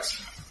save.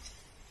 Alright.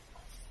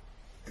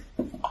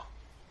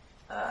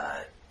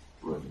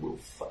 Bryn will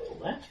fail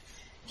that.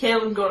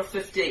 Caitlin got a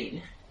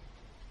 15.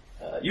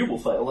 You will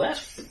fail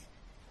that.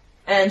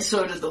 And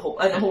so did the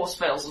horse. And the horse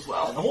fails as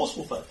well. And the horse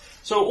will fail.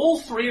 So all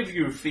 3 of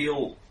you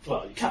feel...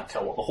 Well, you can't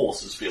tell what the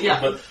horse is feeling,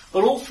 yeah.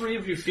 but all 3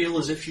 of you feel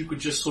as if you could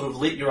just sort of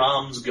let your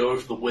arms go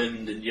to the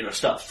wind and,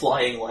 start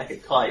flying like a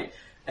kite.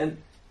 And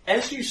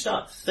as you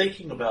start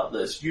thinking about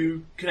this,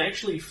 you can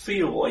actually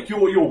feel like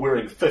you're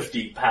wearing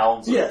 50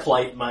 pounds of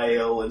plate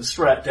mail and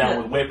strapped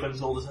down with weapons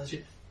and all this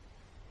shit.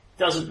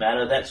 Doesn't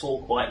matter, that's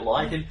all quite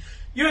light. And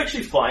you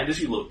actually find, as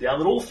you look down,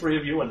 that all 3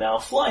 of you are now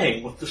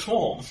flying with the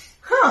swarm.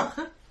 Huh.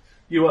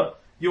 You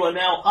are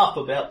now up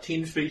about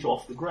 10 feet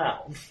off the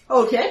ground.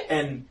 Okay.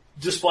 And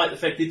despite the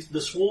fact that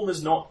the swarm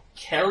is not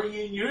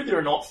carrying you, there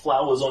are not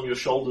flowers on your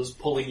shoulders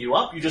pulling you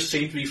up, you just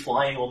seem to be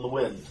flying on the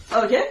wind.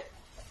 Okay.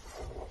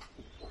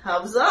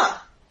 How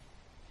bizarre.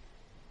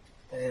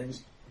 And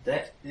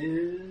that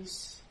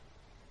is...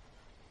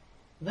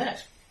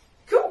 that.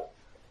 Cool.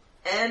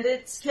 And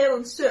it's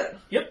Caitlin's turn.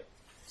 Yep.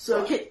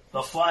 So,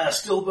 the fire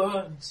still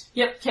burns.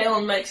 Yep,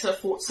 Caitlin makes her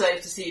fort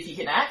save to see if he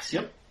can act.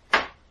 Yep.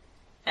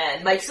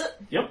 And makes it.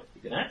 Yep,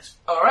 you can act.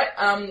 Alright,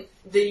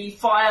 the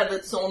fire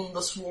that's on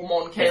the swarm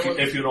on Caitlin...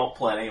 If you're not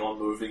planning on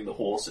moving the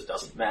horse, it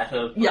doesn't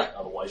matter. Yep.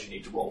 Otherwise you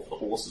need to roll for the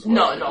horse as well.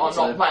 No, I'm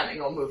not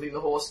planning on moving the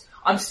horse.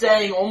 I'm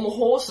staying on the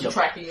horse and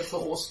tracking if the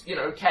horse,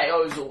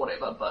 KOs or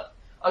whatever, but...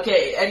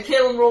 Okay, and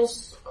Caitlin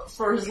rolls...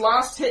 For his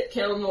last hit,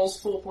 Caitlin rolls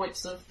 4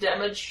 points of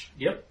damage.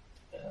 Yep.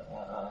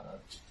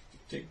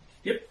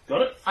 Yep,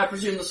 got it. I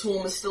presume the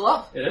swarm is still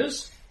up. It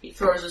is. He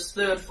throws his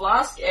 3rd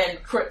flask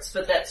and crits,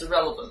 but that's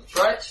irrelevant,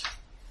 right?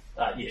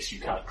 Yes,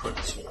 you can't crit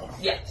the swarm.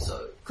 Yeah,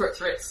 so crit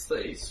threats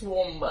the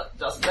swarm, but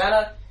doesn't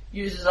matter.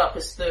 Uses up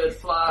his 3rd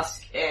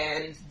flask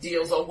and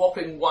deals a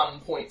whopping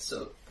 1 point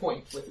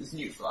with his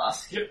new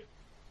flask. Yep.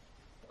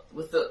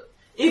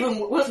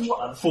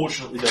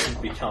 Unfortunately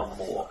doesn't become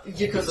more.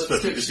 Because it's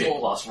too 50% small.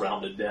 plus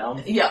rounded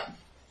down. Yeah.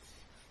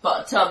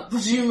 But,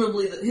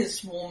 presumably that his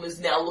swarm is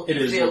now looking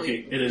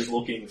It is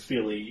looking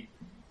fairly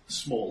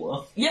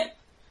smaller. Yep.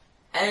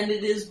 And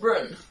it is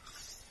Bryn.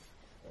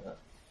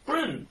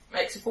 Bryn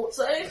makes a fort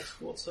save.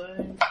 Fort save.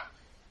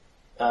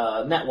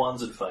 Nat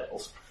 1s and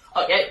fails.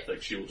 Okay. I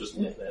think she'll just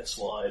let that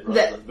slide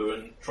rather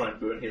than try and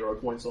burn hero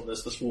points on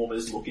this. The swarm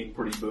is looking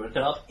pretty burnt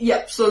up.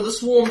 Yep, so the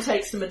swarm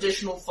takes some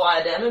additional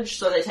fire damage,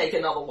 so they take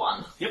another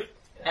 1. Yep.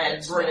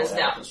 And Bryn is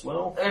now as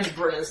well. And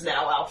Bryn is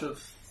now out of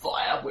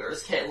fire,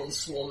 whereas Caitlin's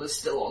swarm is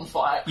still on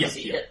fire because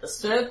he hit the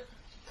stirb.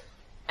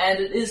 And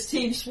it is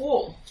Team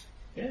Swarm.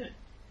 Yeah.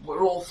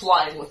 We're all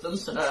flying with them,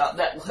 so no doubt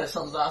that will have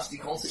some nasty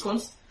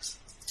consequence.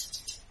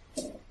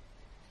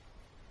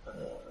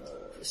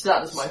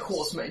 Starters, my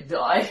horse may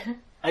die.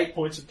 8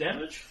 points of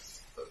damage.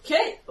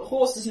 Okay, the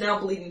horse is now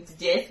bleeding to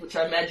death, which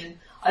I imagine...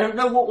 I don't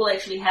know what will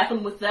actually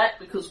happen with that,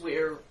 because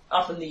we're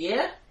up in the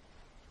air.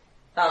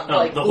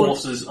 The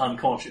horse is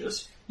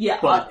unconscious. Yeah.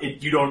 But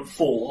you don't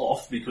fall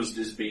off because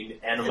it is being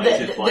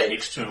animated by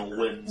external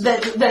winds.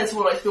 That's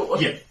what I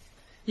thought. Yeah.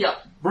 Yeah.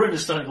 Bryn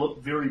is starting to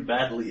look very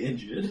badly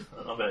injured. I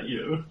don't know about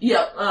you.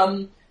 Yeah,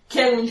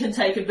 Caitlin can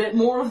take a bit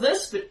more of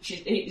this, but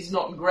he's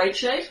not in great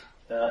shape.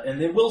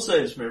 And then will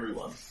saves from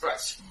everyone.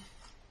 Right.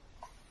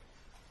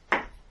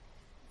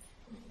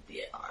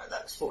 Yeah,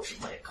 that's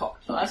fortunately a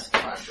cocked dice.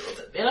 Try and do a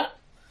bit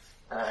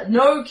better.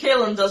 No,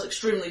 Caitlin does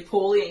extremely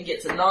poorly and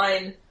gets a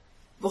 9.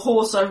 The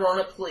horse,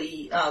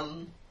 ironically,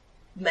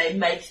 may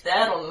make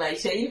that on an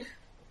 18.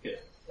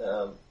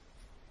 Yeah.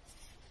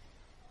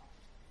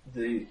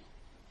 The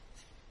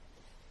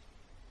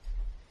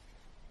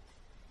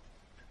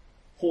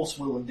horse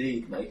will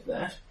indeed make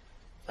that.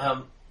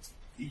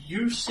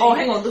 You see... Oh,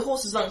 hang on, the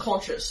horse is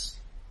unconscious.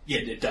 Yeah,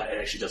 it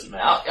actually doesn't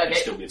matter. Oh, okay. It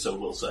still gets a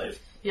will save.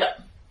 Yeah.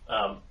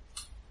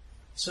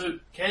 So,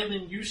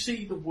 Kaylin, you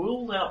see the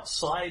world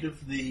outside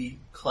of the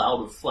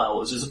cloud of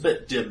flowers is a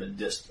bit dim and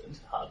distant,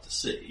 hard to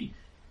see,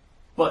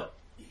 but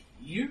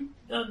you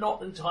are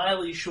not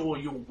entirely sure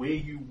you're where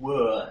you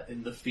were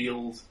in the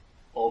field,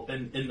 or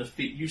in the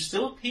field. You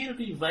still appear to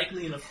be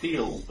vaguely in a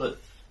field, but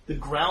the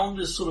ground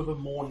is sort of a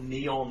more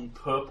neon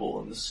purple,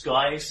 and the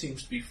sky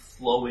seems to be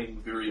flowing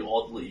very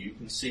oddly. You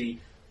can see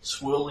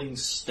swirling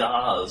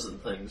stars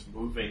and things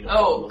moving.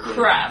 Oh,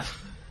 crap.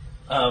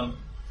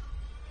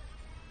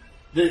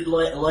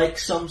 Like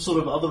some sort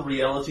of other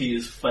reality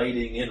is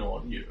fading in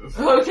on you.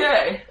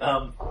 Okay.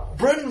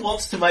 Bryn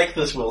wants to make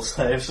this will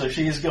save, so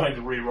she is going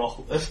to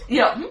re-roll it.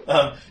 Yeah.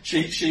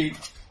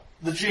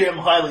 The GM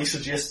highly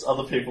suggests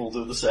other people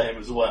do the same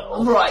as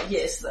well. Right,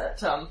 yes, that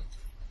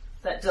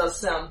does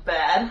sound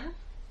bad.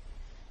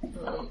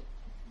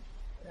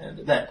 And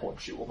at that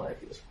point she will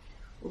make it.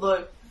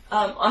 Although,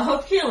 I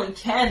hope Keelan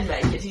can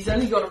make it. He's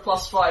only got a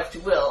 +5 to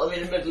will. I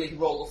mean, admittedly he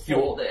rolled a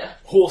 4 there.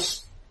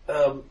 Horse,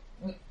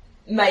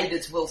 made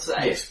its will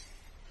save. Yes.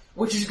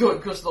 Which is good,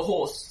 because the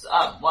horse,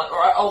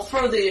 alright, I'll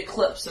throw the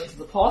eclipse into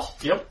the pot.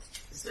 Yep.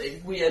 It's a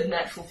weird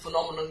natural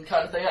phenomenon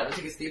kind of thing. I don't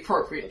think it's the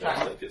appropriate I time.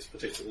 don't think it's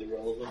particularly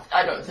relevant.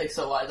 I don't think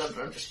so either,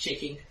 but I'm just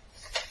checking.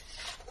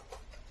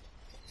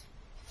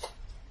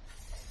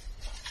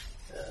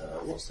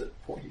 What's that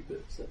pointy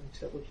bit? Is that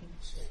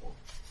intelligence? Or...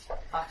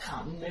 I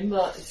can't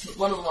remember. It's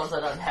one of the ones I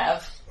don't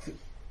have.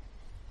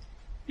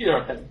 You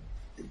don't have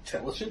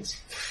intelligence?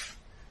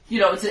 You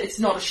know, it's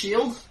not a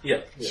shield.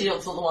 Yeah.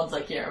 Shields are the ones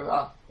I care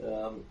about.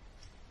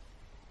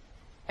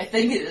 I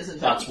think it is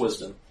intelligence. That's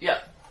wisdom.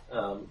 Yeah.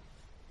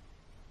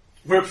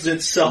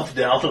 Represents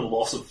self-doubt and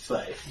loss of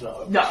faith.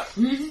 No. No.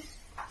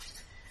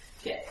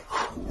 Okay.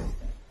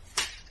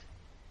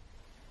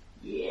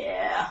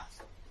 Yeah.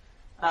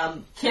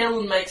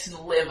 Keelan makes an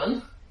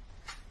 11.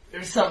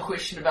 There's some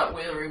question about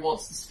whether he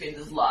wants to spend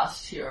his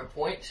last hero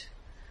point.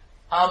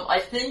 I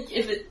think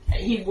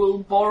he will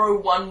borrow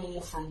one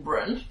more from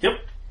Bryn. Yep.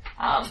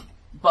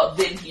 But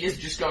then he is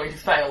just going to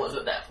fail it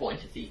at that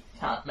point if he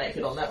can't make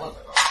it on that one.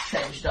 I'll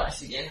change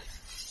dice again.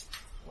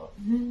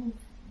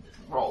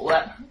 Roll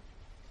that.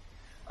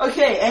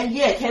 Okay, and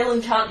yeah,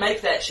 Keelan can't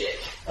make that check.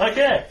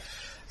 Okay.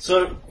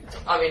 So...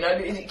 I mean,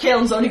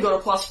 Keelan's only got a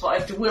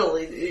 +5 to will.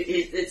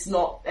 It's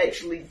not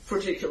actually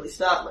particularly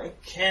startling.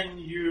 Can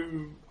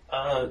you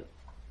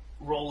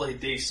roll a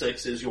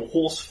d6 as your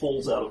horse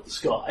falls out of the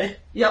sky?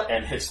 Yep.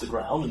 And hits the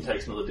ground and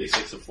takes another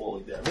d6 of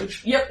falling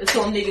damage? Yep, it's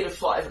on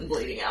 -5 and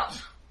bleeding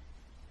out.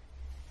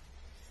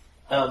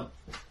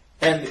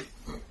 And...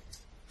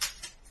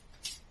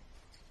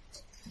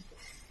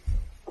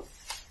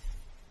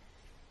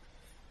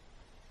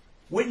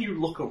 when you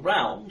look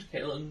around,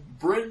 Kaylin,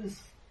 Bryn...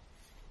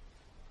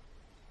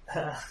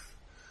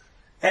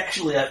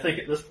 actually, I think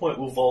at this point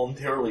we'll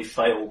voluntarily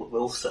fail the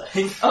will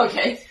save.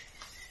 Okay.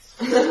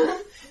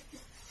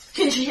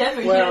 Can she have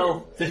a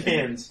Well,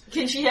 depends.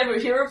 Can she have a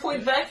hero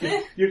point back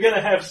there? You're going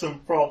to have some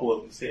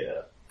problems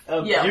here.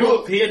 You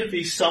appear to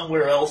be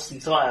somewhere else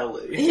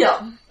entirely.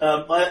 Yeah.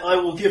 I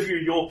will give you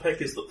your pick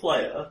as the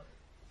player,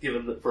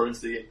 given that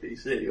Bryn's the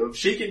NPC. If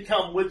she can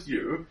come with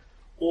you,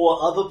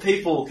 or other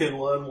people can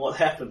learn what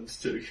happened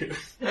to you.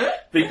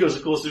 Because,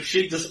 of course, if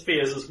she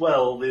disappears as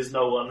well, there's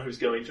no one who's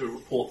going to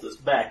report this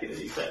back in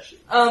any fashion.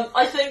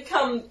 I think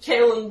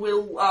Keelan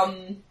will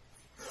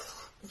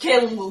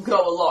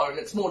go alone.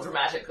 It's more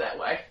dramatic that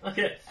way.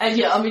 Okay. And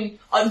yeah, I mean,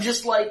 I'm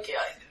just like...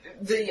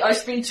 I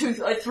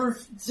threw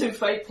 2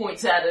 fate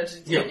points at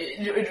it. Yeah.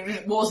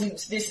 It wasn't,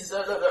 this is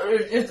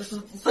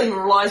the thing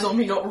relies on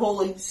me not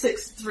rolling 3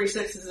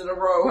 6s in a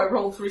row. I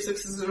rolled 3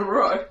 6s in a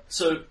row.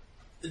 So,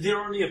 there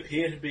only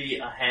appear to be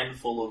a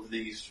handful of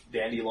these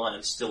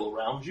dandelions still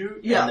around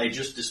you, yeah. And they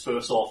just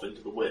disperse off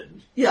into the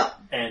wind. Yeah.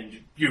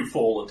 And you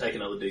fall and take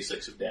another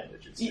d6 of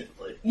damage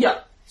instantly.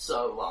 Yeah.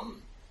 So,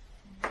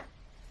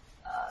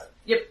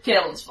 yep,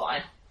 Keelan's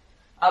fine.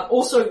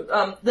 Also,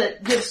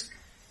 that gives...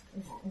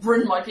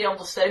 Bryn might be able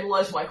to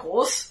stabilize my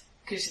horse,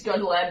 because she's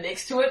going to land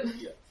next to it.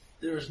 Yeah.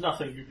 There is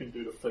nothing you can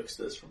do to fix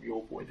this from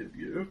your point of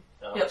view.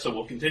 Yep. So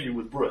we'll continue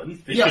with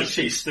Bryn, because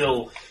she's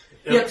still...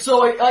 Yep,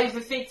 so I've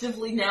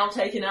effectively now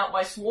taken out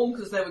my swarm,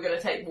 because they were going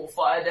to take more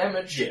fire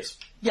damage. Yes.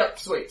 Yep,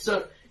 sweet.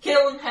 So,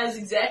 Keelan has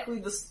exactly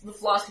the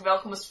Flask of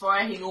Alchemist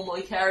Fire he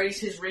normally carries,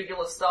 his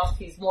regular stuff,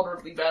 he's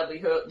moderately badly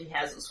hurt, and he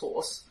has his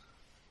horse.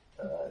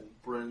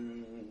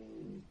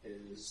 Bryn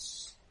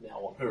is now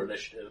on her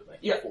initiative,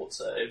 making a fort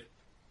save.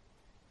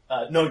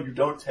 No, you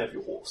don't have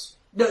your horse.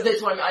 No,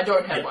 that's what I mean. I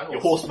don't have my horse.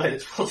 Your horse made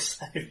its fort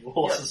save. Your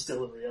horse is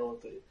still in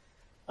reality.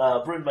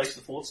 Bryn makes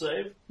the fort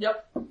save.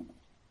 Yep.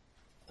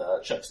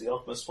 Chucks the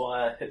Alchemist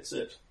Fire, hits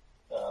it,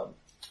 and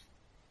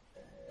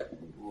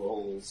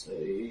rolls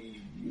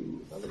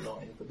another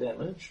 9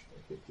 damage,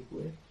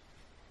 effectively.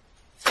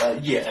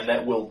 Yeah, and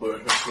that will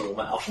burn her swarm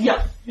out.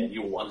 Yeah. And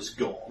your one is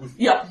gone.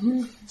 Yeah.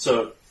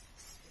 So,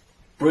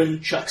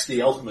 Bryn chucks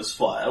the alchemist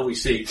fire. We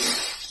see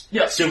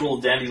several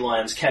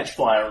dandelions catch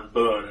fire and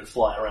burn and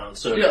fly around in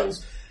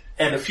circles.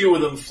 And a few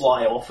of them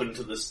fly off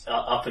into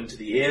up into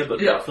the air, but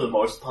for the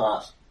most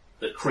part,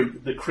 the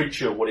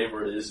creature,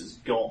 whatever it is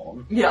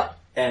gone. Yeah.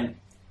 And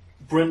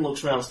Bryn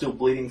looks around, still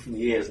bleeding from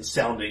the ears and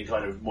sounding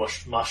kind of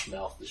mush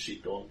mouth as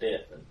she'd gone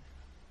deaf. And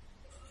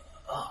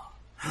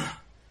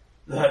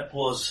that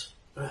was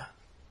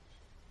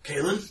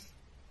Kaelin.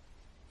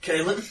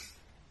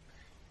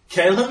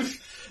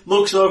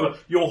 Looks over.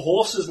 Your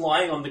horse is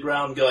lying on the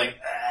ground, going.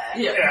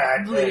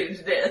 Bleeding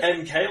to death.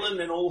 And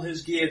Kaelin and all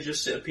his gear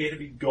just appear to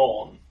be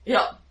gone.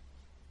 Yeah.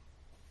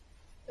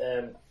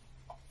 And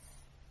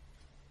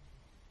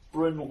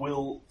Bryn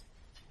will,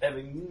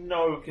 having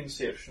no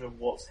conception of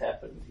what's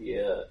happened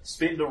here,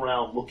 spend a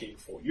round looking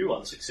for you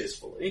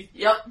unsuccessfully.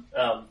 Yep.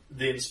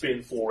 Then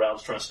spend 4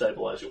 rounds trying to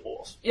stabilise your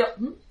horse. Yep.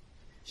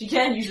 She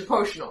can use a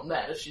potion on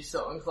that if she's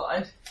so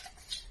inclined.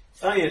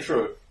 Oh yeah,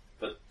 true.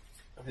 But,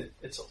 I mean,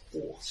 it's a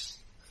horse.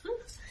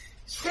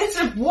 It's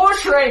a war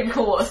train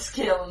horse,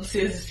 Kaelin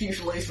says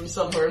futilely from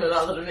somewhere in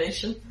another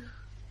dimension.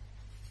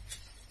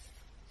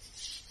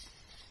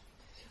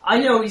 I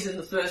know he's in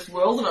the first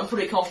world, and I'm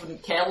pretty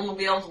confident Kaelin will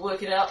be able to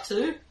work it out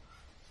too.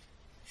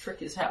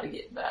 Trick is how to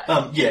get back.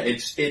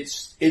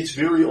 It's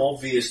very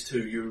obvious to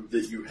you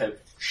that you have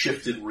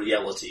shifted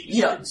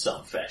realities in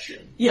some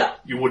fashion. Yeah.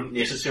 You wouldn't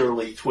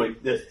necessarily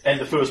twig that, and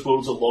the first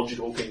world's a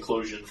logical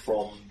conclusion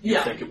from you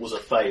think it was a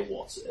Fae,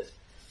 what's it?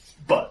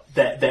 But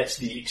that's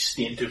the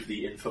extent of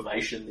the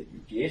information that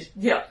you get.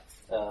 Yeah.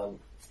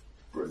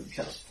 Bryn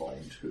can't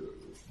find her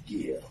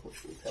gear,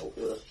 which will tell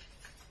her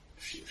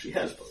if she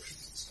has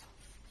potions and stuff.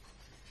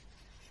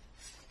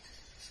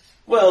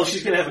 Well,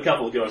 she's going to have a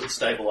couple of goes at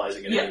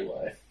stabilising it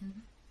anyway. Mm-hmm.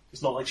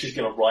 It's not like she's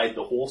going to ride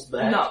the horse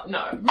back.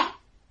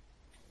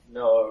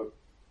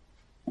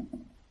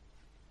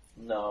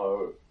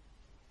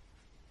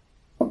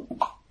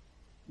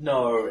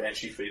 No, and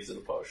she feeds it a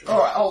potion.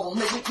 Alright, hold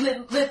on.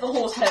 Let the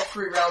horse have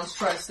 3 rounds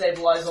trying to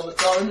stabilise on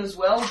its own as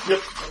well. Yep.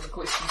 And the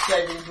question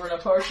saving Bryn a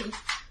potion.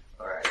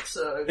 Alright,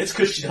 so... It's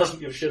because she doesn't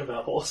give a shit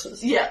about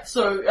horses. Yeah,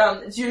 so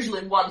it's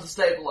usually 1 to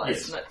stabilise,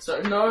 isn't it?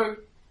 So no,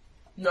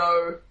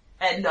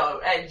 and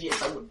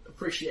yes, I would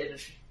appreciate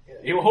it. Yeah.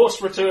 Your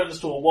horse returns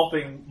to a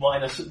whopping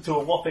minus 4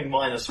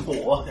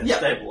 and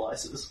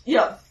stabilises.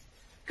 Yeah.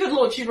 Good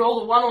lord, she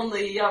rolled a 1 on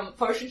the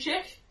potion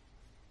check?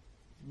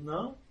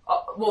 No.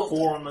 Well,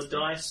 4 on the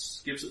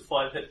dice gives it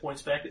 5 hit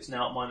points back. It's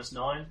now at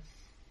 -9.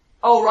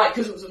 Oh, right,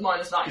 because it was at -9.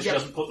 Because she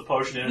doesn't put the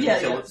potion in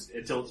until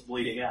it's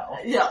bleeding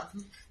out. Yeah.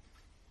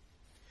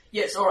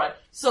 Yes, alright.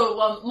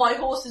 So, my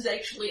horse is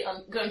actually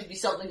going to be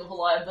something of a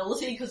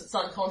liability because it's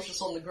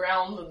unconscious on the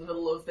ground in the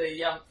middle of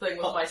the thing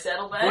with my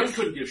saddlebags. Bryn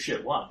couldn't give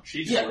shit one.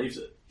 She just leaves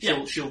it.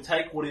 She'll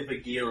take whatever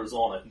gear is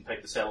on it and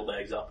pick the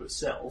saddlebags up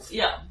herself.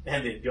 Yeah.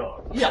 And then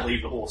go. Yeah.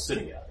 Leave the horse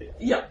sitting out there.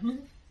 Yeah.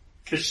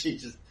 Because she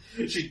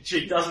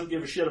doesn't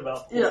give a shit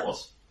about the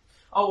horse.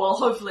 Oh well,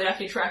 hopefully I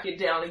can track it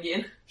down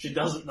again. She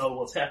doesn't know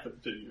what's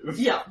happened to you.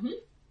 Yeah.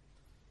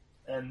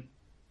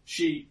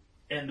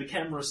 And the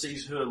camera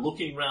sees her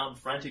looking round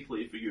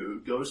frantically for you,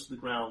 goes to the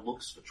ground,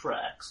 looks for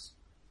tracks,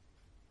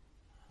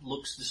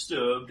 looks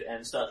disturbed,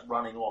 and starts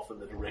running off in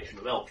the direction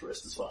of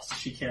Eltrist as fast as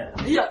she can.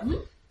 Yeah.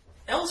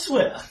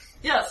 Elsewhere.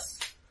 Yes.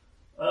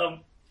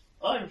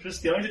 I'm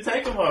just going to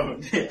take a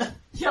moment here.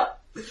 Yeah.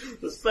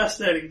 This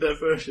fascinating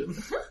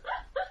diversion.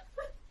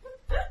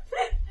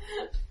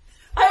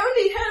 I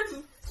only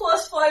have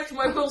 +5 to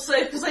my will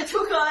save because I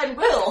took Iron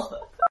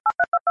Will.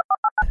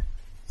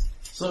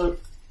 So,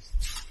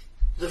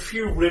 the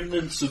few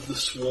remnants of the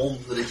swarm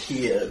that are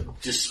here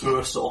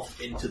disperse off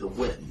into the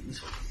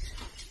wind,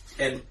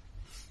 and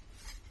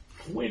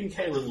when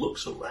Kaelin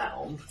looks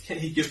around, can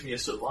he give me a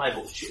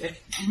survival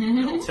check?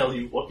 And I'll tell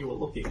you what you were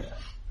looking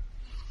at.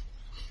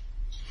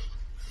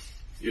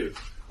 You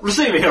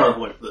receive a hero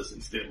point for this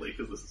incidentally,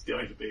 because this is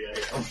going to be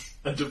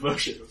a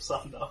diversion of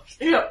some note.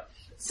 Yep.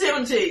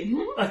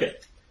 17. Okay.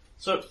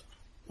 So,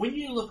 when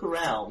you look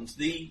around,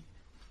 the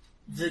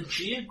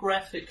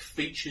geographic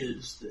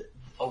features that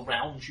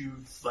around you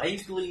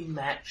vaguely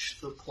match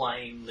the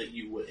plane that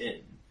you were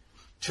in,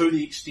 to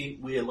the extent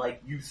where,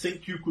 like, you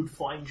think you could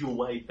find your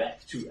way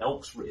back to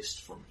Elk's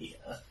Rest from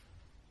here,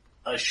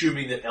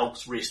 assuming that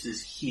Elk's Rest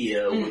is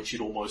here, which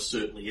it almost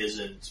certainly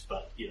isn't,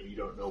 but, you know, you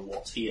don't know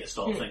what's here,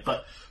 sort of thing.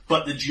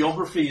 But the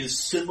geography is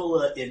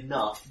similar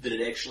enough that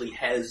it actually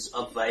has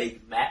a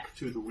vague map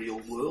to the real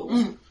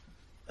world.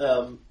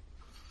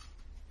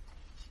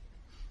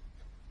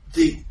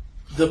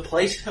 The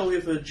place,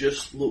 however,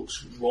 just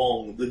looks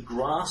wrong. The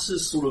grass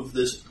is sort of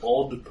this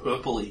odd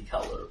purpling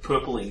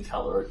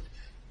colour.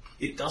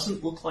 It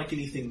doesn't look like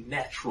anything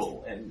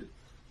natural, and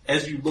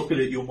as you look at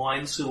it, your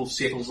mind sort of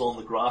settles on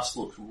the grass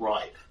looks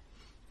ripe.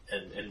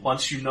 And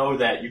once you know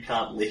that, you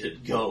can't let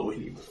it go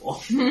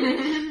anymore.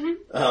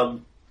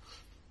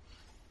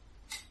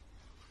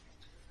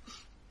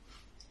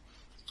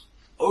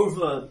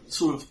 over,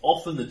 sort of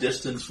off in the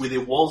distance, where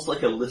there was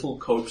like a little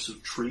copse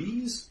of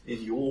trees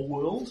in your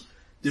world,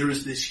 there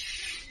is this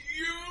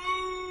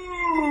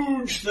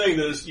huge thing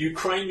that is, you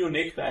crane your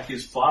neck back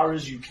as far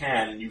as you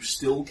can and you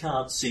still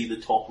can't see the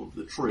top of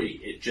the tree.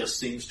 It just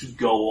seems to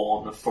go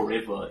on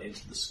forever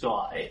into the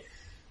sky.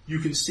 You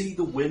can see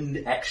the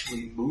wind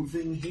actually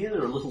moving here.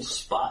 There are little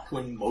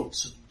sparkling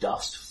motes of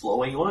dust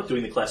flowing on it,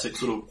 doing the classic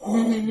sort of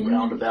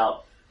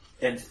roundabout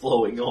and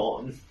flowing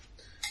on.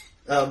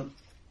 And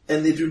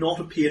there do not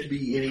appear to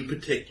be any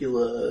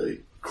particular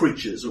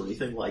creatures or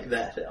anything like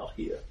that out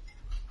here.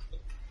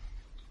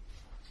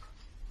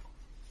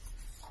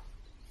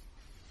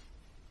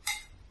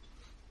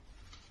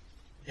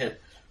 Yeah.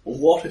 Well,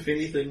 what, if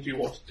anything, do you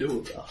want to do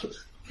about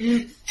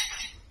it?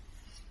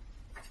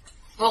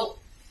 Well,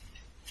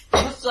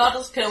 for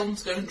starters,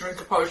 Kellen's going to drink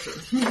a potion.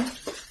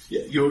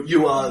 Yeah,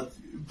 you are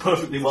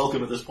perfectly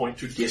welcome at this point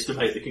to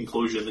guesstimate the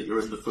conclusion that you're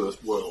in the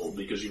first world,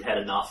 because you've had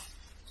enough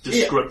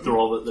descriptor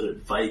of it that it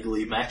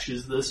vaguely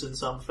matches this in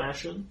some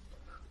fashion.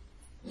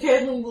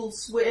 Kellen will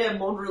swear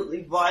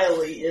moderately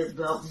vilely in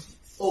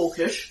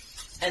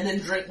Orcish, and then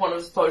drink one of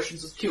his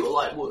potions of cure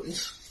light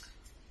wounds.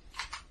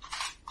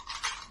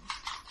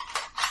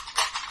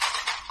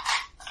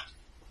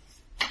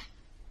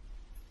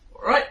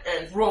 Alright,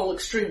 and roll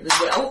extremely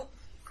well.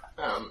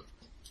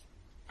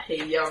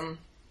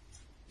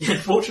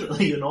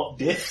 Unfortunately, you're not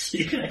deaf, so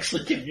you can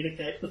actually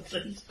communicate with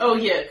things. Oh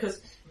yeah, because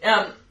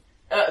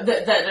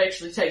that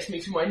actually takes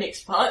me to my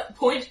next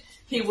point.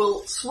 He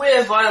will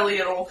swear vilely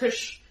at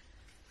Orcish,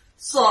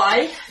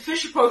 sigh,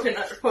 fish a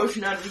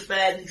potion out of his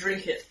bag and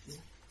drink it.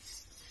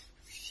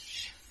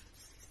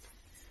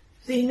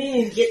 Been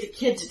meaning to get the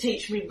kid to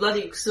teach me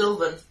bloody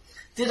Sylvan.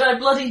 Did I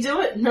bloody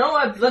do it? No,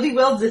 I bloody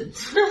well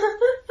didn't.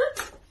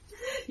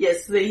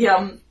 Yes,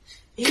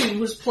 he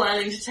was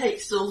planning to take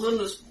Sylvan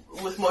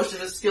with most of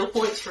his skill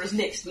points for his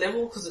next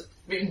level, because it's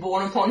been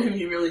born upon him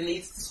he really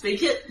needs to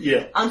speak it.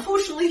 Yeah.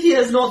 Unfortunately, he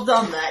has not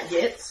done that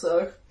yet,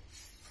 so...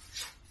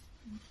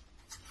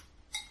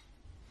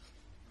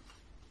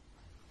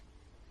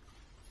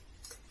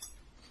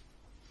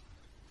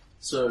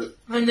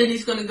 And then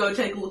he's gonna go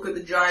take a look at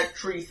the giant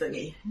tree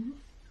thingy.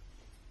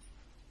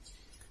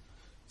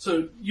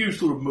 So you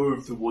sort of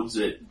move towards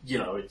it,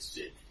 it's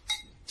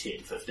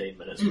 10-15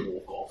 minutes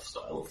walk off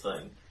style of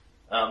thing.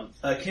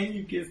 Can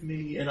you give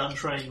me an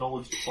untrained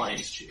knowledge of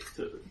planes check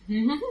too?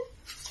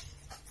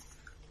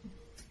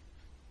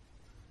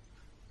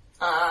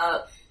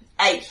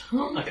 8.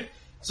 Okay.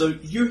 So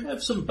you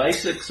have some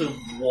basics of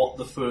what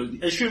the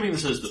first, assuming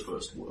this is the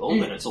first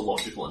world, and it's a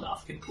logical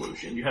enough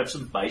conclusion, you have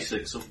some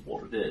basics of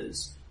what it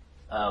is.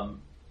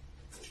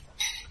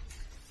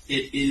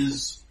 It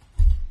is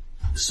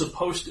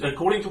supposed to,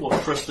 according to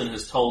what Tristan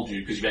has told you,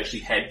 because you've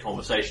actually had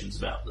conversations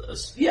about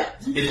this,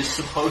 it is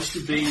supposed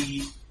to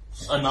be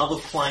another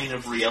plane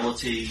of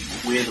reality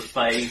where the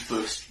Fae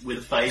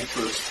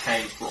first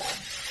came from.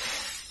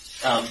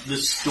 The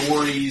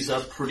stories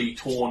are pretty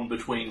torn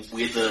between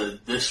whether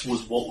this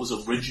was what was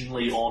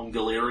originally on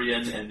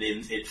Galerian and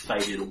then it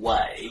faded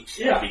away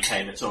and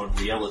became its own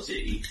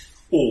reality,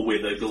 or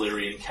whether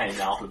Galerian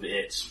came out of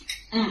it.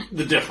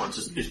 The difference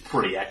is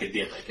pretty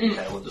academic and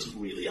Kalen doesn't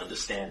really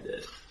understand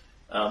it.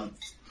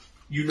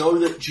 You know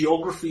that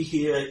geography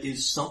here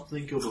is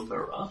something of a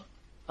mirror,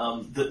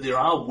 that there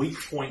are weak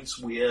points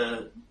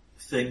where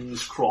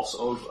things cross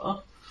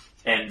over,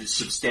 and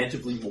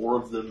substantively more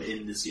of them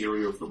in this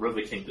area of the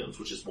River Kingdoms,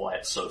 which is why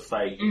it's so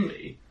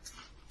faggy.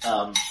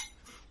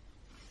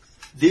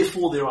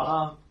 Therefore, there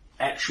are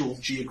actual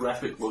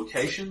geographic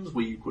locations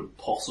where you could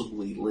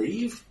possibly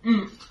leave.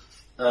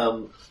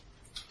 The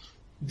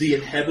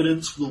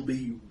inhabitants will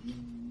be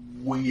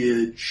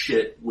weird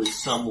shit with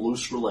some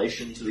loose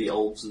relation to the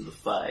elves and the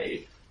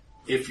Fae.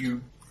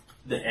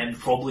 And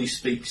probably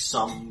speak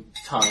some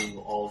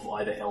tongue of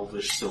either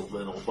Elvish,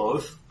 Sylvan, or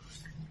both.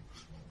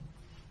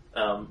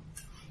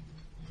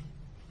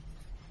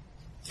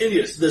 And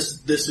yes,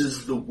 this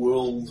is the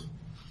world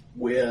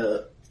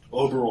where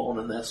Oberon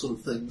and that sort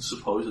of thing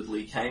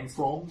supposedly came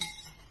from,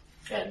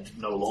 and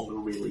no longer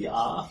really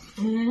are.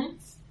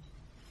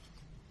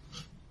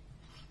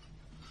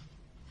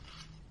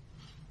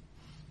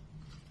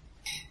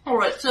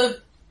 Alright, so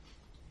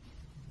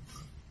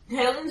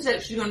Helen's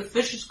actually going to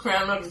fish his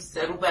crown out of his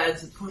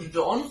saddlebags and put it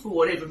on for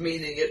whatever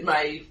meaning it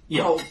may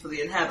hold for the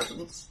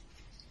inhabitants.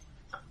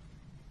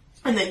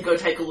 And then go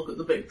take a look at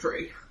the big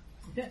tree.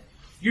 Yeah.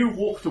 You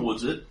walk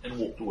towards it, and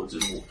walk towards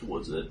it, and walk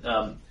towards it.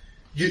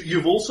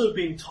 You've also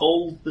been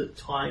told that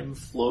time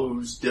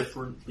flows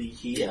differently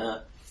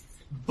here,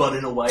 but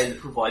in a way that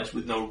provides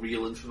with no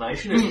real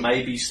information. It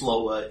may be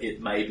slower,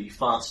 it may be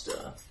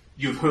faster.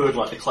 You've heard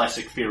like the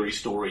classic fairy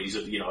stories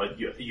of,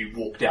 you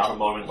walked out a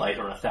moment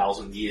later and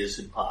 1,000 years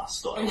had passed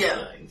style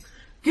thing.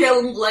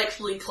 Galen will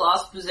actually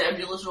clasp his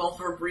amulet and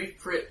offer a brief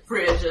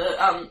prayer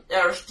to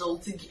Aristotle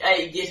to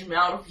A, get him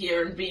out of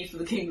here, and B, for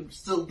the kingdom to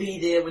still be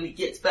there when he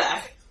gets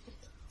back.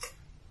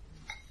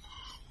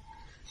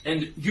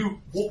 And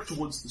you walk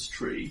towards this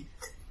tree,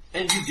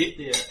 and you get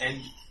there,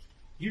 and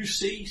you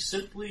see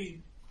simply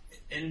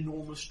an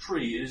enormous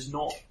tree. It is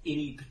not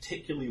any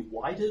particularly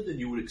wider than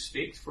you would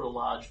expect for a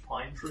large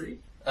pine tree.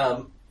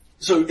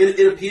 So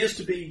it appears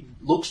to be,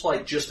 looks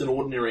like just an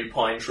ordinary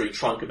pine tree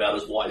trunk about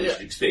as wide as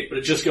you'd expect, but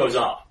it just goes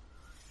up,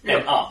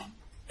 and up,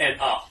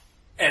 and up,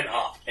 and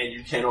up, and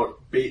you cannot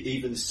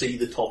even see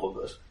the top of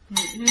it.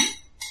 Mm-hmm.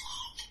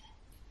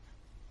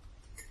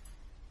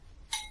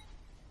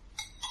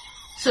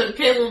 So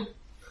Caleb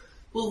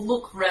will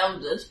look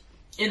round it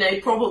in a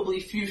probably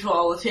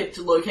futile attempt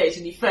to locate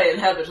any Fey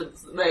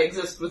inhabitants that may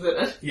exist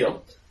within it.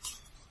 Yep.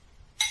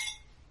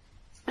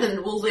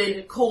 And will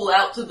then call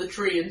out to the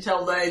tree and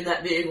tell Dane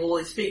that being all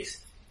he speaks.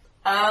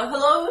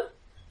 Hello?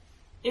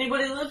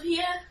 Anybody live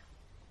here?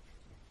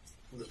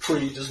 The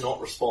tree does not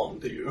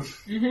respond to you.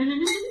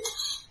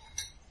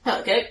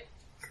 Okay.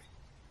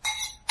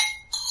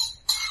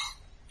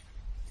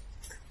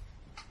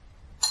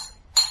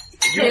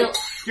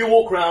 You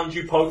walk around,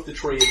 you poke the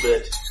tree a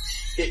bit.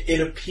 It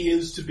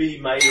appears to be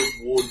made of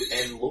wood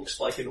and looks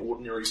like an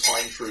ordinary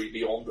pine tree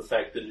beyond the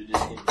fact that it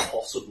is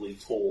impossibly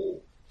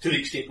tall. To the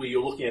extent where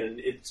you're looking at it,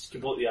 it's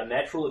completely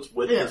unnatural. Its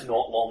width is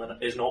not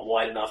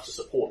wide enough to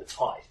support its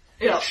height.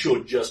 Yeah. It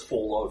should just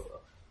fall over.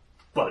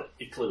 But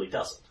it clearly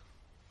doesn't.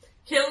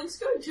 Kellen's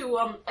going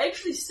to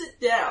actually sit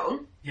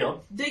down,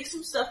 Yep. dig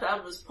some stuff out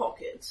of his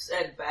pockets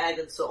and bag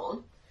and so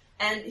on,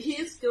 and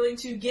he's going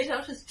to get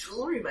out his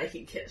jewellery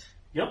making kit.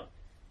 Yep.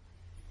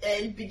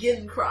 And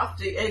begin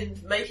crafting,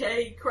 and make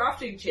a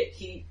crafting check.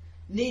 He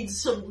needs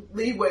some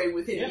leeway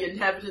with any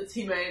inhabitants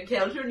he may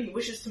encounter, and he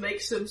wishes to make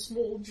some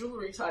small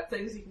jewellery type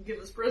things he can give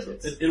as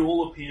presents. It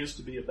all appears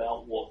to be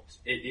about what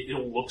it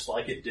all looks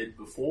like it did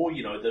before.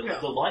 You know,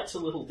 the light's a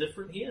little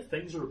different here.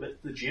 Things are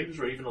the gems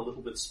are even a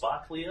little bit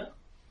sparklier.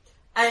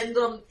 And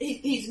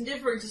he's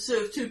endeavouring to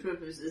serve two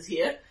purposes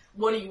here.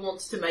 One, he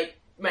wants to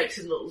make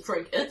some little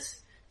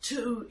trinkets.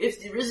 Two,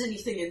 if there is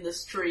anything in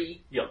this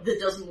tree that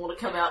doesn't want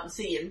to come out and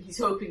see him, he's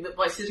hoping that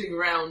by sitting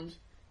around,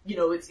 you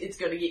know, it's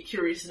going to get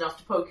curious enough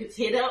to poke its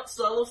head out,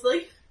 style of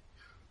thing.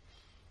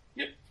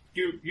 Yep.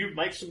 You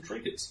make some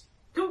trinkets.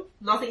 Cool.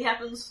 Nothing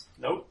happens.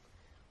 Nope.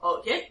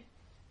 Okay.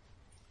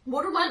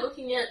 What am I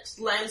looking at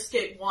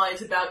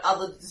landscape-wise about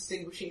other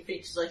distinguishing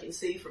features I can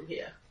see from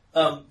here?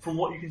 From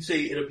what you can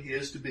see, it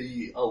appears to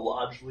be a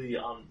largely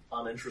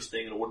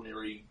uninteresting and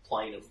ordinary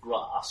plain of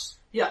grass.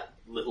 Yeah.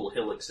 Little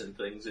hillocks and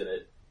things in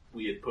it.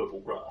 Weird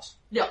purple grass.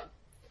 Yeah.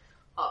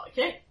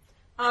 Okay.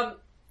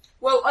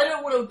 Well, I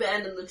don't want to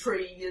abandon the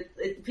tree.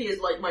 It appears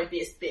like my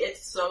best bet,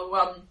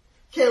 so,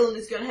 Kellen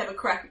is going to have a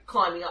crack at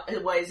climbing up,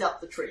 ways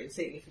up the tree and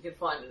seeing if he can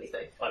find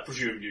anything. I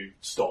presume you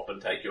stop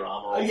and take your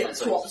armour off. Yeah,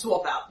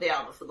 swap out the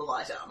armour for the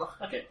light armour.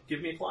 Okay,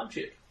 give me a climb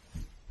check.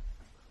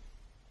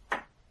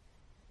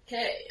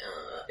 Okay,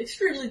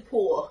 extremely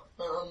poor.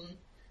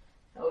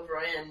 However,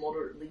 I am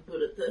moderately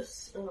good at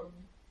this. So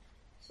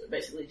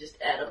basically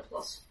just add a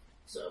plus.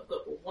 So I've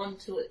got a 1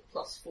 to it,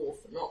 plus 4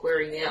 for not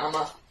wearing the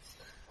armour.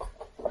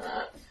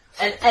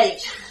 And 8,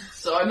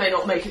 so I may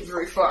not make it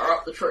very far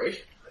up the tree.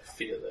 I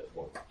fear that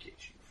won't get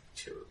you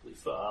terribly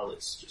far.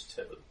 Let's just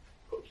have a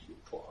pokey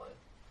climb.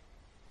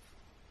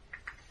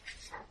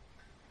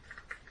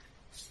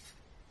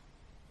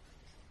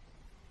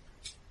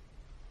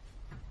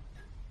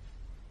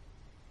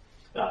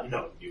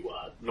 No, you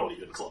are not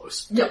even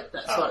close. Yep,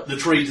 that's fine. The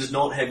tree does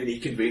not have any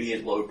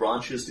convenient low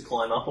branches to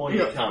climb up on.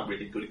 Yep. You can't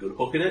really get a good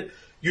hook at it.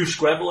 You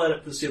scrabble at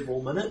it for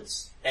several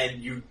minutes,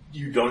 and you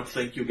don't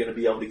think you're going to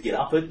be able to get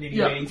up it in any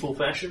meaningful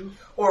fashion.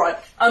 Alright,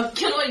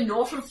 can I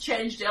not have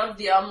changed out of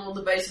the armour on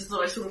the basis that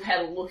I sort of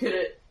had a look at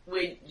it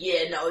when,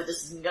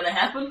 this isn't going to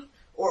happen?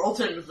 Or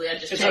alternatively, I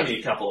just It's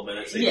only a couple of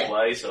minutes either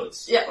way, so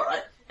it's... Yeah,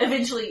 alright.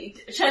 Eventually,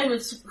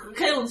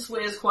 Kalen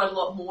swears quite a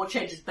lot more,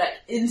 changes back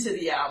into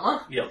the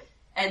armour. Yep.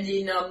 And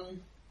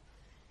then,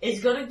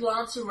 is going to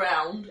glance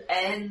around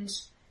and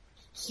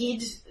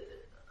head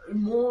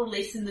more or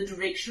less in the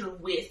direction of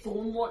where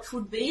Thornwatch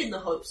would be in the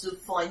hopes of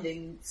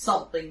finding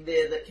something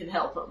there that can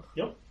help him.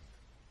 Yep.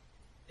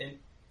 And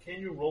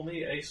can you roll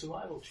me a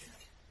survival check?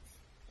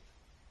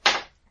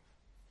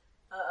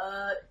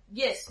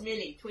 Yes,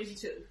 nearly,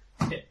 22.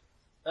 Okay.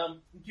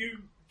 You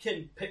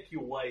can pick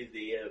your way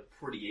there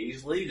pretty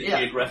easily. The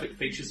geographic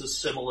features are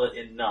similar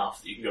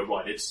enough that you can go,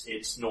 right, it's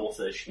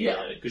northish,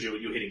 because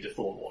you're heading to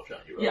Thornwatch,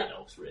 aren't you, right?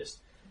 Elk's Rest.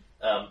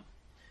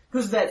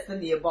 Because that's the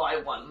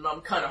nearby one, and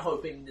I'm kind of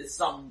hoping there's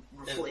some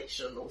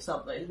reflection or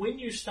something. When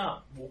you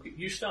start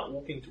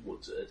walking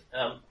towards it,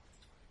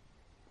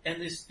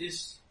 and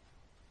there's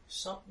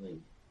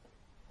something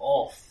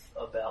off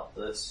about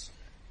this.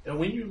 And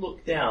when you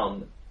look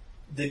down,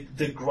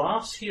 the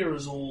grass here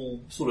is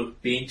all sort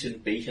of bent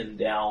and beaten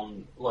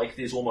down, like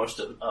there's almost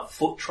a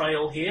foot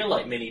trail here,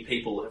 like many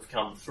people have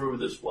come through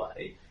this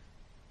way.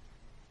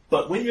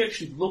 But when you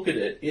actually look at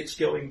it, it's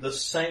going the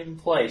same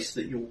place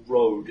that your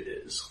road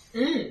is.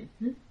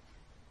 Mm-hmm.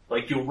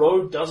 Like your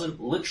road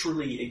doesn't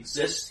literally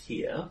exist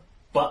here,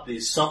 but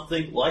there's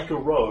something like a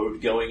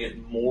road going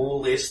in more or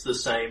less the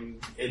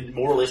same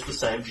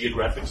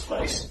geographic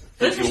space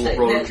that your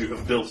road you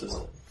have built is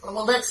in.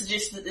 Well, that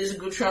suggests that there's a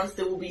good chance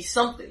there will be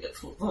something at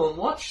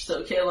Thornwatch,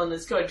 so Kalen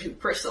is going to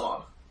press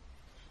on.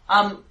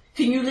 Can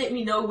you let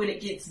me know when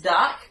it gets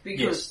dark?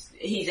 Because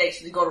he's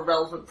actually got a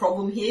relevant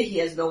problem here. He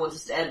has no one to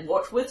stand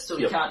watch with, so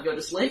he can't go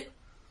to sleep.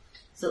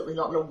 Certainly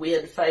not in a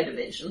weird Fey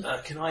dimension.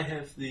 Can I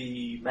have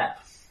the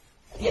map?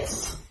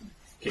 Yes.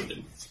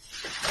 Kingdom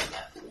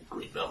map, or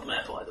Greenbelt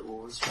map, either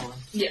or is fine.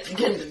 Yeah,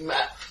 Kingdom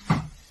map.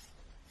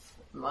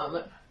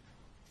 Moment.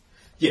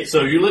 Yeah,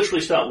 so you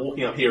literally start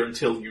walking up here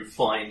until you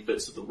find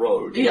bits of the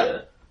road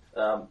here.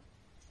 That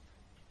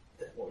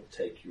won't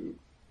take you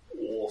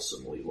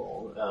awesomely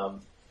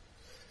long.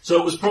 So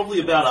it was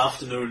probably about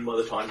afternoon by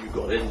the time you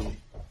got in.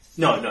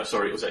 No,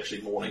 sorry, it was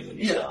actually morning when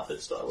you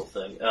started, style of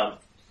thing.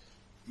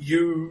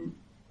 You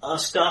are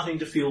starting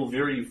to feel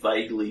very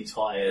vaguely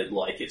tired,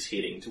 like it's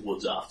heading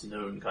towards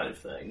afternoon kind of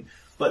thing.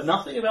 But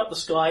nothing about the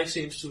sky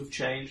seems to have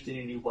changed in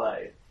any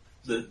way.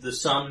 The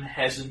sun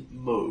hasn't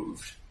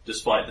moved,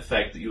 despite the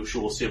fact that you're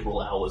sure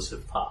several hours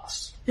have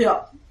passed.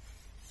 Yeah.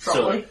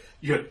 Probably. So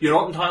you're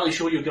not entirely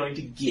sure you're going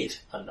to get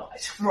a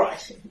night.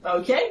 Right.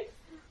 Okay.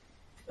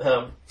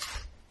 And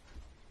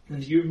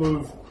you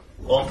move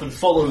off and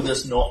follow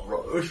this knot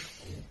road.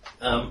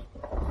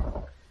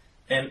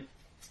 And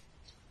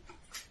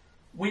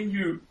when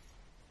you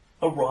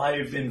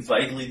arrive in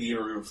vaguely the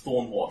area of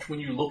Thornwatch,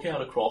 when you look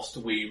out across to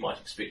where you might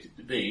expect it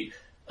to be,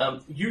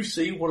 you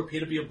see what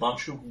appear to be a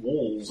bunch of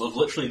walls of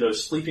literally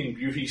those Sleeping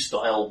Beauty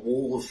style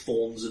wall of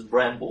thorns and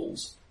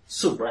brambles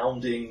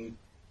surrounding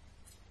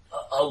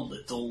a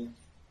little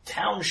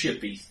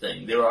townshipy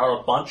thing. There are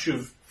a bunch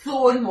of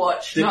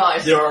Thornwatch,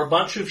 nice. There are a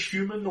bunch of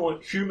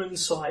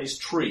human-sized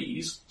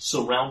trees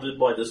surrounded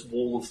by this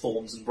wall of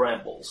thorns and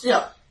brambles.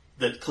 Yeah.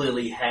 That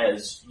clearly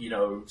has,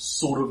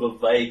 sort of a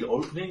vague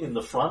opening in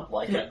the front,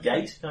 like a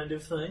gate kind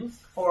of thing.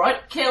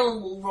 Alright,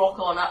 Kellen will rock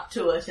on up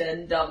to it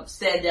and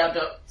stand out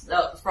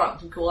the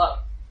front and call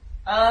up,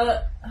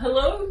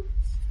 hello?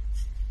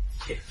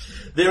 Yeah.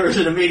 There is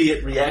an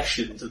immediate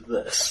reaction to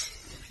this.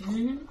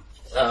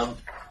 Mm-hmm.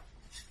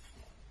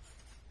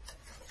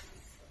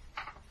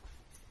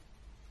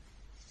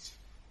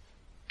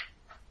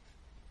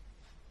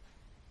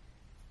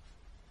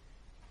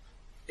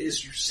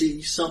 As you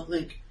see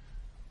something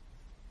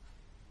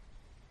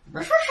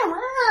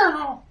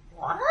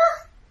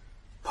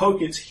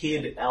poke its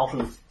head out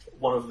of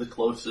one of the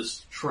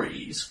closest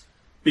trees,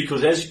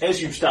 because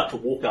as you start to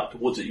walk up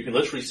towards it, you can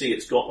literally see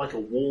it's got like a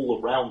wall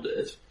around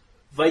it,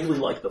 vaguely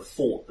like the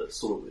fort that's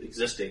sort of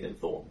existing in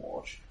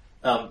Thornwatch,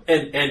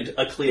 and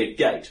a clear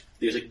gate.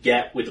 There's a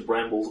gap where the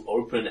brambles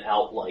open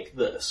out like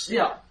this.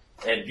 Yeah.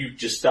 And you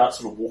just start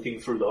sort of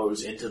walking through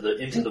those into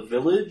the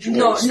village,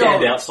 or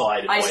stand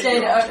outside and wait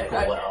to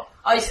call out?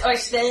 I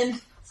stand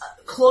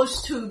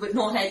close to, but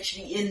not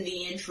actually in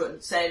the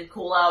entrance, and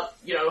call out,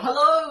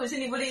 hello, is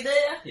anybody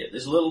there? Yeah,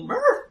 there's a little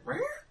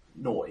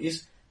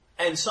noise,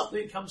 and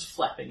something comes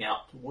flapping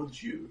out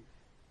towards you.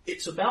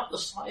 It's about the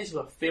size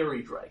of a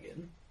fairy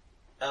dragon,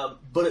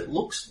 but it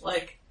looks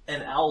like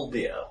an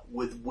owlbear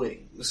with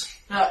wings.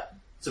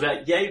 It's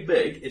about yay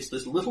big. It's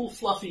this little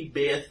fluffy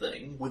bear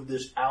thing with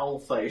this owl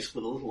face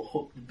with a little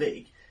hooked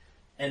beak.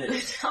 And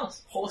it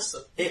sounds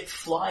awesome. It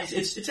flies.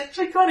 It's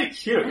actually kind of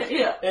cute.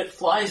 Yeah. It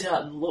flies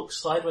out and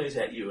looks sideways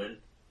at you and...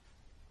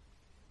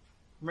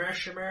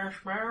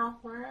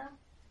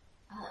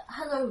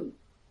 hello,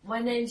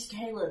 my name's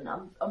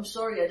Kalen. I'm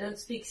sorry, I don't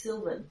speak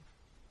Sylvan.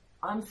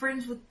 I'm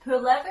friends with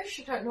Pearl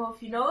Lavish. I don't know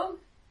if you know him.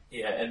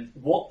 Yeah, and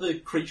what the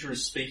creature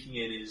is speaking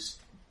in is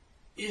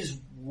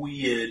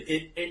weird.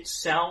 It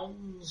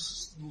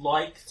sounds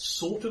like,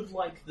 sort of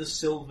like the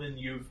Sylvan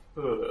you've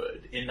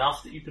heard,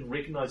 enough that you can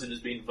recognize it as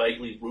being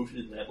vaguely rooted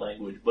in that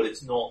language, but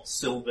it's not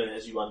Sylvan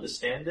as you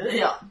understand it.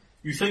 Yeah.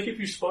 You think if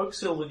you spoke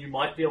Sylvan, you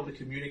might be able to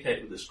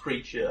communicate with this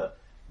creature,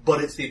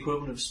 but it's the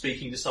equivalent of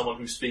speaking to someone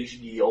who speaks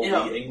ye olde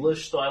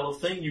English style of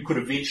thing. You could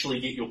eventually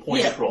get your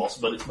point across,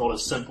 but it's not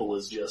as simple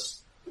as just...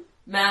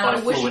 Man, I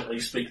fluently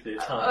speak their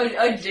tongue.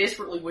 I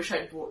desperately wish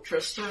I'd brought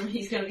Tristram.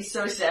 He's going to be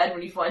so sad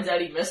when he finds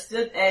out he missed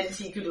it, and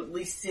he could at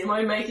least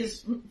semi-make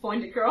his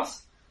point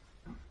across.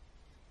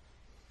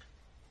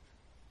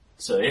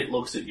 So it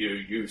looks at you,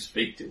 you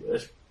speak to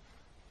it,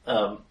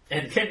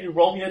 and can you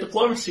roll me a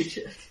diplomacy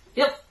check?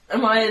 Yep.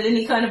 Am I at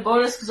any kind of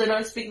bonus because I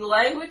don't speak the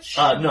language?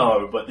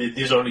 No, but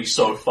there's only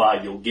so far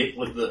you'll get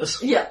with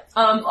this. Yeah.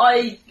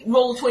 I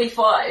roll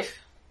 25.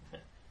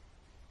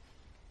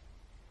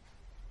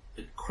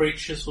 The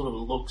creature sort of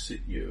looks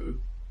at you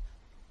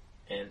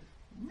and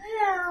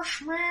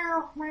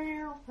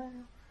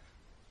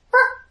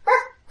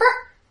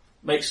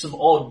makes some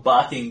odd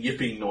barking,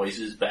 yipping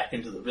noises back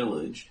into the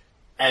village,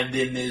 and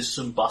then there's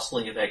some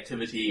bustling of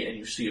activity, and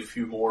you see a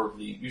few more of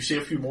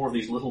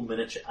these little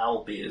miniature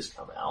owl bears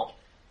come out.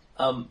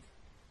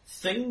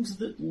 Things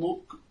that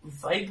look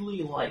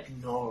vaguely like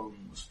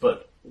gnomes,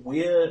 but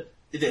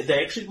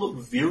they actually look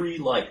very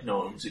like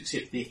gnomes,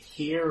 except their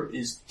hair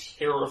is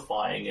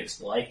terrifying. It's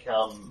like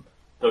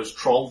those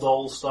troll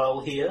doll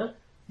style hair,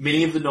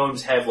 many of the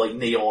gnomes have like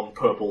neon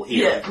purple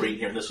hair and green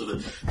hair and this sort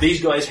of thing.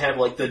 These guys have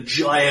like the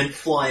giant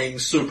flying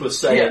Super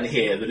Saiyan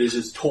hair that is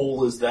as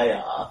tall as they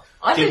are.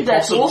 I think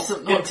that's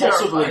awesome, not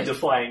impossibly terrifying.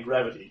 defying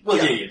gravity. Well,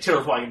 yeah,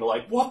 terrifying. They're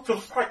like, what the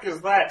fuck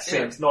is that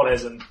sense? Not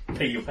as in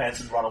pee your pants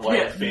and run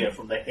away in fear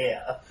from the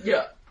hair.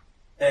 Yeah.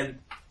 And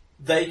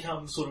they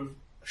come sort of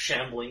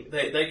shambling,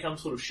 they come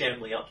sort of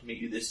shambling up to meet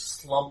you, these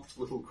slumped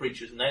little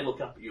creatures, and they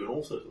look up at you and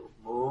also sort of,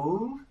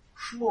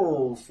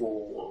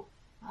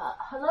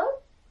 hello?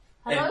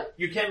 And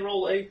you can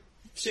roll a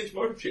sense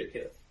motive check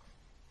here.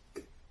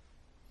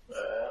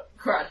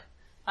 Crud.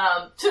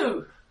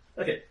 2.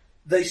 Okay.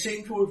 They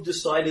seem to have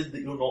decided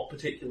that you're not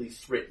particularly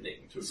threatening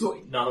to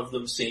Sweet. None of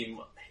them seem...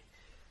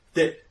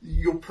 that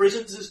your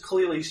presence is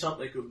clearly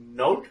something of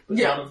note, but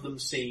none of them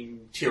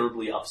seem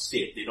terribly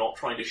upset. They're not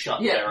trying to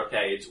shut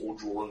barricades or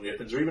drawing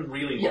weapons or even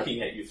really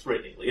looking at you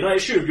threateningly. And I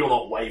assume you're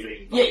not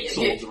waving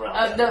swords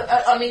around.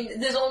 I mean,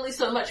 there's only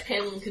so much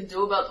Kalen can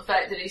do about the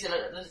fact that he's in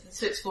a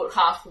 6-foot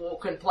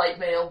half-walk and plate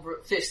mail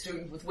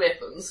festooned with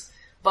weapons.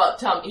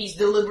 But he's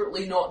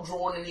deliberately not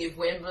drawn any of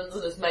weapons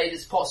and has made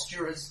his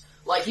posture as,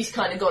 like, he's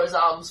kind of got his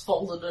arms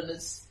folded and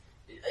is,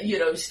 you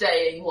know,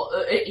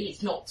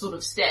 he's not sort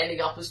of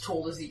standing up as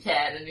tall as he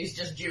can, and he's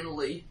just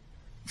generally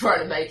trying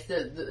to make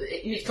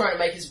he's trying to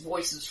make his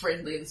voice as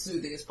friendly and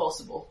soothing as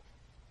possible.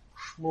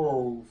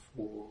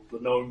 The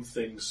gnome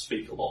things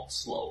speak a lot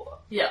slower.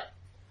 Yeah.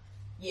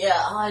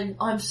 Yeah,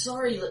 I'm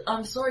sorry,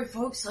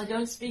 folks, I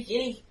don't speak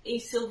any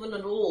Sylvan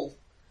at all.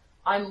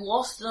 I'm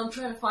lost and I'm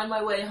trying to find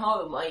my way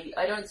home.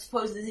 I don't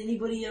suppose there's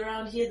anybody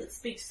around here that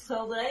speaks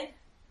Seldane?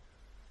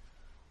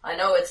 I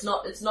know it's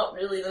not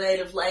really the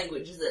native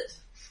language, is it?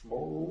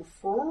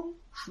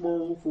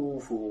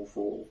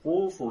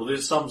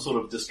 There's some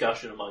sort of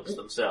discussion amongst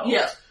themselves.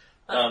 Yeah.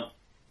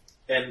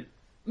 And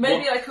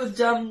maybe I could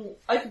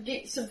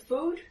get some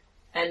food,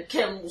 and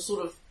Ken will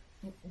sort of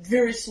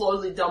very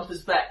slowly dump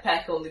his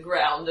backpack on the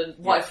ground and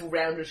rifle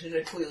round it in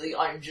a clearly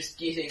I'm just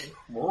getting,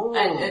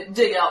 and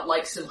dig out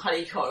like some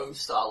honeycomb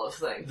style of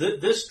thing.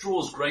 This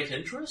draws great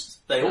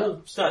interest. They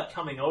all start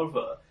coming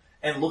over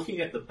and looking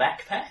at the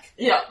backpack.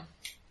 Yeah.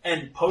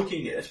 And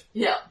poking it.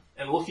 Yeah.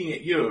 And looking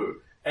at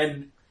you.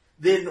 And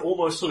then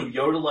almost sort of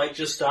Yoda-like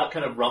just start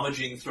kind of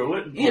rummaging through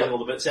it and pulling all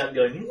the bits out and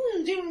going,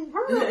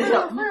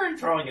 and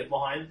throwing it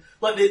behind.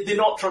 Like, they're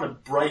not trying to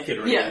break it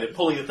or anything. They're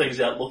pulling the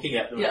things out, looking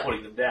at them and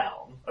putting them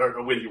down. I don't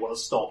know whether you want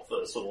to stop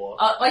this or...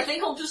 I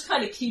think I'll just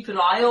kind of keep an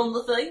eye on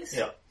the things.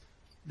 Yeah.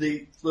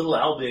 The little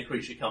owlbear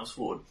creature comes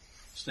forward,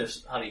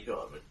 sniffs at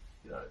honeycomb, and,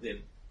 you know,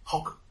 then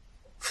honk.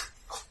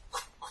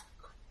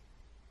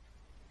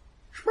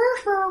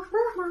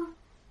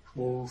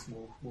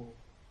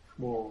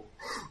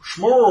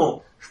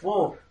 Small.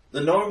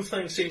 The gnome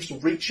thing seems to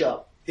reach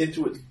up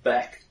into its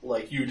back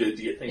like you did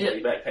to get things out of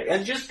your backpack,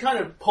 and just kind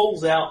of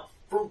pulls out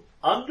from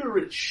under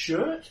its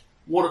shirt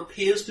what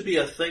appears to be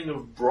a thing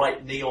of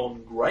bright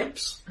neon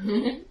grapes,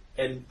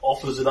 and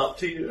offers it up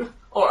to you.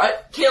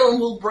 Alright, Kalen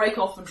will break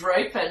off a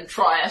drape and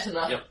try it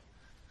enough. Yep.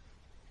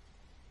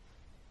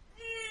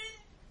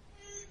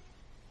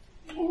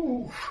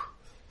 Ooh.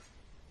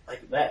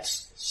 Like,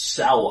 that's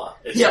sour.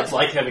 It's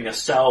like having a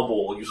sour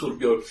ball. You sort of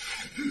go,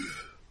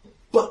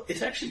 but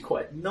it's actually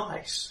quite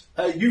nice.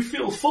 You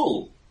feel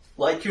full,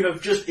 like you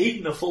have just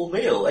eaten a full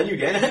meal, and you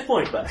gain a hit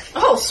point back.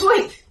 Oh,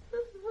 sweet!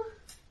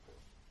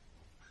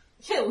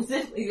 Kalen's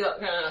definitely got,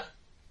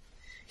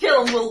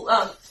 Kalen will,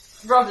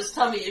 rub his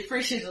tummy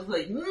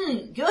appreciatively.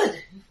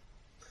 Good.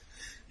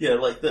 Yeah,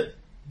 like the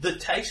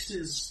taste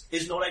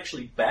is not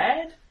actually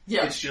bad.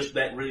 Yeah. It's just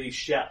that really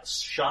sharp,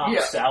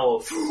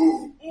 sour,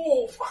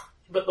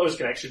 but those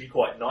can actually be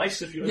quite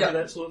nice if you're into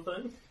that sort of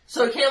thing.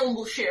 So Kalen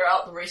will share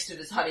out the rest of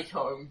his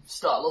honeycomb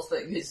style of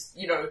thing. His,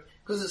 you know,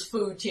 because his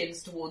food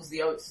tends towards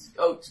the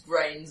oats,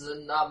 grains,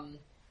 and,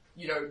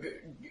 you know,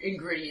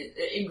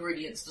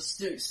 ingredients for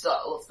stew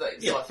style of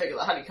things. So I figure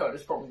the honeycomb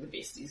is probably the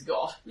best he's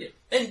got. Yeah.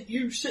 And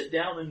you sit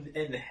down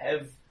and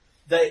have...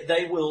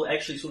 They will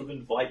actually sort of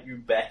invite you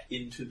back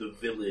into the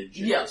village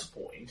at this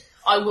point.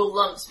 I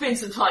will spend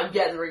some time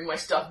gathering my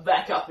stuff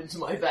back up into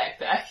my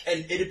backpack.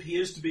 And it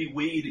appears to be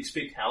where you'd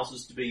expect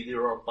houses to be.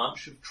 There are a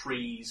bunch of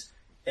trees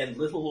and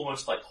little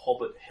almost like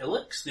hobbit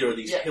hillocks. There are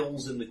these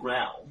hills in the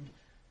ground.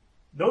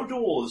 No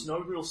doors, no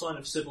real sign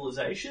of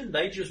civilization.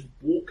 They just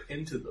walk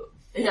into them.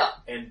 Yeah.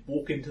 And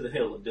walk into the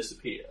hill and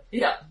disappear.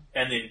 Yeah.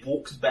 And then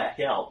walks back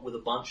out with a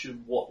bunch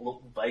of what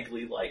look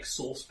vaguely like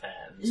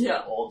saucepans and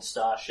odd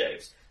star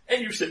shapes.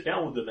 And you sit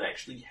down with them and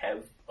actually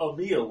have a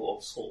meal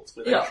of sorts,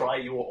 where they try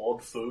your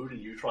odd food and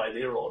you try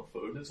their odd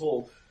food, and it's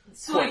all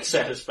quite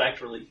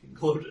satisfactorily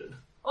concluded.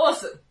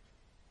 Awesome.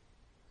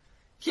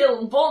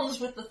 Kellen bonds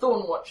with the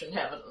Thornwatch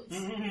inhabitants.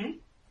 Mm-hmm.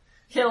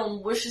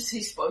 Kellen wishes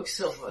he spoke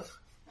Sylvan.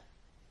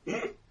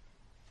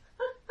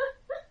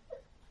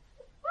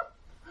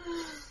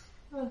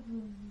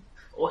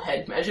 Or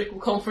had magical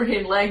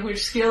comprehend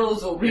language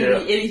skills, or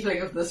really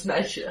anything of this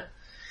nature.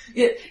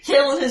 Yeah,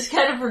 Kalen is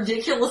kind of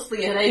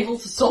ridiculously unable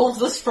to solve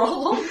this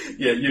problem.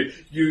 Yeah,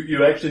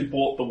 you actually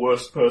brought the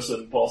worst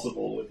person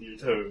possible with you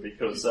too,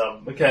 because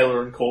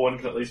Michaela and Corwin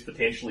can at least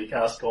potentially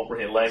cast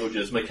comprehend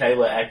languages.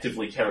 Michaela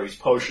actively carries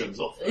potions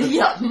off it.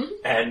 Yeah.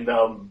 And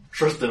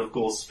Tristan, of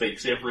course,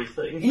 speaks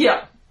everything.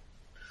 Yeah.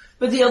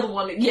 But the other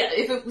one, yeah,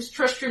 if it was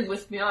Tristan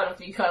with me, I'd have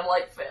been kind of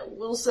like, Fail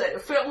will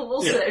save,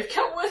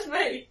 come with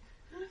me!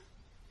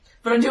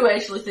 But I do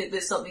actually think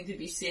there's something to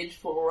be said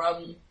for,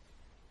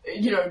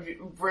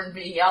 Bryn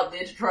being out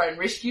there to try and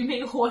rescue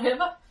me or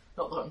whatever.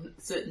 Not that I'm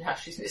certain how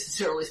she's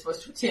necessarily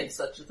supposed to attempt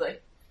such a thing.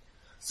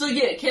 So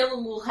yeah,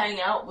 Kellen will hang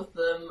out with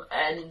them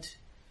and,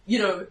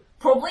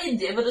 probably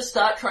endeavour to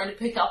start trying to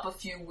pick up a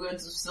few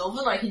words of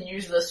Sylvan. I can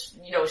use this,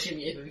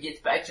 assuming if he gets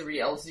back to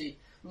reality,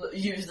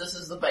 use this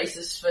as the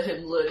basis for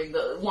him learning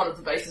one of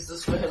the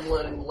bases for him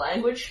learning the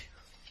language.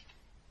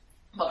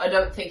 But I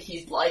don't think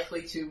he's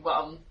likely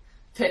to,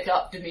 pick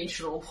up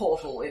Dimensional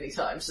Portal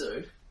anytime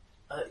soon.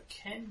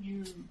 Can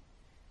you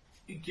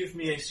give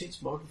me a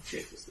sense motive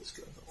check as this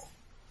goes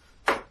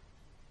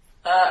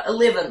on?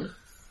 11.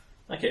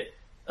 Okay.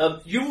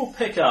 You will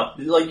pick up,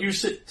 you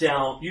sit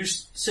down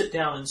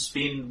and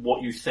spend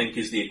what you think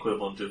is the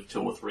equivalent of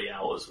 2 or 3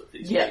 hours with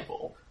these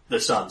people. The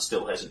sun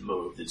still hasn't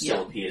moved. It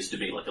still appears to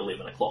be like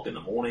 11 o'clock in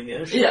the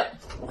morning-ish. Yeah.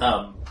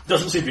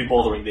 Doesn't seem to be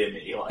bothering them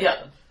any either.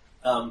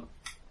 Yeah.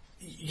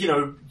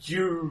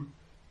 You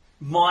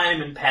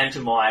mime and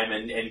pantomime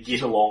and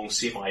get along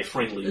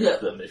semi-friendly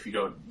with them if you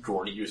don't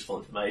draw any useful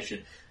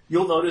information.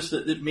 You'll notice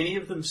that many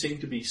of them seem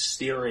to be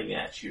staring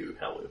at you,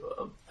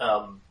 however,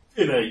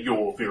 in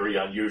your very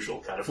unusual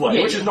kind of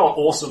way, which is not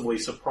awesomely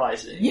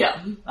surprising.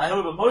 Yeah.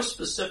 However, most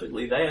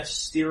specifically, they are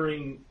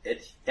staring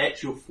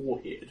at your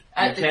forehead.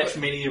 You catch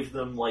many of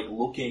them,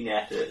 looking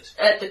at it.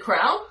 At the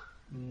crown?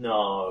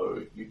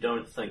 No, you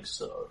don't think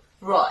so.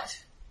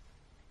 Right.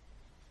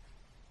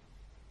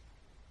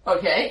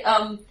 Okay,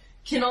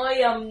 can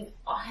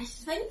I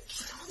think,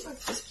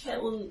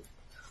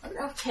 I don't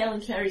know if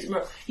Kalen carries him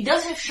around. He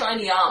does have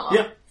shiny armor.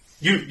 Yeah.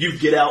 You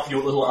get out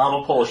your little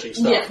armor polishing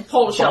stuff. Yeah,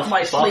 polish up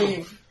my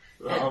sleeve.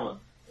 Armor.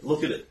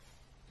 Look at it.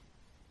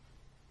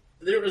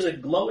 There is a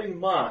glowing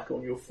mark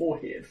on your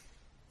forehead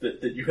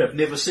that you have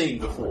never seen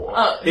before.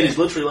 It is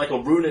literally like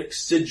a runic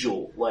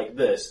sigil like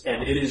this,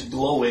 and it is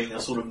glowing a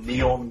sort of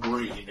neon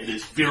green. It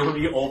is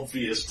very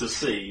obvious to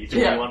see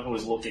to anyone who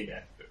is looking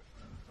at it.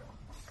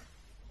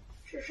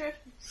 Sure.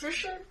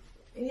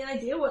 Any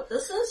idea what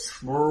this is?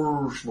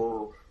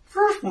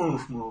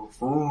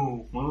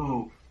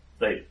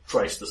 They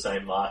trace the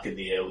same mark in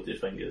the air with their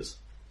fingers.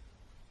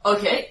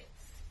 Okay.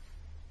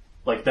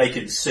 They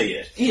can see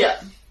it.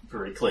 Yeah.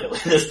 Very clearly.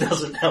 This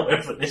doesn't,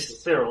 however,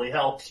 necessarily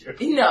help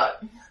you. No.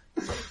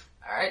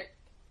 Alright.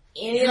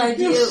 Any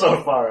idea? You're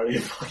so far out of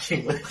your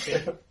fucking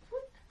league.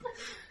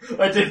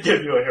 I did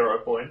give you a hero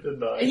point,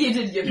 didn't I? You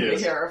did give me a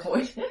hero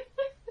point.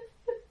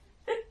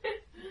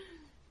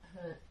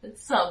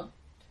 It's,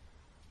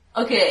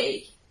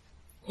 okay.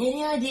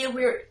 Any idea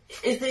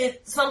is there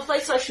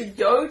someplace I should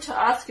go to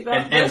ask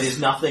about this? And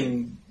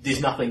there's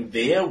nothing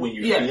there when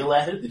you feel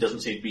at it. There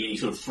doesn't seem to be any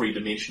sort of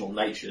three-dimensional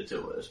nature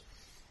to it.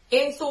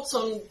 Any thoughts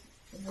on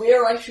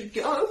where I should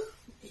go?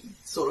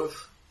 Sort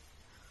of.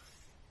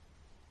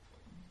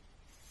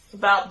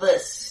 About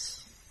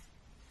this.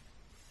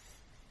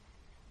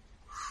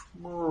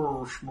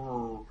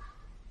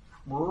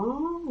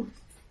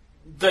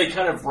 They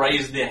kind of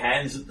raise their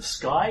hands at the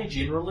sky,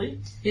 generally.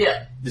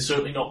 Yeah. They're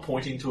certainly not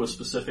pointing to a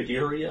specific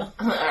area.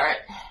 Alright.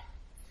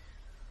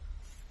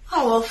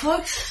 Oh well,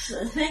 folks,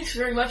 thanks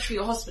very much for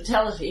your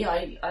hospitality.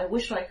 I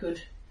wish I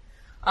could.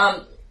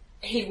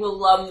 He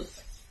will,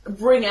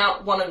 bring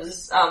out one of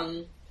his,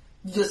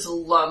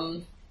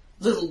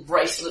 little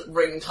bracelet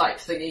ring type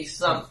thingies.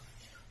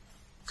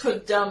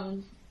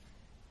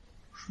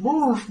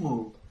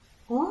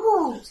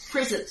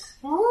 Present.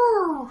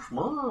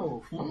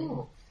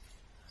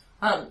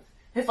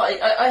 If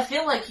I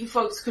feel like you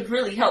folks could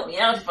really help me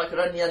out if I could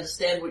only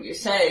understand what you're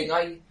saying.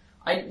 I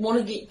want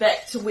to get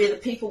back to where the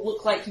people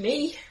look like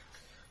me.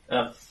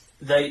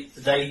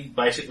 They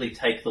basically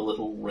take the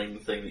little ring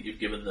thing that you've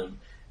given them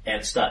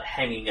and start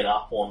hanging it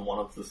up on one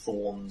of the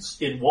thorns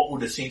in what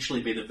would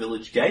essentially be the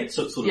village gate,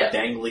 so it's sort of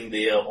dangling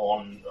there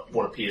on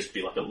what appears to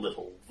be like a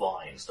little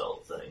vine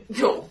style thing.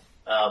 Cool.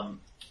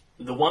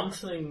 The one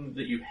thing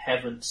that you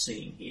haven't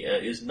seen here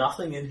is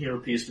nothing in here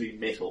appears to be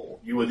metal.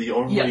 You are the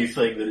only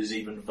thing that is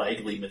even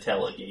vaguely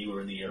metallic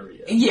anywhere in the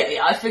area.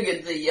 Yeah, I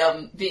figured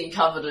the, being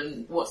covered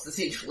in what's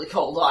essentially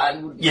cold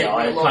iron would make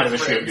I me a lot kind of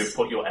of assumed friends. you'd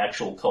put your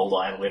actual cold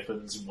iron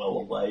weapons well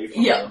away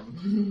from Yeah.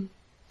 them.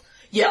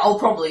 Yeah, I'll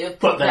probably have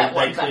put But that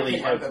one they back clearly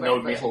in my have no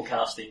backpack. metal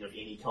casting of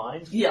any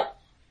kind. Yeah.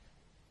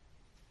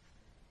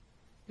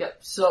 Yep,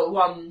 so,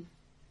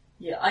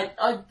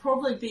 I'd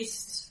probably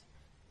best,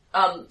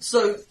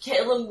 so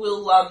Caitlin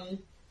will,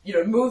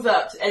 move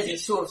out as he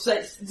sort of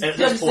says. At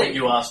this point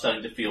you are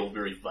starting to feel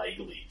very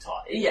vaguely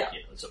tired. Yeah.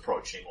 It's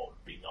approaching what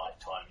would be night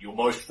time. You're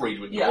most free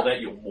to ignore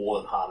that. You're more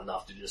than hard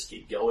enough to just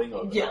keep going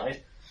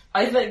overnight.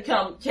 I think,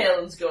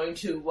 Caitlin's going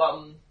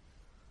to,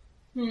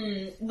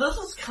 This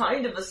is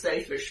kind of a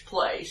safe-ish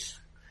place.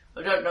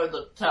 I don't know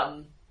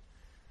that,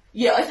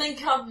 yeah, I think,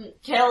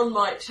 Callan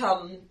might,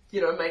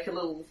 make a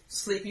little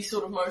sleepy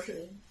sort of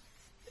motion.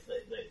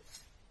 They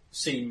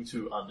seem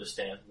to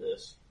understand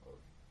this.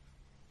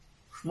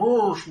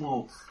 Shmoo,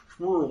 shmoo,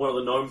 shmoo. One of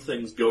the gnome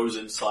things goes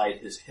inside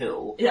his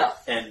hill. Yeah.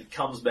 And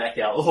comes back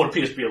out with what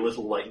appears to be a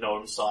little,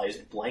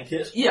 gnome-sized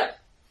blanket. Yeah.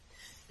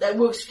 That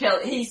works for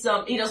Callan. He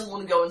doesn't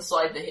want to go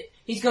inside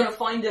he's gonna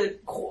find a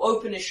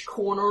openish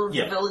corner of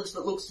the village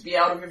that looks to be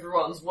out of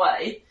everyone's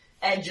way,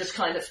 and just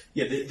kind of...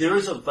 Yeah, there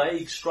is a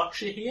vague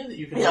structure here that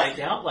you can make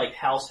out, like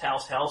house,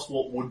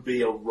 what would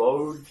be a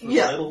road through the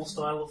middle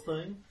style of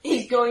thing.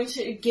 He's going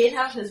to get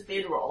out his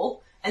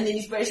bedroll, and then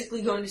he's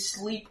basically going to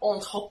sleep on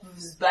top of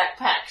his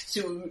backpack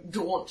to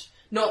daunt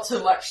not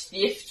so much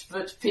theft,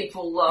 but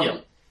people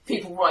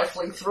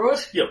rifling through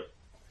it. Yep.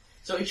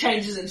 So he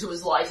changes into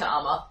his light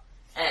armor,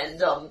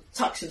 and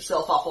tucks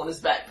himself up on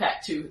his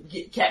backpack to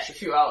catch a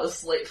few hours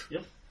sleep.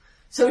 Yep.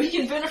 So he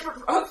can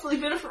hopefully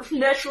benefit from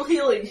natural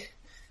healing.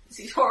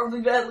 He's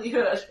horribly badly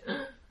hurt.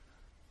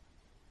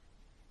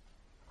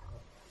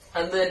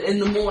 And then in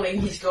the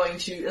morning he's going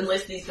to,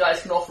 unless these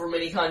guys can offer him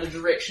any kind of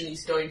direction,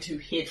 he's going to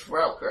head for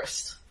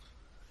Elcrest.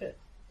 Yeah.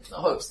 In the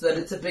hopes that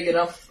it's a big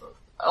enough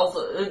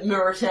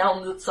mirror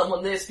town that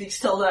someone there speaks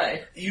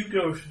Taldane. You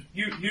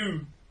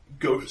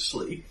go to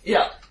sleep.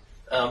 Yeah.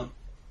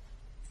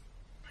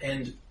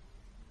 And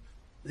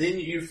then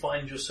you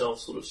find yourself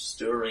sort of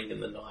stirring in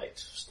the night,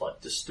 just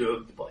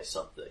disturbed by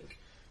something.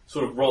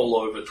 Sort of roll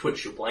over,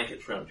 twitch your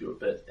blankets around you a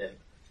bit, and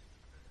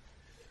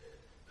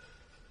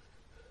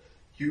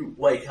you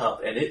wake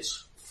up and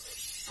it's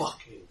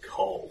fucking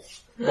cold.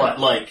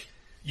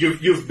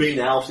 You've been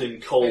out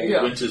in cold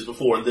winters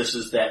before, and this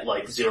is that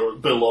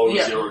below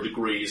 0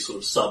 degrees sort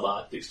of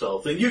subarctic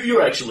style thing.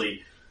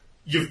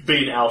 You've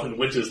been out in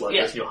winters like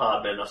this and you're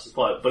hard man enough to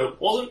survive. But it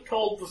wasn't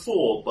cold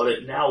before, but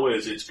it now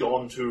is. It's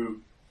gone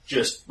to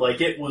just,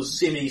 it was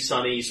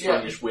semi-sunny,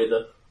 springish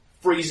weather,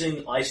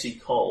 freezing, icy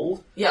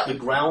cold. Yeah. The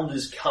ground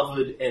is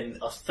covered in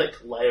a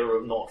thick layer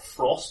of not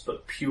frost,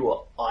 but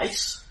pure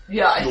ice.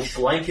 Yeah. Your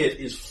blanket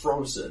is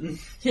frozen.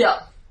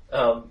 Yeah.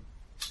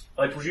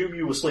 I presume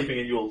you were sleeping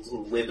in your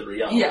little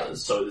leathery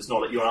armors, so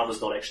your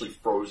armor's not actually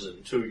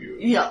frozen to you.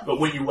 Yeah. But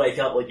when you wake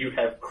up, you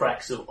have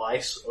cracks of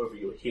ice over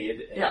your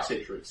head, and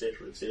etc.,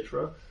 etc.,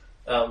 etc.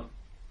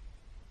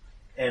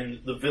 And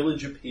the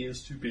village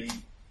appears to be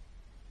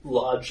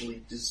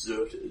largely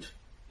deserted.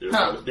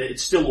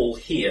 It's still all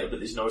here, but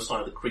there's no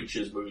sign of the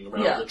creatures moving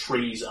around. Yeah. The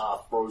trees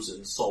are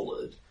frozen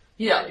solid.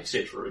 Yeah.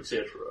 Etc.,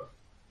 etc.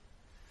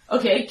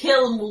 Okay,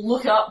 Callan will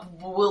look up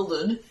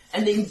bewildered,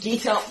 and then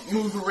get up,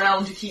 move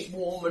around to keep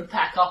warm, and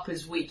pack up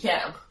his wee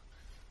camp.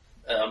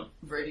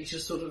 Ready to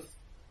sort of,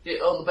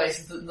 on the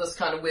basis that in this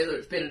kind of weather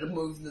it's better to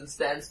move than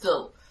stand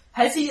still.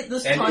 Has he at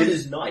this time... And it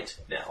is night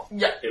now.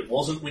 Yeah. It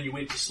wasn't when you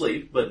went to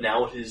sleep, but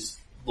now it is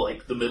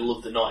the middle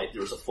of the night.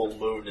 There is a full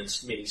moon and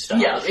many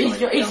stars. Yeah,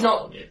 he's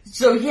not...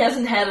 So he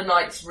hasn't had a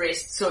night's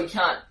rest, so he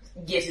can't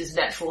get his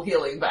natural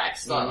healing back,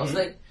 style of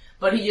thing.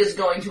 But he is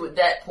going to, at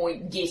that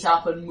point, get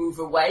up and move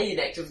away and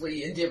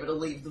actively endeavour to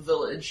leave the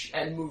village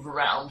and move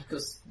around,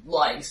 because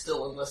lying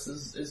still in this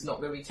is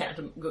not going to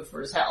be good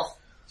for his health.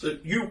 So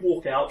you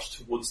walk out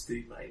towards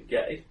the main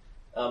gate,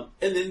 and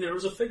then there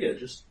is a figure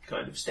just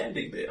kind of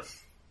standing there.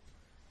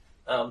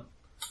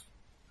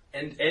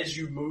 And as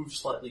you move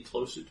slightly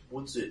closer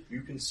towards it, you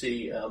can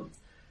see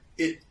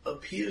it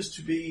appears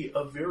to be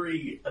a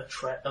very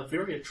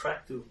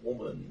attractive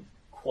woman,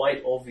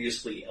 quite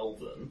obviously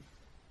elven.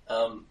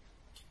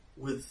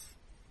 With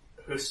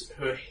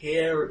her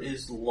hair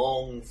is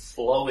long,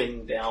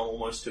 flowing down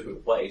almost to her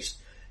waist.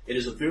 It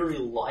is a very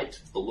light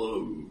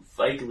blue,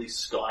 vaguely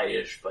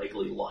skyish,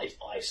 vaguely light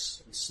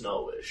ice and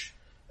snowish.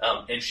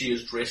 And she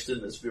is dressed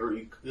in this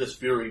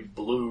very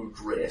blue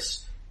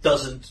dress.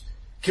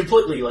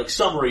 Completely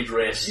summery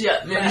dress,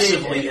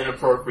 massively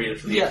inappropriate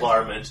for the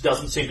environment,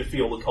 doesn't seem to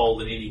feel the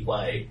cold in any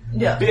way.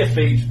 Yeah. Bare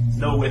feet,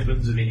 no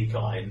weapons of any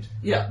kind.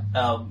 Yeah.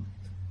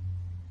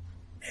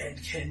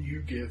 And can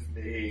you give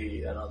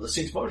me another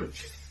sense motive?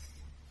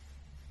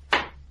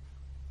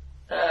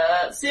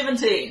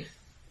 17.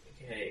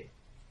 Okay.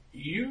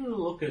 You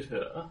look at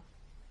her,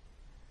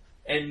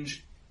 and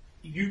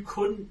you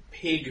couldn't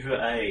peg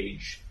her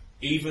age,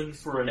 even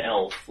for an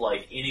elf,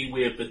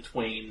 anywhere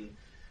between...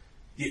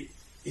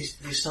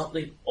 There's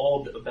something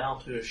odd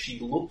about her. She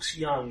looks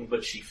young,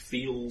 but she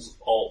feels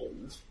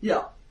old.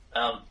 Yeah.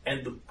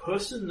 And the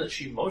person that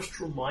she most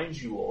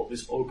reminds you of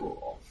is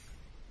Oberon.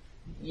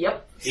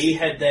 Yep. He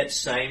had that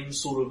same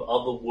sort of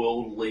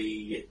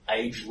otherworldly,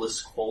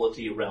 ageless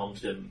quality around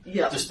him.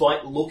 Yeah.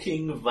 Despite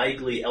looking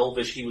vaguely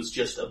elvish, he was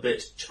just a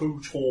bit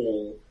too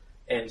tall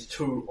and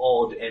too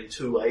odd and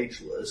too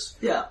ageless.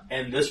 Yeah.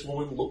 And this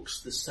woman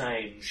looks the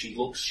same.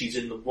 She's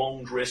in the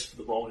wrong dress for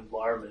the wrong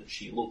environment.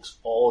 She looks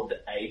odd,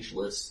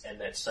 ageless,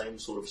 and that same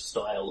sort of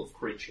style of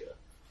creature.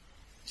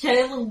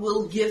 Callan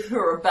will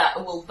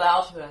will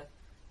bow to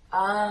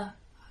her.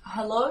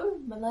 Hello,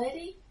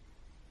 milady?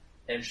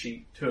 And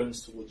she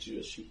turns towards you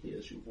as she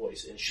hears your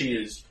voice, and she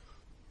is,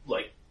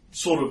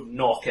 sort of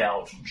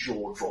knockout,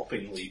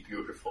 jaw-droppingly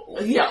beautiful.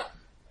 Yeah.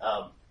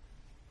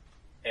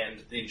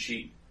 And then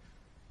she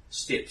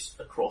steps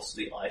across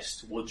the ice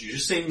towards you. She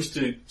seems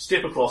to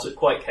step across it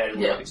quite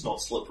casually, like it's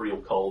not slippery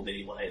or cold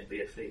anyway, and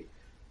bare feet.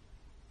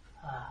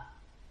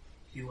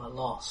 You are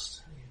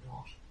lost, are you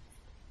not?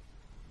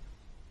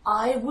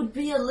 I would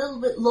be a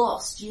little bit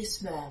lost,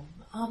 yes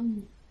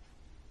ma'am.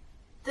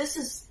 This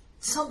is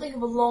something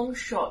of a long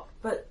shot,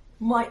 but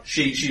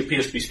She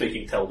appears to be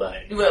speaking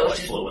Teldane. Well,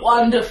 she's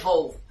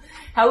wonderful.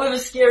 However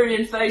scary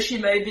in face she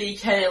may be,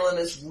 Kaelin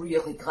is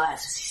really glad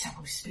to see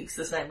someone who speaks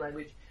the same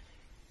language.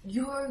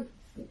 Your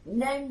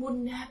name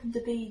wouldn't happen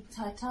to be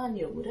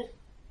Titania, would it?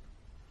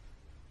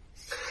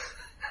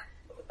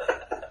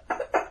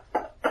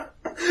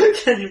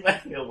 Can you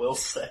make me a will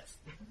save?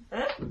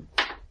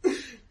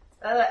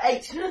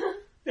 8.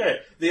 Yeah,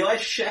 the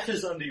ice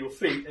shatters under your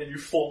feet and you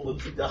fall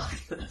into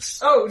darkness.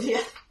 Oh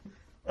dear.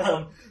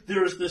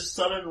 There is this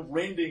sudden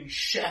rending,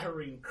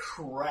 shattering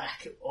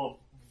crack of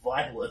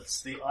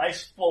violence. The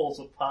ice falls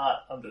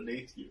apart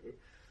underneath you.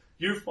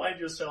 You find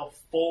yourself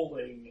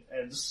falling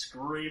and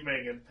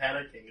screaming and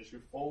panicking as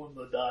you fall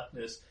into the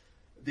darkness.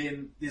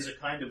 Then there's a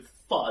kind of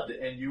thud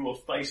and you are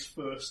face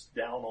first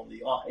down on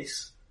the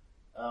ice,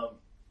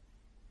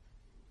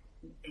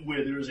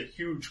 where there is a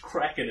huge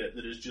crack in it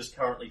that is just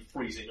currently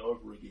freezing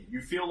over again.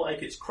 You feel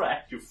like it's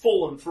cracked, you've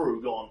fallen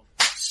through, gone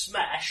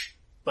smash,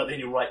 but then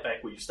you're right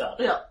back where you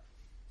started. Yeah.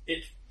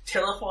 It's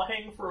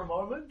terrifying for a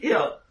moment. Yeah.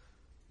 But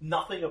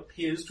nothing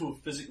appears to have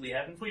physically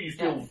happened for you. You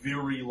feel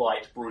very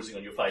light bruising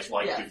on your face,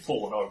 like you've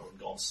fallen over and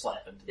gone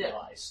slap into the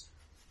ice.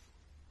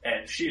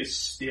 And she is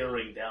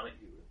staring down at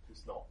you and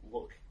does not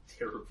look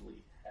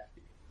terribly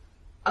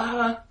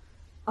happy.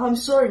 I'm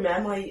sorry,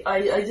 ma'am.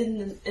 I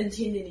didn't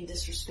intend any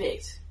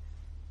disrespect.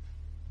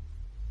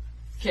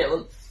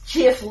 Kaelin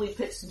carefully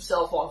picks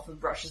himself off and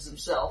brushes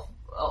himself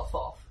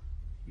off.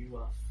 You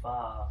are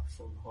far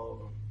from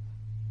home,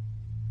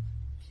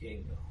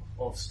 King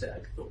of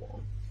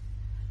Stagthorn.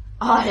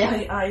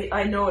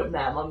 I know it,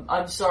 ma'am.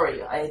 I'm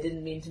sorry. I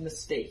didn't mean to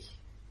misspeak.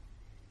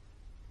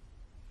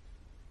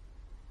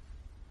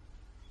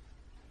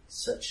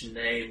 Such a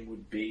name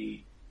would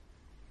be...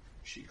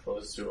 She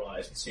closes her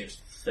eyes and seems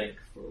to think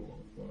for a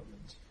long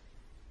moment.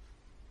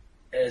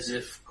 As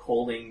if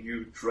calling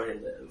you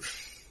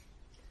Drelev.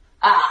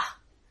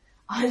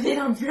 Then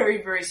I'm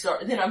very, very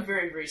sorry. Then I'm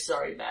very, very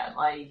sorry, ma'am.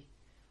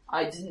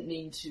 I didn't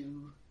mean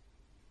to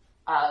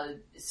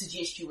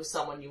suggest you were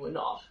someone you were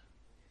not.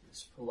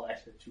 It's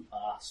politer to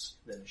ask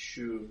than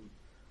assume.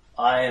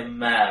 I am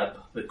Mab,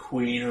 the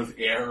Queen of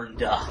Air and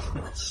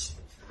Darkness.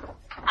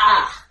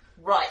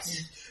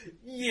 Right.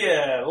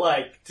 Yeah,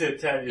 like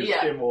Titania's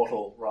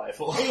immortal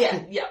rival.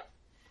 Yeah.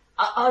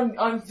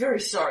 I'm very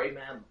sorry,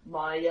 ma'am.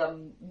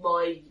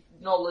 My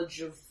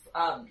knowledge of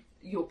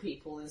your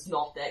people is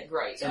not that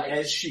great. And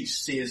as she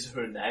says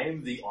her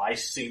name, the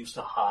ice seems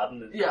to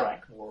harden and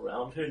crack more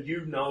around her.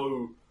 You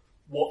know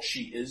what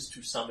she is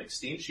to some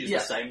extent. She is the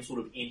same sort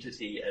of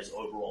entity as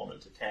Oberon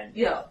and Titania.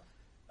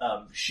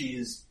 Yeah. She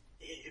is,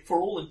 for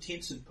all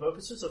intents and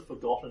purposes, a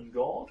forgotten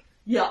god.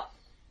 Yeah.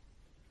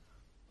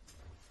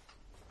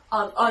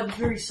 I'm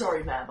very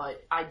sorry, ma'am.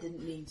 I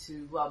didn't mean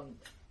to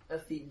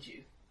offend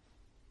you.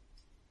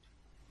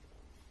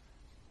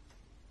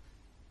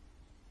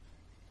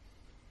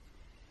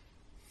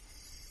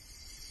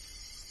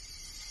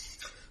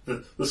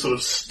 The sort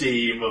of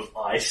steam of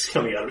ice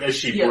coming out of it. As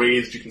she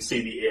breathes, you can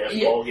see the air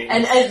fogging.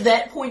 And at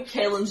that point,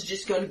 Kaelin's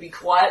just going to be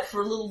quiet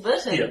for a little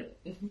bit. And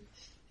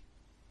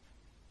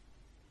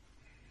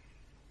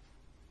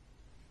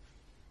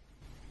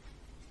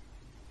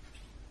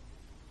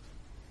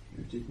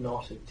You did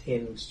not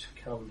intend to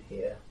come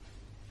here.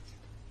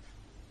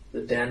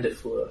 The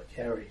Dandifleur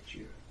carried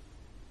you,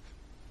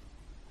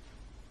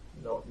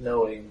 not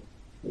knowing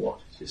what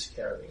it is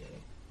carrying.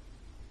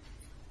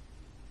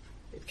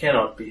 It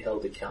cannot be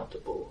held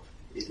accountable.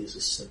 It is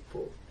a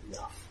simple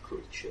enough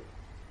creature.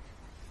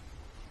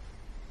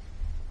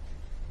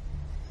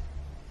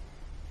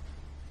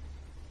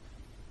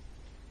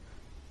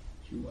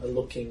 You are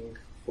looking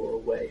for a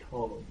way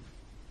home.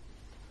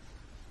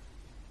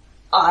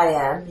 I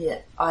am.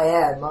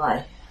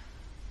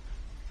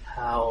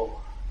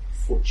 How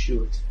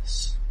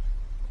fortuitous.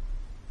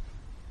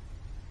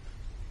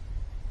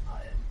 I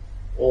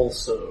am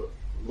also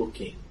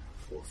looking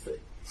for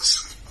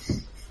things.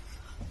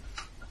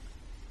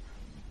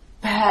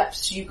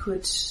 Perhaps you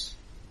could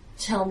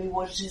tell me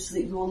what it is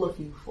that you're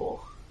looking for.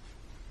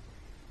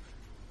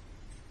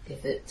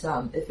 If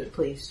it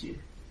pleased you.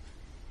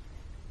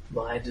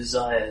 My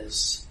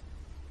desires.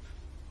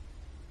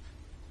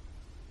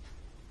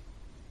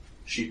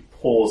 She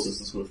pauses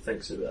and sort of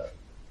thinks about it.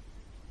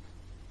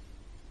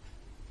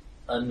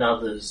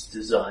 Another's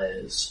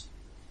desires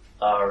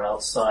are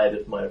outside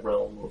of my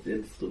realm of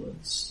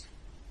influence.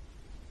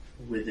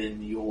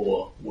 Within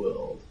your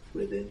world,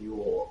 within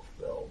your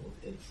realm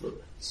of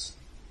influence.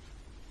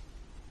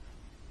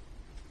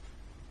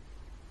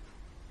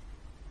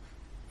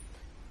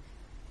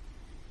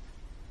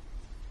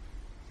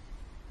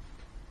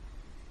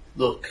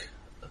 Look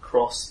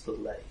across the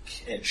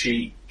lake, and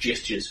she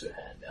gestures her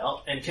hand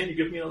out. And can you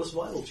give me another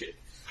survival check?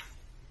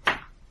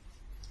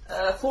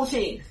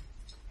 14.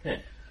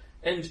 Okay.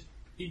 And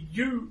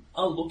you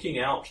are looking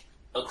out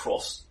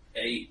across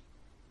a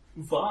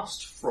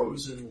vast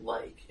frozen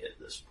lake at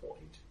this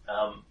point.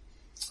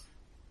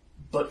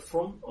 But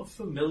from a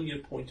familiar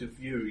point of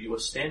view, you are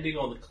standing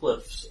on the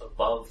cliffs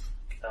above,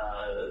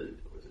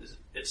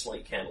 it's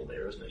like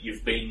Candlemere, isn't it?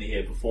 You've been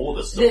there before,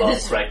 this is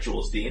above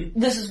Crackjaw's Den.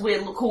 This is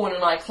where Lacorn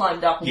and I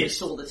climbed up and we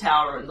saw the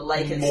tower and the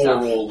lake and More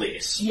stuff. More or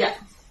less. Yeah.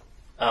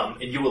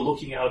 And you were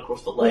looking out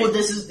across the lake. Or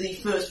this is the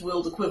first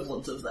world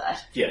equivalent of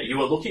that. Yeah, you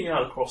were looking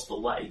out across the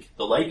lake.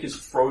 The lake is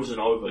frozen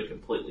over,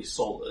 completely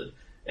solid.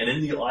 And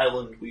in the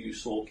island where you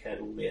saw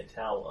Candlemere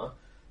Tower,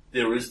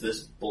 there is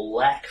this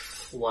black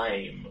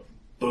flame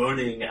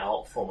burning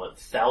out from it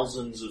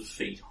thousands of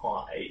feet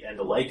high, and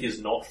the lake is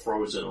not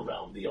frozen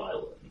around the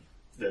island.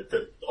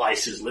 The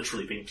ice has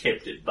literally been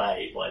kept at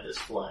bay by this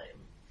flame.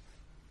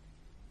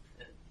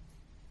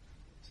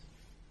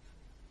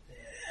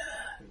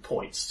 And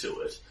points to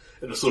it.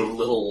 And a sort of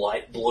little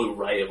light blue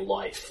ray of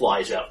light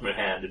flies out from her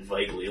hand and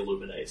vaguely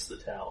illuminates the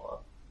tower.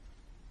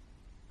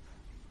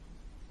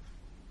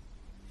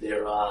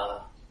 There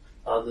are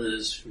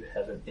others who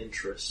have an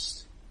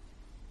interest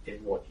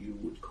in what you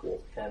would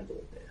call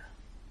Candlemere.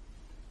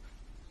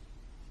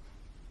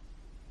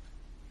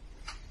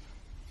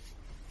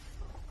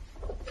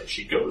 And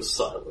she goes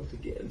silent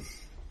again.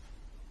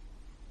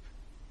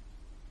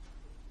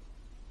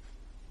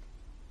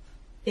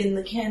 In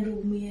the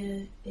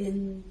Candlemere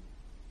in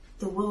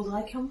the world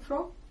I come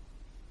from?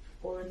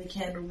 Or in the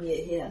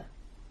Candlemere here?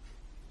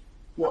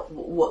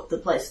 What the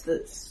place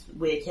that's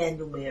where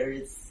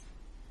Candlemere is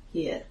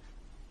here?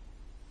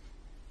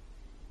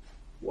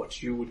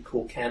 What you would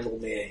call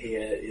Candlemere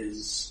here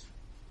is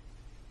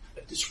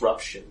a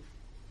disruption.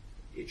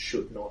 It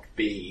should not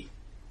be,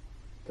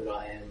 but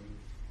I am...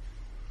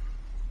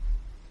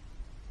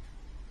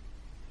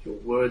 Your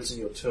words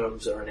and your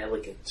terms are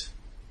inelegant.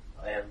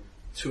 I am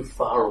too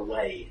far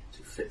away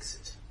to fix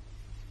it.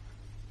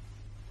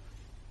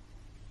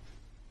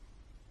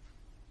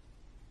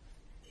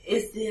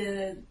 Is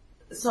there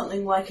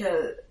something like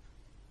a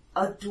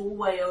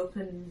doorway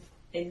open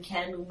in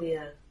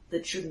Candlemere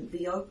that shouldn't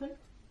be open?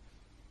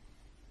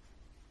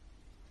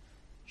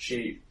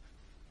 She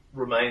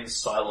remains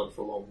silent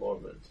for a long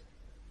moment.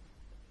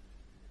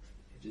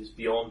 It is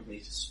beyond me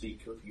to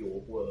speak of your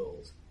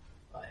world.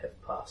 I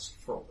have passed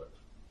from it.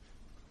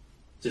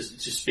 To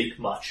speak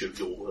much of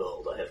your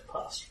world, I have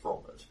passed from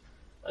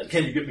it.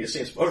 Can you give me a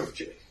sense motive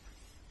check?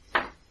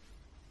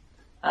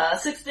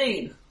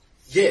 16.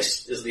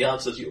 Yes, is the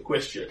answer to your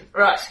question.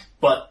 Right.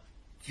 But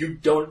you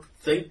don't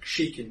think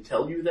she can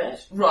tell you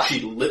that? Right.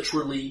 She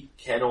literally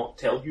cannot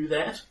tell you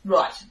that?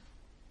 Right.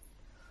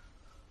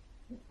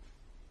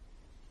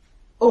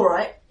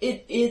 Alright,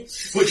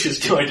 it's... Which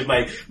is going to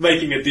make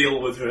making a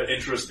deal with her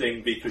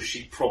interesting because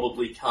she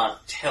probably can't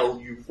tell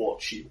you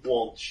what she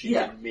wants. She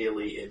can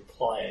merely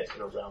imply it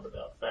in a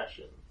roundabout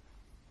fashion.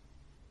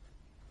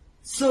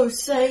 So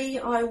say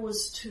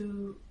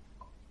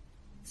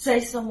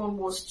someone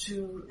was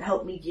to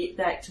help me get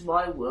back to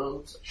my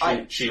world.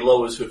 She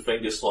lowers her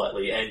finger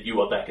slightly and you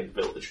are back in the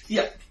village.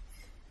 Yep.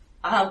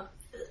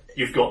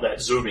 You've got that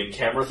zooming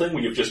camera thing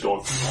where you've just gone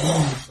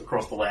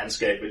across the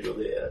landscape and you're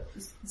there.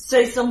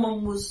 Say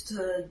someone was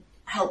to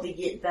help me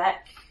get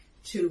back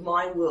to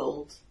my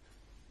world,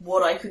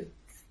 what I could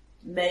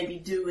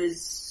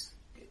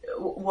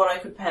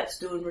perhaps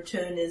do in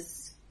return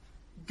is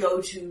go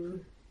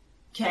to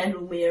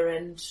Candlemere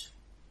and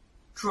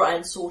try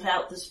and sort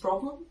out this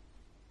problem?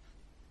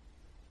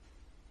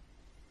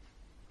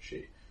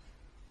 She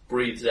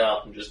breathes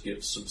out and just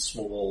gives some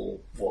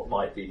small, what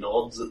might be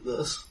nods at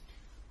this.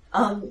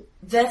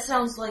 That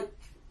sounds like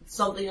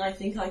something I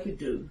think I could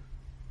do.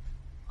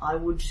 I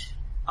would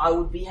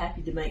be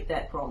happy to make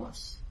that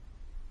promise.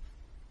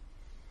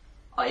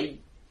 I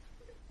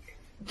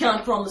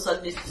can't promise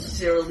I'd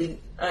necessarily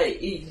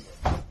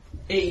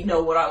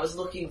know what I was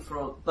looking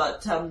for,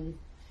 but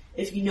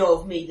if you know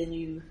of me, then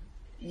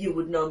you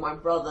would know my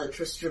brother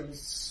Tristram's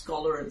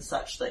scholar and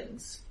such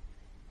things.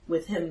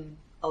 With him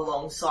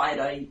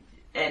alongside,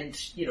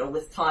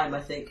 with time,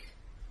 I think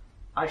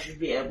I should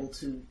be able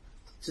to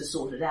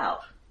sort it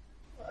out.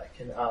 I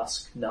can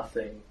ask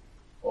nothing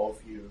of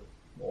you,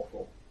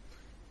 mortal.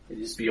 It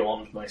is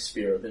beyond my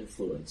sphere of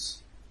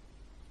influence,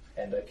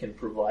 and I can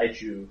provide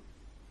you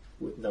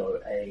with no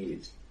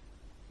aid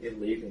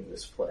in leaving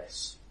this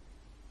place.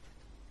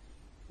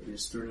 It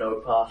is through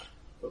no part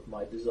of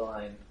my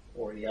design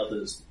or any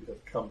others that you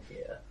have come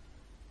here.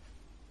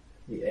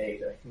 The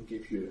aid I can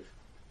give you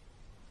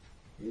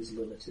is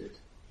limited.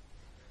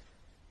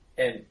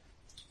 And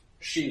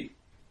she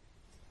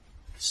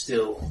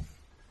still...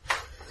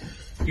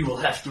 You will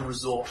have to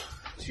resort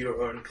to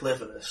your own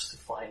cleverness to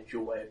find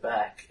your way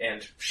back.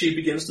 And she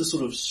begins to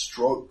sort of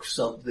stroke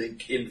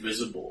something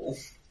invisible.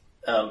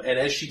 And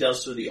as she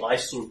does so, the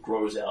ice sort of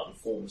grows out and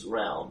forms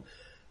around.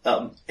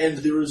 And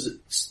there is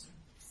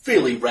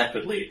fairly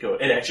rapidly.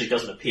 It actually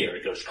doesn't appear.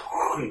 It goes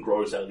and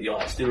grows out of the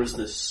ice. There is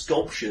this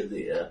sculpture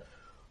there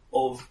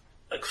of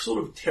a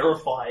sort of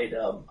terrified,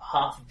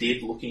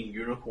 half-dead-looking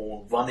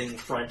unicorn running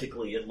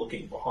frantically and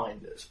looking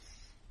behind it.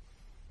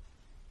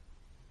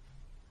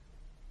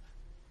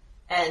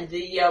 And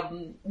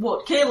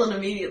what Kaelin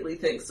immediately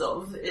thinks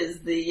of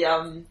is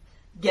the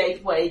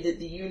gateway that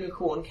the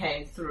unicorn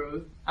came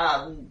through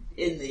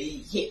in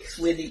the Hex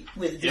where the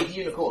dead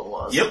unicorn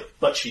was. Yep,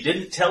 but she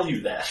didn't tell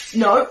you that.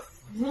 No.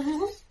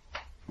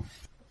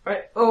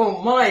 Right.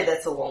 Oh my,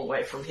 that's a long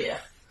way from here.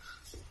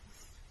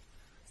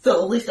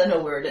 So at least I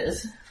know where it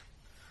is.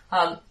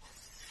 And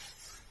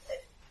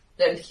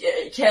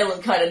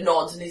Kaelin kind of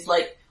nods and he's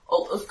like,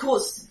 oh, of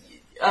course,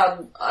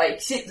 I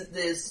accept that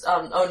there's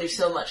only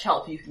so much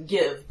help you can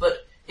give,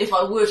 but if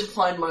I were to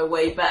find my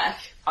way back,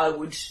 I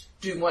would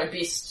do my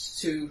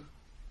best to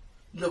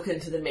look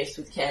into the mess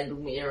with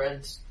Candlemere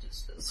and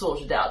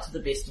sort it out to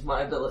the best of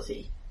my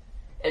ability.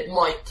 It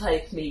might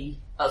take me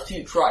a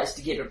few tries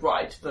to get it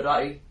right, but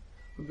I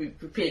would be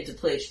prepared to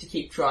pledge to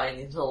keep trying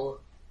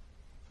until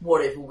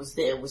whatever was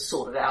there was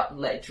sorted out and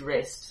laid to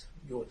rest.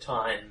 Your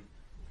time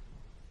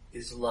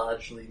is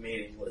largely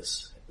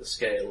meaningless at the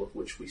scale of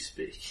which we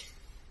speak.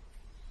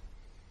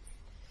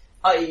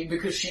 I.e.,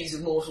 because she's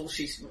immortal,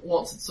 she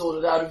wants it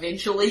sorted out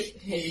eventually.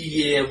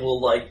 Yeah, well,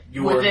 like,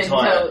 your within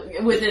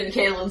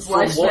Kaelin's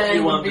lifespan from what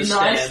you would be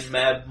understand, nice.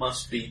 Mab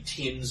must be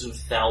tens of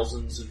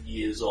thousands of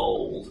years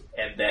old,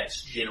 and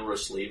that's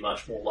generously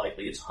much more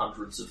likely it's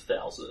hundreds of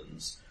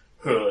thousands.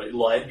 Your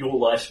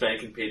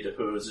lifespan compared to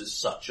hers is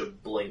such a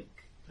blink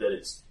that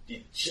it's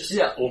just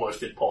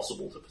almost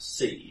impossible to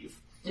perceive.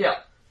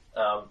 Yeah.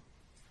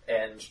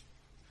 And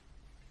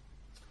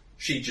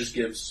she just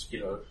gives,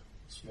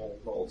 small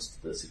nods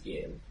to this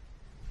again.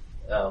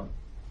 And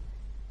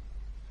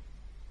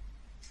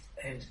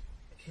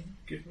can you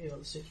give me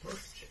another sense motion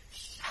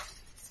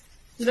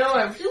check?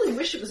 I really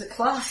wish it was a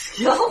class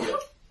skill. Yeah.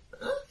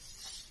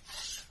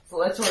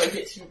 So that's what I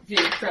get to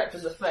being trapped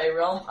in the Fey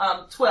realm.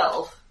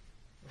 12.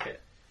 Okay.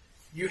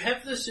 You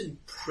have this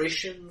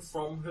impression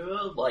from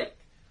her, like,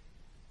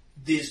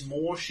 there's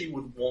more she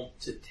would want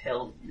to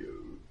tell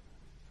you,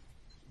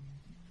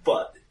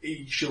 but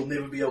she'll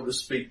never be able to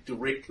speak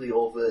directly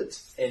of it,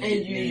 and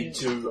you need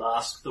to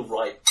ask the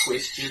right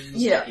questions to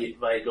get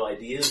vague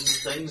ideas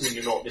and things, and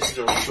you're not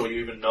necessarily sure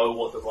you even know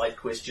what the right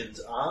questions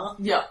are.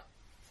 Yeah.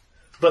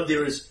 But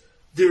there is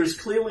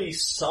clearly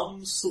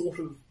some sort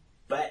of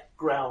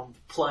background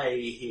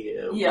play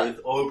here with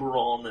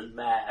Oberon and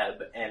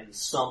Mab and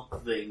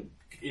something,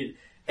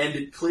 and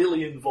it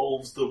clearly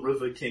involves the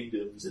River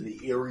Kingdoms and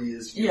the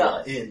areas you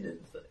are in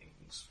and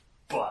things.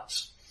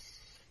 But...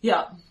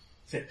 yeah.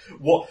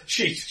 What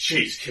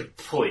she's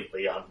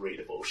completely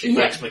unreadable. She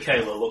makes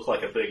Michaela look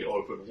like a big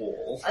open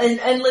wall.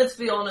 And let's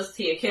be honest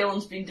here,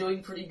 Kaelin's been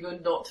doing pretty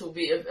good not to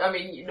be. I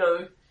mean,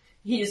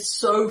 he is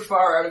so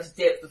far out of his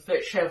depth. The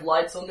fish have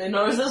lights on their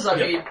noses. I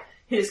mean,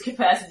 his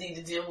capacity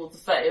to deal with the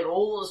Fae at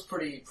all is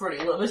pretty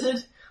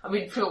limited. I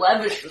mean,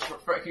 Lavish was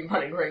freaking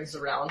running rings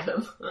around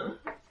him.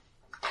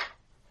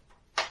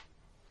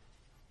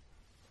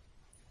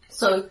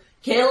 So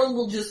Kaelin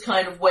will just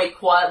kind of wait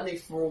quietly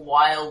for a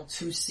while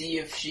to see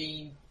if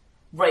she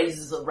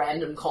raises a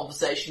random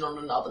conversation on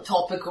another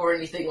topic or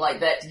anything like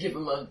that to give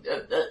him a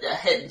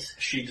hint.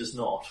 She does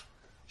not.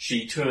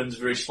 She turns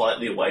very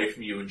slightly away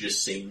from you and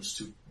just seems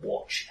to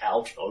watch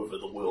out over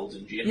the world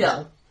in general.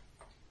 Yeah.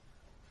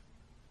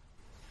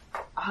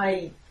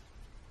 I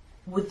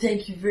would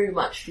thank you very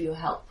much for your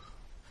help.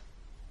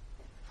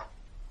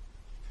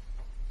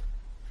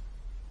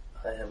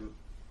 I am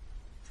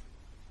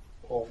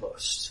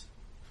almost,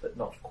 but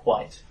not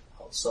quite,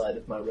 outside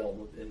of my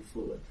realm of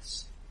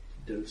influence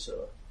to do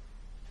so.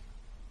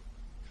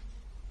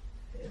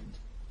 And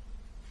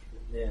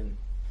even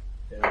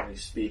then, I only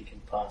speak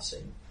in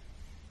passing.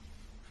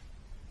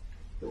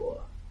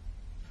 Your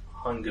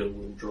hunger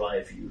will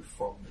drive you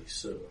from me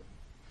soon.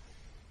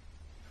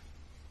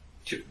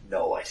 You have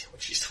no idea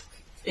what she's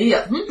talking about.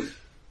 Yeah.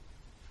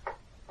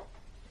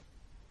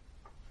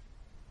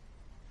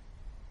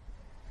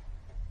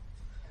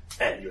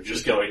 And you're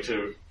just going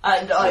to...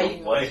 And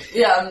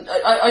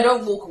I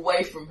don't walk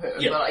away from her,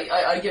 but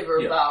I give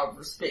her a bow of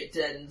respect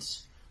and,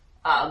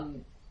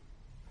 hang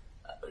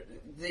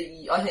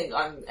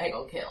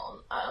on,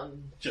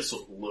 Kaelin, just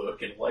sort of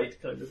lurk and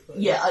wait kind of thing?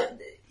 Yeah,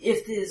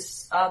 if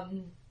there's,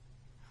 I'm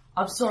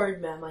sorry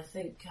ma'am, I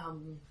think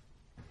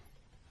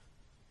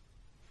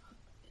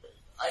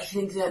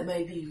that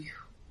may be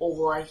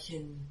all I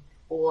can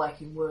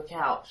work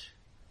out,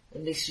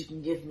 unless you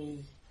can give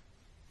me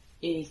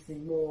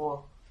anything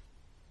more.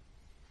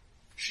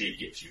 She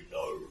gives you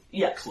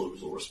no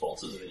clues or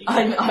responses of any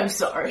kind. I'm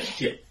sorry.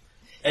 Yeah.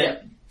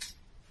 And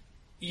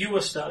you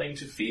are starting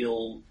to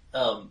feel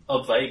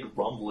a vague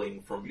rumbling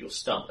from your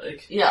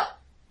stomach. Yeah.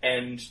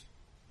 And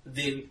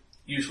then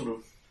you sort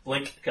of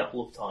blink a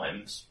couple of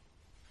times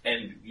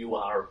and you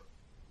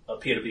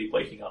appear to be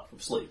waking up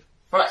from sleep.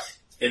 Right.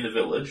 In the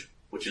village.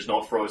 which is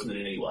not frozen in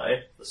any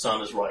way. The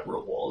sun is right where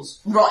it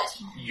was. Right.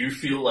 You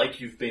feel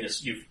like you've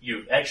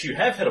actually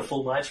have had a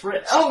full night's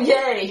rest. Oh,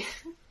 yay!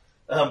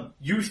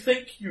 You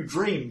think you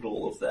dreamed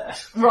all of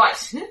that.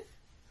 Right.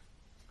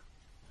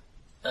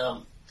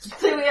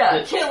 There we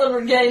are. Kaelin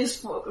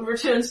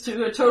returns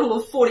to a total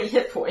of 40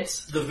 hit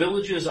points. The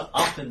villagers are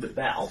up and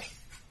about.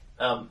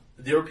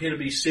 There appear to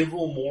be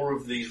several more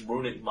of these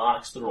runic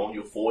marks that are on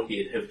your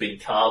forehead have been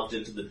carved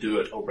into the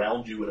dirt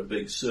around you in a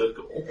big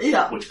circle.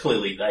 Yeah. Which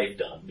clearly they've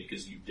done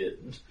because you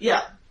didn't.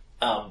 Yeah.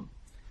 And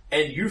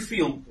you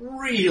feel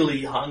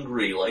really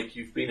hungry, like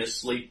you've been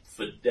asleep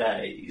for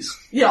days.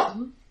 Yeah.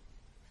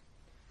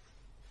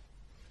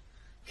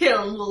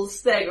 Kaelin will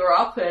stagger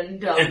up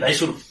and they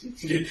sort of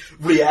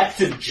react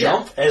and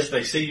jump as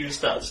they see you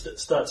start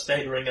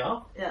staggering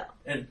up. Yeah.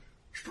 And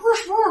it's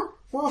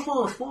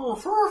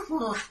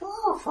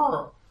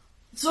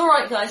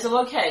alright, guys, I'm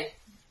okay.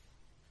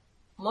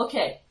 I'm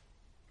okay.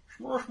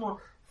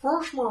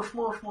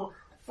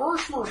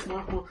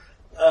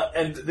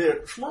 And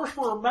they're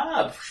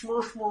mad.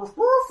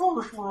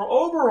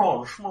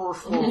 Oberon.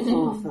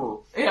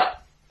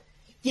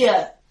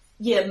 Yeah,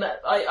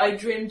 I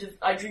dreamed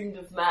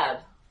of Mab.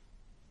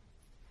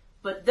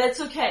 But that's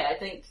okay, I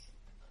think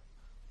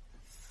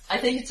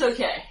it's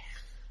okay.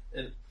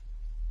 And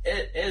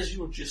as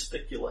you're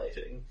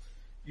gesticulating,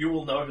 you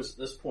will notice at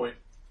this point,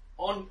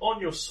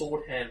 on your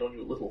sword hand, on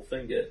your little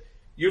finger,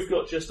 you've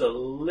got just a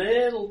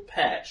little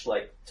patch,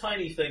 like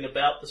tiny thing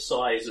about the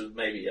size of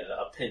maybe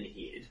a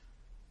pinhead,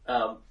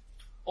 of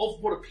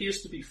what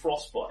appears to be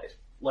frostbite.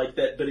 Like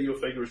that bit of your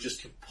finger is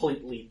just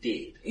completely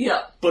dead.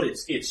 Yeah. But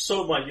it's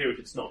so minute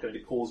it's not going to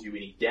cause you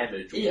any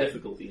damage or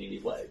difficulty in any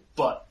way.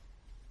 But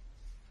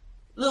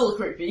little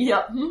creepy,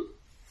 yeah.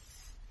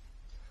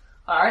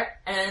 Alright,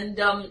 and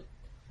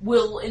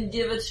we'll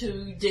endeavour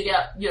to dig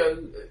out,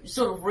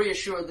 sort of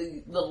reassure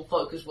the little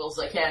folk as well as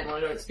I can when I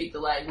don't speak the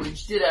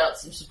language, dig out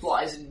some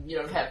supplies and,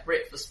 have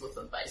breakfast with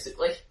them,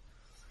 basically.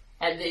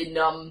 And then,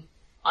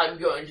 I'm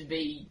going to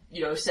be,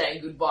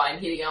 saying goodbye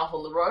and heading out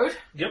on the road.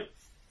 Yep.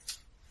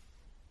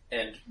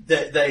 And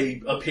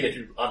they appear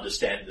to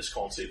understand this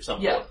concept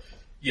somewhat.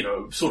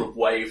 Yeah. Sort of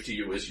wave to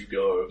you as you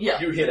go.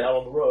 Yeah. You head out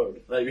on the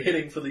road. Are you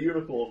heading for the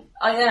unicorn?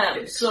 I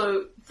am.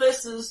 So,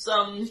 this is,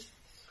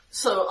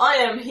 so I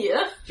am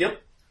here.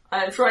 Yep.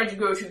 I am trying to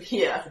go to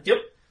here. Yep.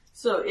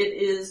 So it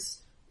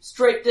is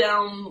straight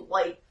down,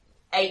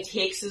 8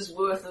 hexes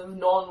worth of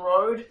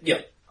non-road.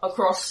 Yep.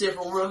 Across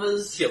several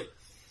rivers. Yep.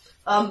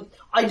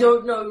 I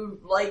don't know,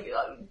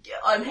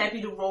 I'm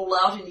happy to roll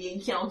out any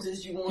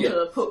encounters you want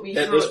to put me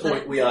through. At this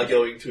point, we are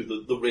going to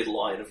the red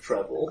line of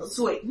travel.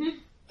 Sweet.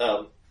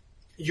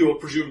 You are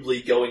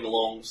presumably going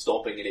along,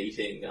 stopping and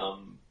eating,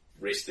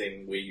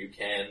 resting where you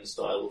can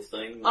style of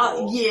thing?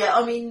 Yeah,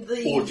 I mean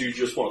Or do you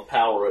just want to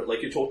power it?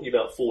 Like you're talking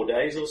about 4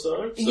 days or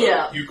so?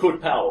 Yeah. You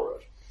could power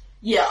it.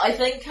 Yeah, I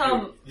think,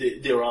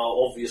 there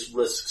are obvious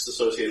risks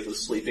associated with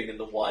sleeping in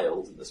the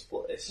wild in this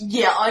place.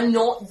 Yeah, I'm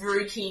not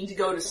very keen to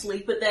go to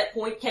sleep at that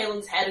point.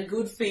 Kaelin's had a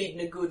good feed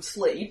and a good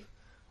sleep.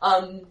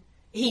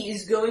 He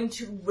is going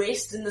to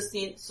rest in the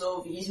sense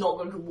of he's not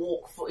going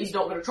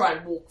to try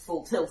and walk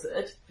full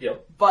tilted.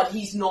 Yep. But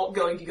he's not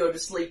going to go to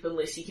sleep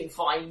unless he can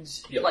find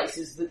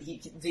places that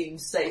he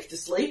deems safe to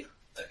sleep.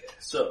 Okay,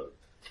 so,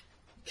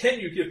 can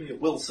you give me a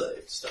will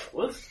save to start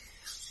with?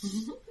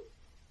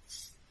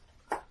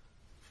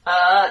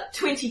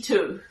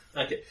 22.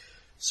 Okay,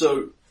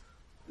 so,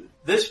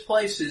 this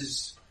place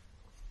is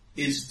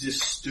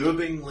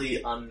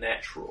disturbingly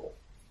unnatural.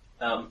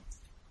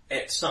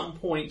 At some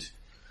point,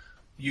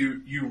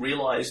 you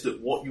realize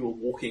that what you are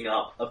walking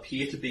up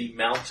appear to be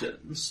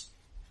mountains,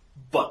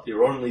 but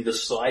they're only the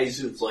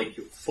size of,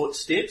 your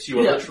footsteps. You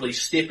are literally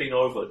stepping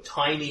over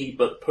tiny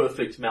but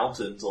perfect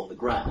mountains on the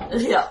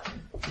ground. Yeah.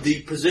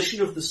 The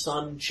position of the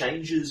sun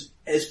changes,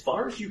 as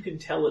far as you can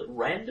tell, at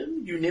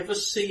random. You never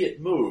see it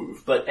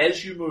move, but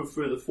as you move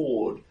further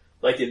forward,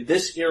 in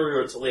this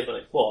area it's 11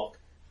 o'clock,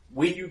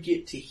 when you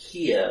get to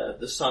here,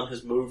 the sun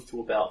has moved to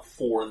about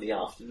 4 in the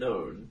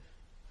afternoon.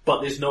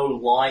 But there's no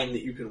line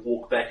that you can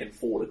walk back and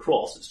forward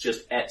across. It's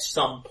just at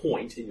some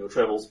point in your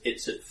travels,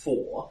 it's at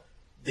 4.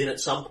 Then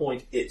at some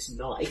point, it's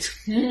night.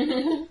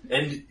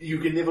 And you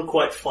can never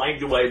quite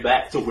find your way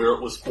back to where it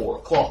was 4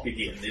 o'clock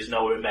again. There's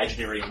no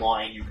imaginary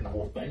line you can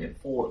walk back and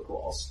forward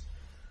across.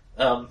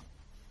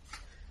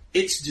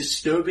 It's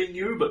disturbing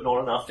you, but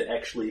not enough to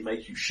actually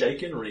make you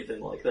shaken or anything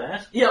like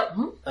that. Yep.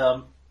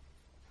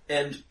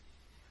 And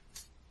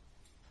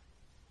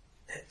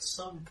at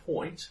some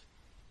point,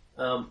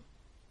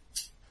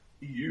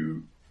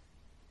 you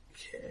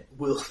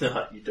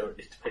you don't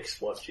need to make a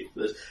SWAT check for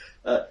this.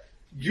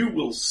 You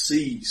will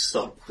see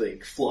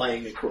something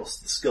flying across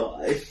the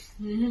sky.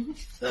 Where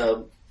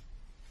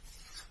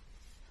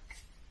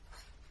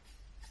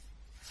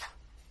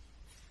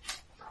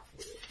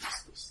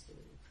is this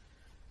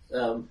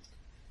thing?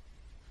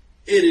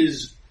 It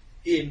is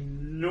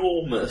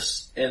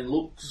enormous and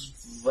looks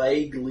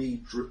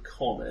vaguely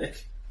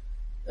draconic.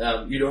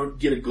 You don't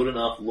get a good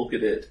enough look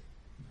at it,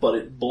 but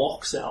it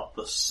blocks out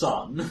the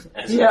sun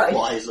as it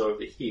flies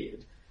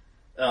overhead.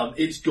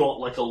 It's got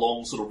like a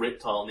long sort of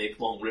reptile neck,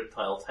 long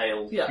reptile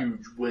tail,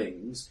 huge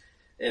wings,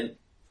 and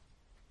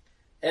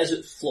as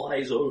it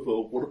flies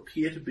over what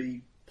appear to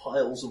be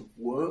piles of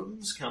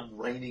worms come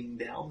raining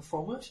down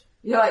from it.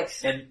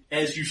 Yikes. And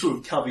as you sort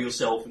of cover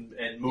yourself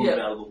and move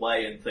out of the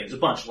way and things, a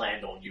bunch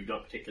land on you,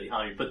 don't particularly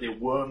harm you, but they're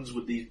worms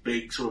with these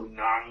big sort of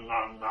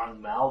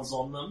mouths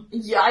on them.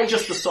 Yikes.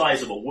 Just the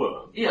size of a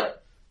worm. Yeah.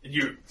 And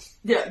you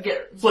get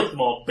it. flick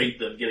them off, beat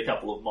them, get a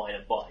couple of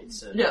minor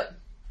bites. And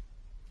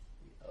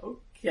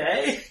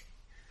okay.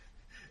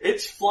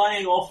 It's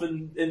flying off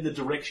in the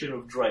direction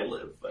of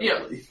Drelev,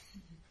 basically.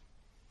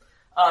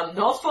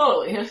 Not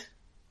following it.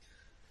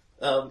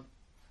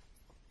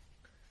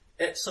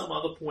 At some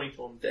other point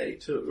on day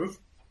 2,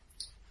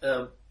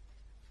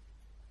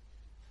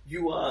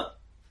 you are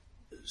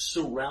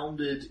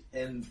surrounded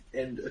and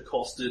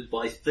accosted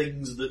by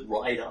things that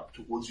ride up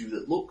towards you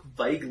that look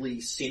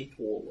vaguely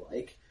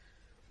centaur-like,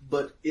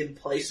 but in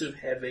place of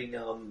having,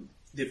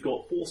 they've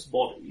got horse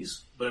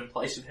bodies, but in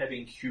place of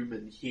having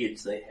human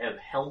heads, they have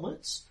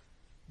helmets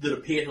that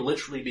appear to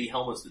literally be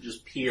helmets that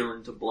just peer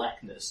into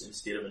blackness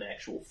instead of an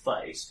actual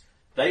face.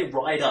 They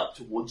ride up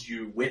towards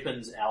you,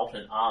 weapons out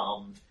and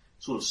armed,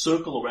 sort of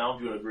circle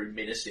around you in a very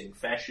menacing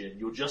fashion.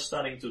 You're just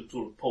starting to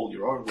sort of pull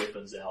your own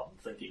weapons out and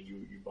thinking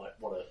you might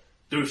want to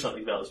do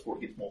something about this before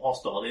it gets more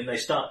hostile. And then they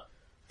start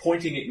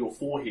pointing at your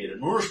forehead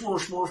and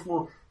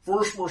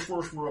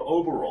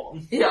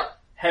Oberon. Yeah.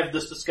 Have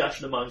this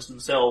discussion amongst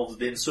themselves,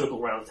 then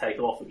circle around and take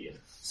off again.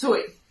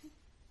 Sweet.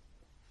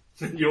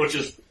 And you're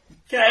just,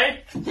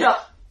 okay. Yeah.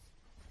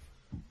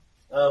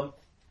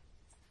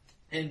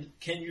 And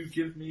can you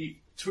give me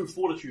 2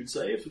 fortitude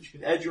saves, which you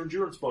can add your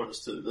endurance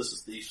bonus to? This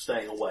is the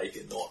staying awake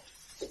and not.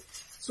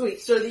 Sweet.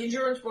 So the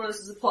endurance bonus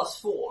is a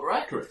 +4,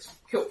 right? Correct.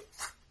 Cool.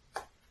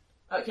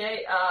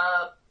 Okay,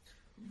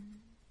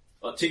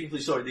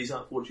 technically, sorry, these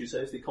aren't fortitude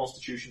saves, they're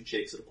constitution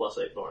checks at a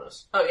 +8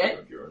 bonus. Okay.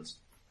 For endurance.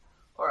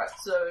 Alright,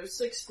 so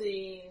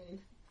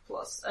 16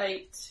 plus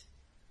 8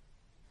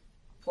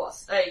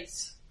 plus 8,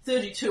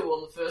 32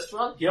 on the first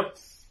one. Yep.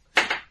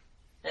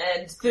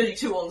 And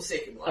 32 on the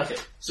second one. Okay,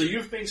 so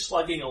you've been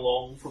slugging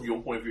along from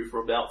your point of view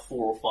for about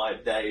 4 or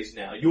 5 days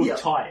now. You're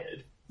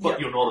tired, but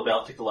you're not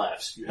about to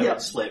collapse. You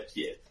haven't slept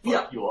yet,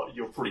 but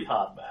you're a pretty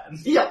hard man.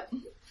 Yep.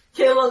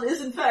 Kalon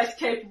is in fact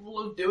capable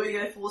of doing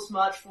a forced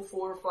march for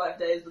 4 or 5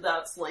 days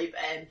without sleep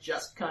and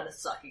just kind of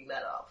sucking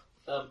that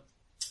up.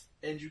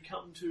 And you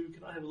come to,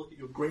 can I have a look at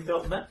your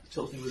greenbelt map?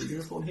 Tell me where the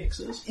unicorn hex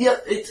is.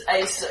 Yep, it's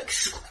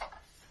A6.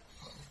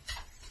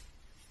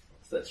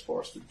 That's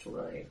forested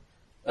terrain.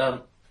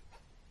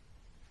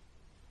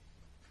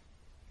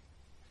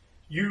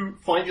 You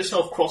find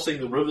yourself crossing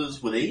the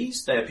rivers with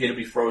ease. They appear to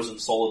be frozen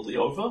solidly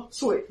over.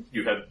 Sweet.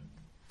 You have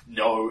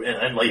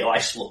and the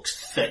ice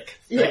looks thick.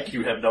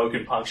 You have no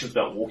compunctions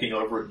about walking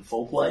over it in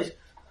full plate.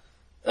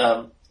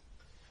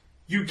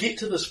 You get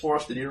to this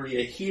forested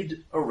area,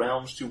 head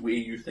around to where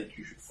you think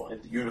you should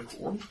find the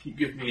unicorn. Can you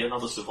give me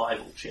another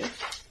survival check?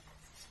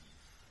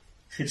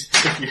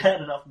 If you had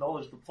enough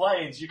knowledge for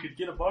planes, you could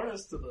get a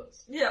bonus to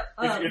this. Yeah.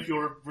 If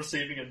you're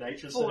receiving a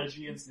nature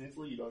synergy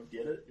incidentally, you don't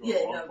get it.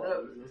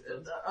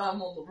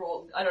 I'm on the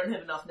wrong. I don't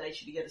have enough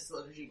nature to get a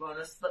synergy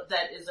bonus, but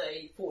that is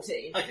a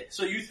 14. Okay,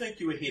 so you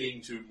think you were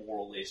heading to more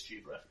or less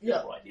geographically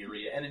the right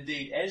area, and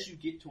indeed, as you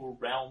get to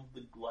around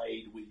the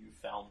glade where you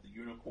found the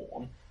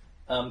unicorn,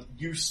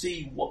 you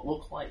see what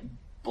look like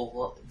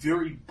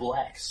very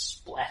black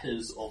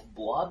splatters of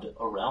blood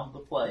around the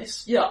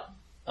place. Yeah.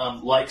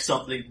 Like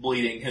something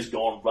bleeding has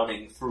gone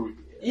running through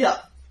here. Yeah.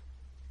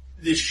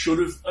 This should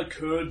have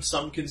occurred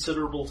some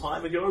considerable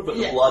time ago, but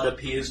the blood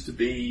appears to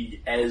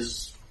be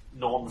as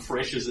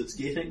non-fresh as it's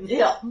getting.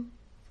 Yeah.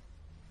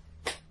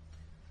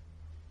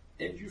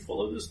 And you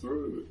follow this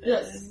through.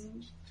 Yes.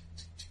 And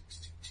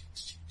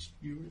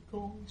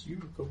unicorns,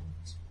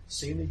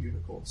 seen a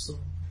unicorn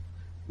song.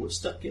 We're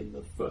stuck in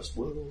the first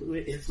world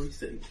where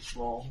everything is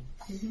wrong.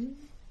 Mm-hmm.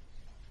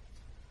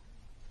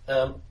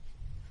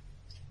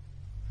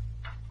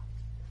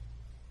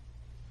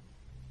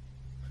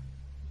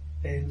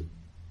 And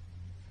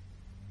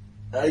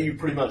are you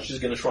pretty much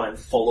just going to try and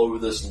follow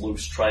this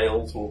loose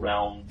trail to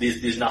around?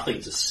 There's nothing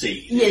to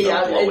see.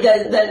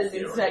 That is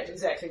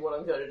exactly what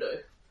I'm going to do.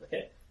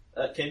 Okay.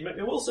 Can you make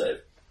me a will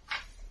save?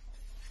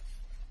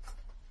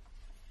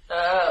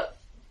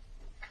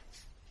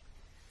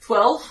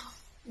 12.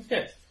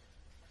 Okay.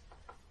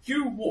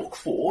 You walk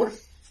forward,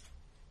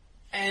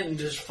 and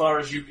as far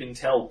as you can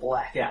tell,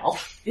 black out.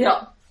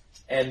 Yeah.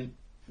 And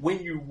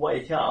when you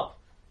wake up,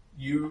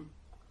 you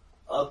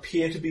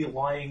appear to be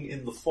lying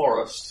in the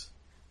forest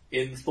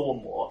in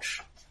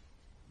Thornwatch.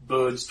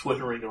 Birds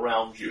twittering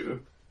around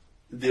you.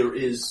 There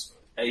is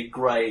a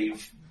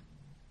grave,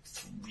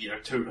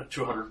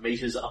 200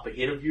 meters up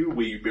ahead of you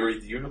where you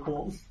buried the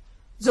unicorn.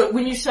 So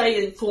when you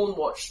say in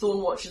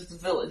Thornwatch is the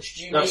village,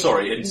 do you mean... No,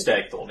 sorry, in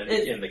Stagthorn,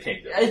 in the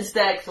kingdom. In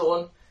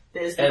Stagthorn,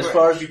 there's the As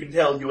far as you can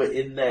tell, you are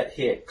in that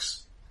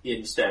hex.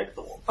 in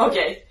Stagthorn.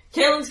 Okay,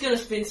 Kaelin's going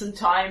to spend some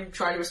time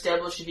trying to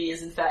establish if he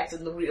is in fact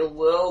in the real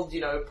world,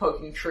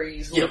 poking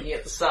trees, looking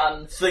at the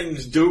sun.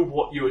 Things do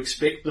what you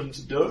expect them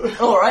to do.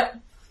 Alright.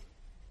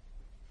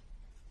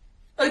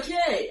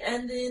 Okay,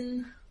 and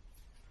then...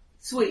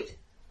 Sweet.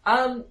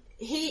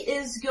 He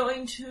is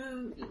going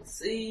to... Let's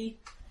see...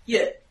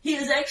 Yeah, he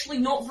is actually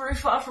not very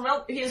far from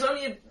he is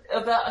only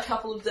about a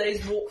couple of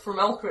days' walk from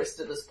Elchrist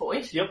at this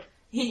point. Yep.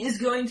 He is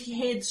going to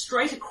head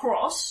straight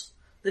across.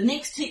 The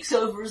next hex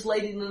over is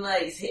Lady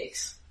Nene's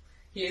hex.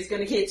 He is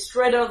going to head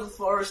straight over the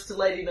forest to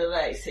Lady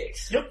Nene's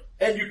hex. Yep.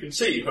 And you can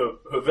see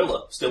her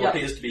villa still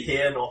appears to be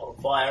here, not on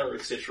fire,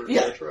 etc.,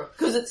 etc.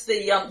 Because it's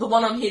the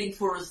one I'm heading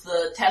for is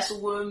the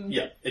Tasselworm.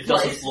 Yeah, it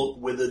doesn't look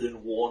withered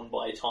and worn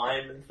by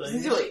time and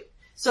things. Exactly.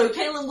 So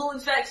Kaelin will in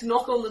fact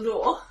knock on the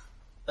door.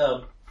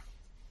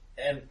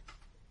 And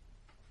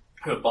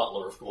her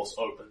butler, of course,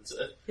 opens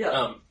it.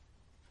 Yeah.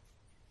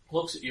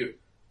 Looks at you,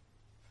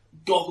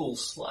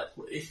 goggles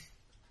slightly,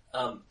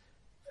 and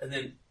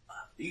then,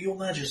 Your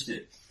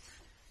Majesty,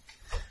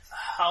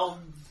 how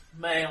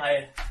may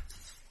I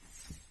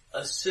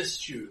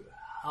assist you?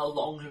 How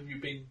long have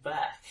you been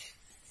back?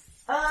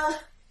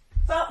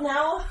 About an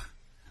hour.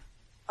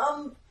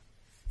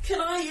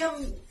 Can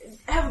I,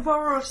 have a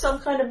borrow of some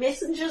kind of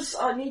messengers?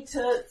 I need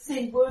to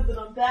send word that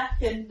I'm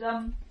back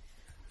and,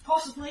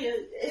 possibly,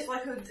 if I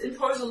could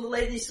impose on the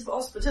ladies of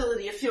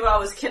hospitality a few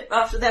hours kip,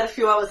 after that a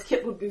few hours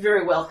kip would be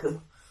very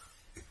welcome.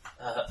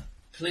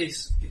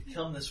 Please,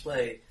 come this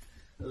way.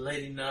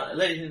 Lady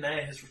Nene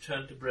has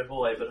returned to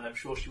Brevoy, but I'm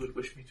sure she would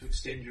wish me to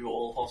extend you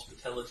all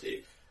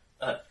hospitality.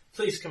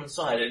 Please come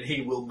inside, and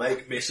he will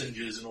make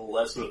messengers and all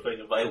that sort of thing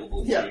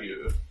available to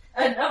you.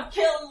 And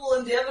Kaelin will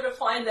endeavour to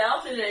find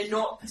out in a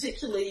not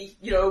particularly,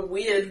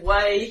 weird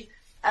way,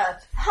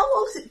 how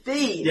long's it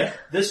been? Yeah,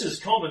 this is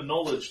common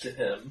knowledge to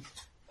him,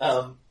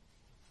 that,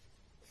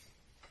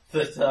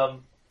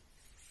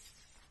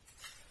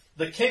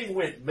 the king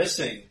went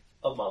missing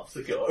a month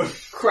ago.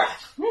 Crap.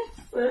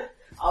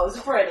 I was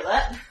afraid of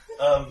that.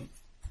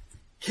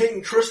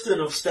 King Tristan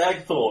of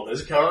Stagthorn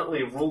is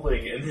currently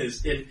ruling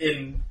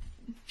in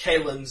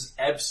Kaelin's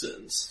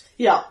absence.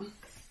 Yeah.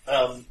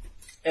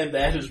 And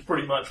that is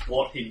pretty much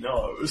what he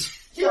knows.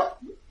 Yeah.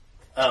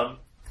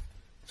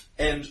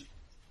 And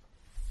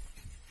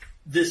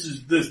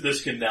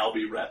this can now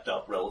be wrapped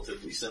up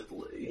relatively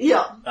simply.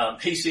 Yeah.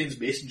 He sends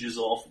messengers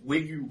off.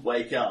 When you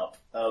wake up,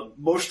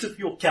 most of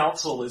your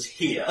council is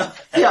here at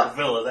the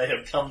villa. They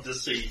have come to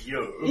see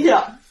you.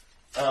 Yeah.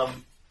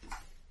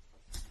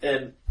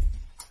 And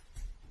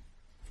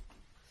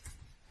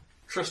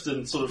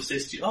Tristan sort of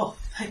says to you, "Oh,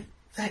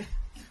 thank."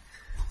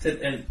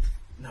 And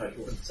no,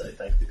 he wouldn't say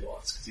thank the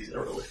gods because he's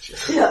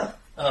irreligious. Yeah.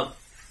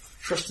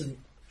 Tristan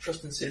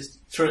says,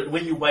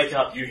 when you wake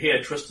up, you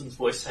hear Tristan's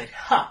voice saying,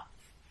 "Ha!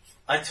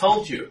 I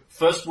told you,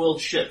 first world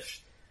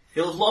shift.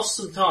 He'll have lost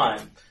some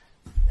time,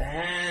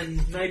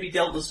 and maybe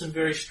dealt with some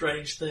very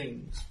strange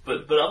things.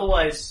 But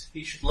otherwise,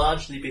 he should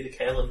largely be the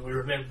Kaelin we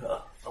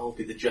remember. I'll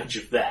be the judge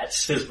of that,"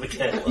 says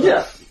Michaela.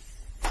 Yeah.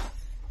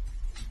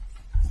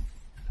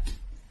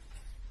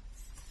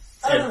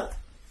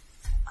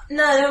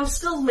 No, I'm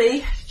still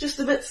me. Just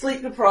a bit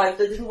sleep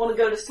deprived. I didn't want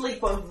to go to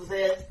sleep over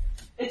there.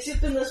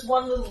 Except in this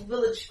one little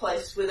village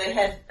place where they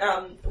had,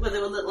 where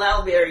there were little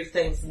owlberry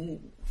things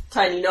and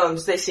tiny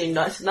gnomes. They seemed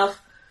nice enough.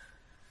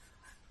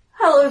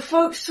 Hello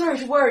folks, sorry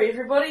to worry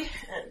everybody.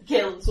 And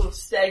Kaelin sort of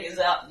staggers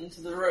out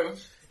into the room.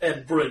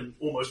 And Bryn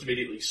almost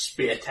immediately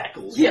spear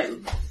tackles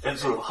you and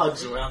sort of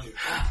hugs around you.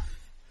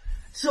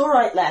 It's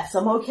alright lass,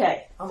 I'm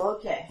okay.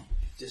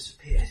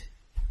 Disappeared.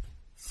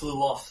 Flew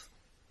off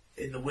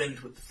in the wind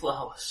with the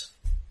flowers.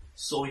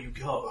 Saw you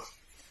go.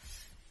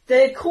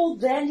 They're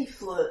called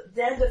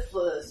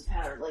dandifleurs,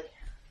 apparently.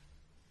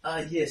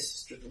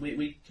 Yes,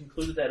 we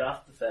concluded that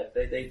after the fact.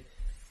 They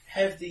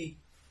have the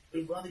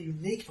rather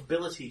unique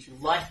ability to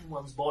lighten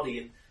one's body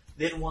and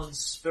then one's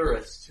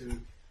spirit to,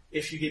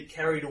 if you get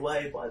carried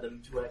away by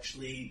them, to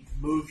actually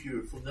move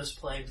you from this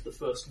plane to the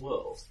first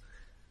world.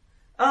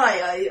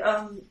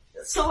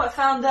 So I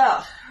found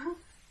out.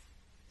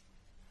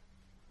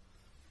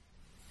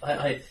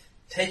 I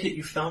take it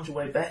you found your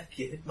way back.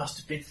 It must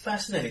have been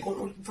fascinating. What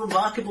a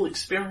remarkable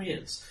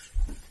experience.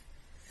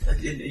 And,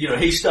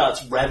 he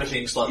starts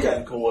rabbiting slightly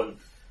in corn.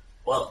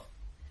 Well,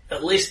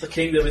 at least the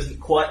kingdom isn't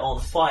quite on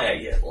fire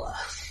yet,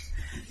 lass.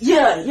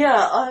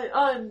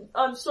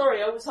 I'm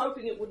sorry. I was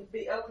hoping I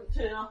would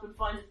turn up and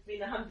find it's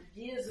been 100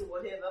 years or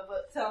whatever,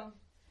 but,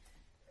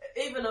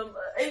 even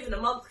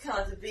a month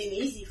can't have been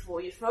easy for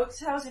you folks.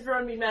 How's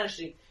everyone been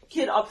managing?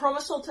 Kid, I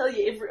promise I'll tell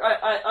you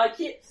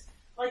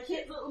I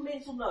kept little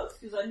mental notes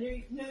because I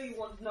knew you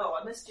wanted to know.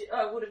 I missed you.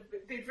 I would have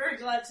been very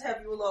glad to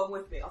have you along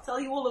with me. I'll tell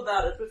you all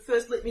about it, but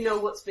first let me know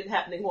what's been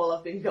happening while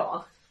I've been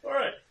gone.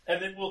 Alright, and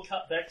then we'll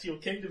cut back to your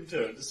kingdom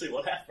turn to see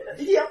what happened.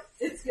 Yep,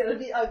 it's gonna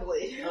be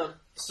ugly.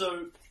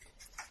 So,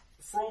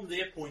 from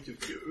their point of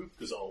view,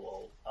 because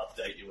I'll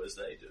update you as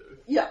they do.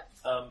 Yeah.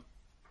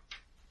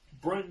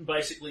 Bryn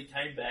basically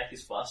came back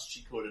as fast as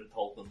she could and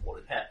told them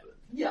what had happened.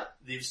 Yeah.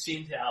 They've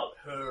sent out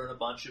her and a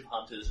bunch of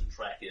hunters and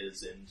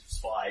trackers and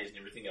spies and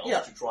everything else Yeah.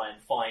 to try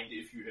and find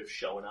if you have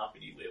shown up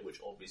anywhere, which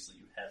obviously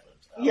you haven't.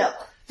 Yeah.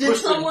 Did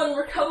Tristan- someone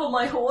recover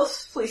my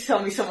horse? Please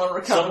tell me someone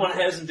recovered Someone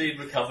it. has indeed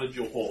recovered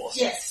your horse.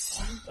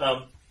 Yes.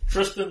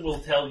 Tristan will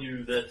tell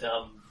you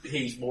that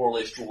he's more or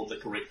less drawn the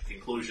correct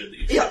conclusion that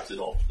you've Yeah. shifted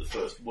off the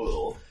first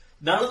world.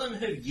 None of them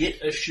have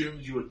yet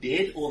assumed you're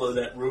dead, although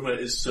that rumour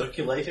is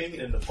circulating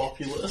in the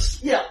populace.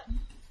 Yeah.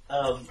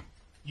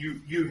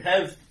 You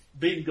have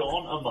been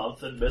gone a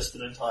month and missed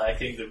an entire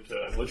kingdom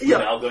turn, which Yeah.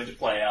 we're now going to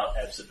play out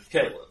absent of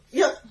Caitlin.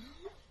 Yep.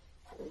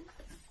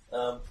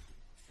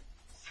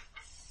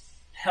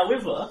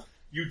 However,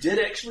 you did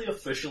actually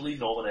officially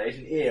nominate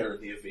an heir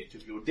in the event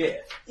of your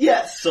death.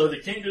 Yes. So the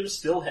kingdom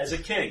still has a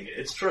king.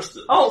 It's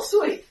Tristan. Oh,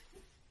 sweet.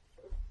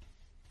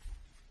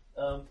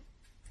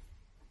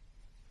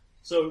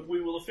 So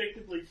we will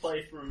effectively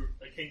play through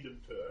a kingdom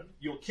turn.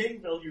 Your king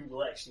value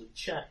will actually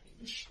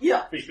change.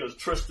 Yeah. Because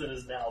Tristan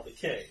is now the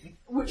king.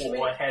 Which or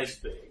means- has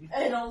been.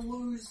 And I'll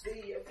lose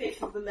the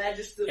effect of the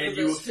Magister And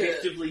for you this turn.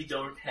 effectively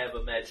don't have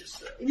a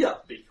magister. Yeah.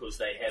 Because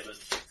they haven't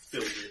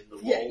filled in the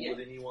role Yeah. with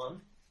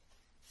anyone.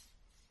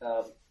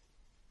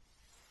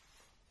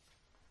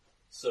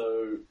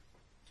 So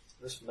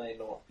this may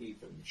not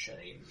even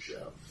change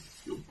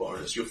your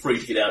bonus. You're free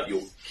to get out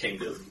your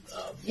kingdom.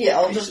 Yeah,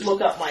 I'll pieces. just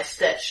look up my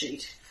stat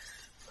sheet.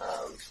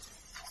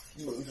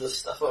 Move this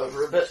stuff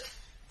over a bit.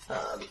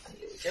 Here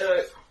we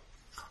go.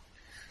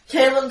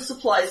 Caitlin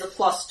supplies a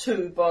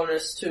 +2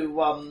 bonus to,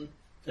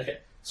 Okay.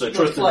 So looks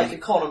Tristan, like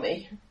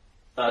economy.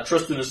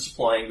 Tristan is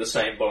supplying the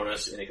same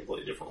bonus in a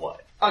completely different way.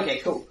 Okay,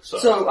 cool. So-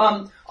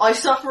 So, I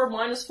suffer a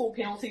 -4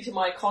 penalty to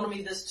my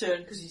economy this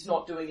turn because he's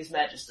not doing his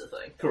Magister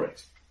thing.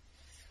 Correct.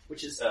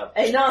 Which is Um,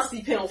 a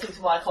nasty penalty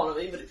to my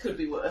economy, but it could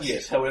be worse.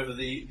 Yes, however,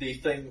 the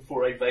thing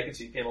for a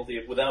vacancy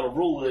penalty, without a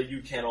ruler,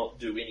 you cannot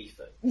do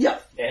anything. Yeah,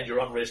 And your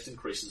unrest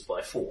increases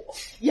by 4.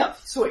 yeah,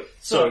 sweet.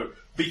 So,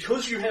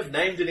 because you have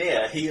named an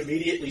heir, he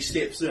immediately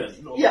steps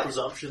in on Yeah. the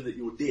presumption that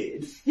you're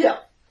dead.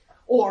 Yeah.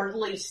 Or at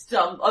least,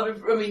 on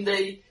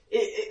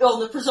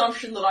the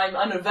presumption that I'm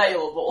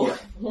unavailable.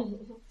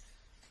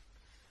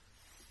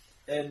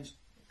 And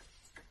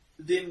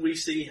then we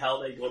see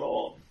how they got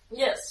on.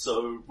 Yes.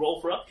 So,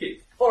 roll for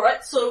upkeep.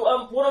 Alright,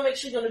 so what I'm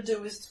actually going to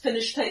do is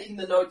finish taking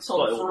the notes By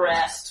on all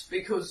Farast,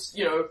 because,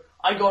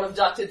 I got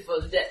abducted for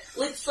the death.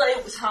 Let's say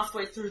it was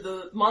halfway through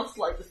the month,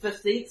 like the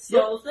 15th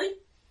sort of thing.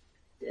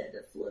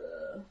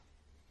 Deadfleur.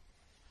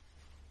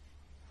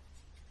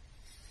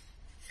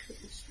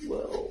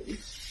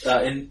 12.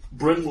 And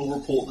Bryn will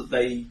report that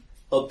they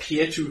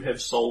appear to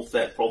have solved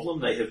that problem.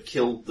 They have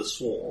killed the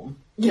swarm.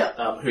 Yeah.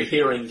 Her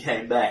hearing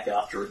came back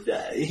after a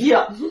day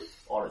Yeah.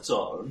 on its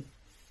own.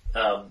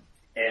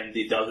 And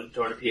there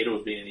don't appear to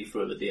have been any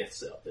further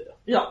deaths out there.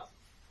 Yeah.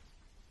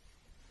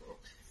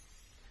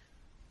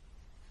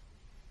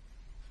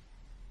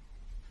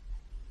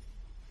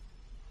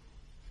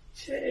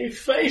 Okay,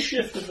 phase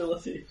shift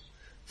ability.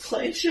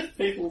 Plane shift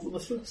peoples in the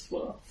first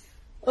one.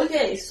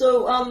 Okay,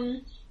 so,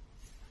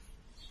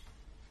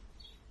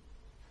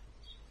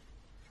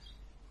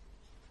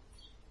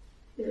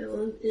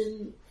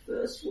 in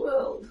First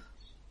World.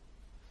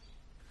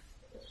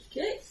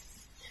 Okay.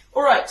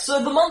 Alright,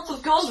 so the month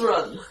of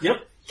Gosrun.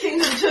 Yep.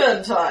 Kingdom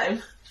turn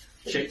time.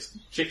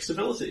 Check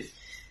stability.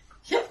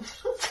 Yep.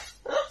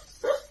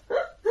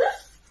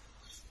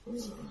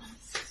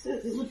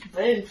 It looks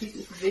bad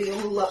people for being a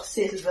little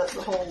upset about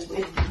the whole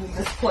we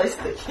misplaced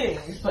the king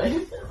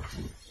thing.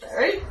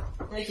 Sorry.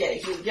 Okay,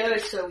 here we go.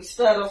 So we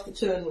start off the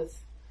turn with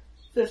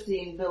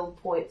 15 build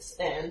points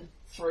and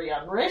 3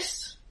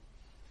 unrest.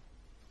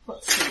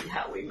 Let's see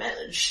how we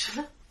managed.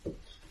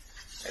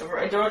 However,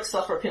 I don't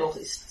suffer a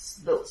penalty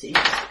stability,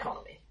 just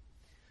economy.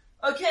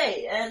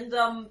 Okay, and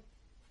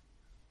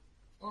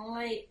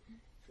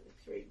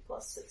 3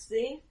 plus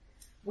 16.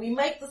 We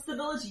make the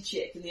stability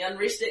check, and the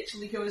unrest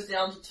actually goes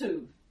down to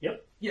 2.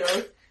 Yep.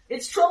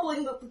 It's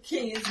troubling that the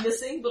king is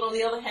missing, but on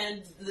the other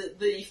hand,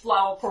 the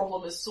flour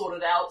problem is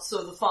sorted out,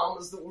 so the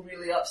farmers that were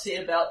really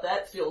upset about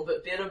that feel a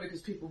bit better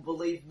because people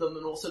believe them,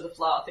 and also the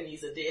flour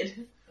thingies are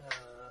dead.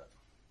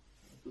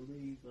 I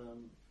believe,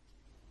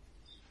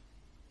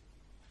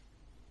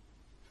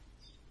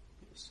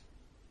 yes.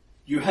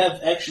 You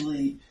have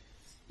actually,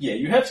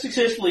 you have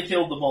successfully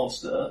killed the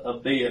monster,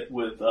 albeit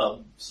with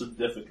some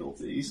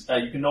difficulties.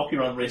 You can knock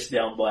your unrest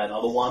down by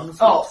another one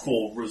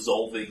for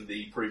resolving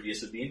the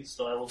previous event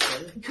style of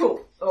thing.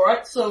 Cool.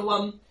 Alright, so,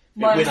 It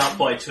went up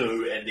by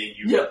 2, and then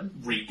you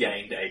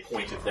regained a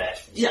point of that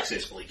from Yeah.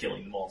 successfully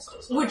killing the monster.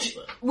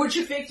 Which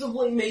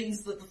effectively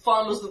means that the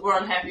farmers that were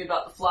unhappy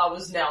about the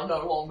flowers now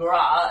no longer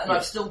are, and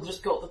I've still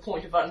just got the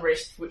point of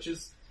unrest, which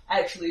is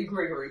actually a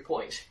Gregory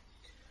point.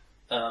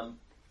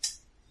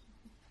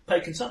 Pay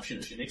consumption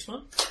is your next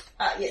one.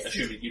 Yes.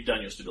 Assuming you've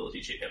done your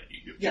stability check, haven't you?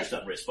 You've just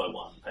done rest by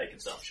 1, pay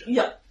consumption.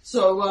 Yeah.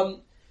 So,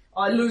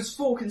 I lose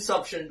 4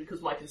 consumption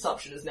because my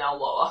consumption is now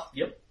lower.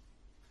 Yep.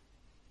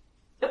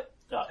 Yep.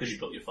 Because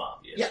you've got your farm,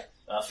 yes.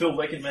 Yep. Fill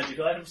vacant magic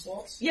item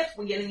slots. Yep,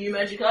 we get a new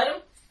magic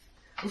item.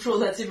 I'm sure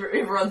that's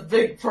everyone's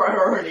big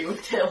priority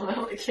with Caleb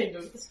out of the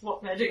kingdom.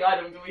 What magic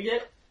item do we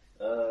get?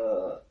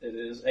 It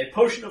is a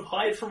potion of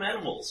hide from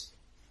animals.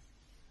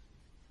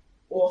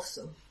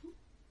 Awesome.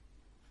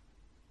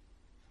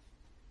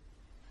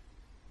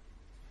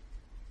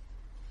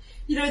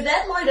 You know,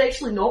 that might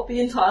actually not be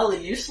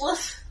entirely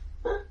useless.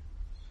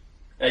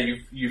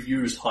 You've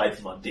used hide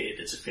from undead.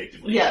 It's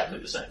effectively exactly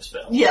the same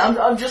spell. Yeah,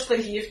 I'm just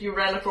thinking if you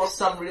ran across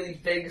some really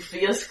big,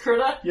 fierce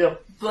critter.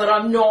 Yep. But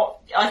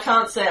I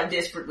can't say I'm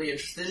desperately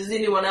interested. Does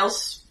anyone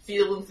else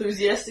feel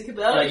enthusiastic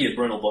about it? Yeah,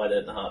 Bryn will buy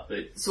that in a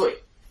heartbeat. Sweet.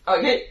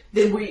 Okay,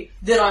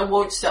 then I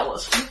won't sell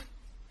it.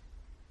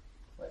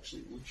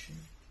 Actually, would she?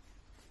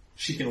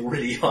 She can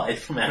already hide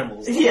from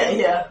animals.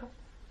 Yeah.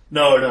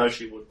 No,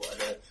 she would buy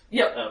that.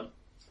 Yep.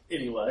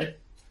 Anyway,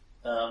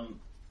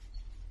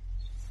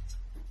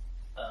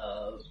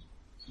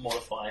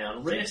 modify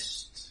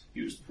unrest,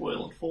 use the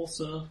Royal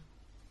Enforcer.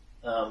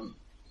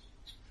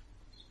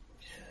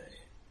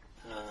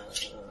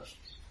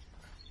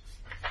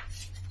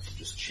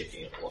 Just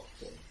checking at what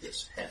point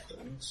this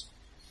happens.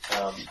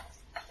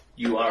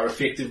 You are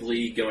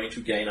effectively going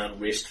to gain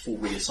unrest for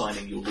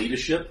reassigning your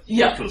leadership.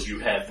 Yeah. Because you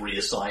have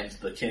reassigned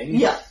the king.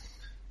 Yeah.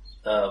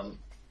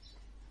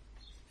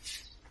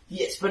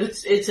 Yes, but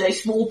it's a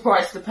small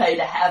price to pay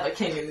to have a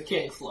king in the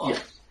king slot. Yeah.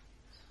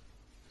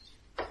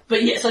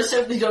 But yes, I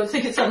certainly don't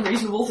think it's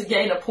unreasonable to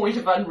gain a point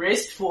of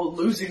unrest for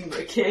losing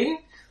the king.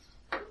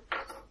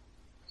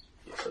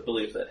 Yes, I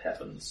believe that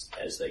happens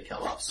as they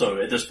come up. So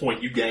at this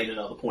point you gain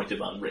another point of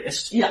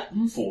unrest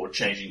for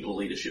changing your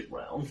leadership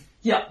round.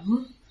 Yeah.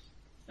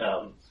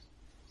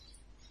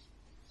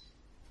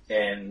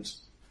 And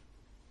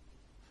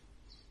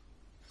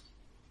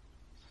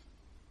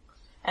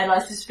I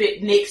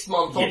suspect next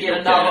month I'll get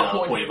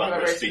another point of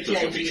unrest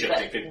because you'll be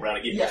shifting people around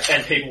again. Yeah.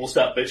 And people will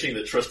start bitching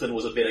that Tristan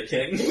was a better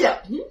king.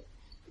 Yeah.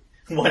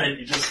 Why didn't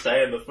you just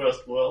stay in the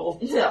first world?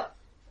 Yeah.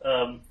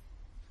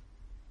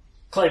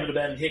 Claim and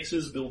abandon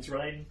hexes, build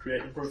terrain,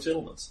 create and improve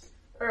settlements.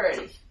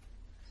 Alrighty.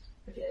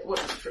 Okay, what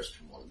does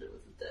Tristram want to do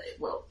with the day?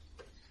 Well,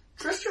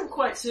 Tristram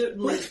quite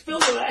certainly... Let's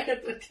build an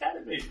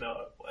academy.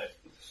 No, wait.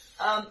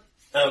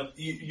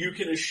 You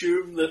can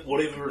assume that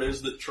whatever it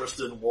is that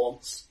Tristan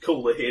wants,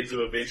 cooler heads have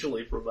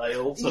eventually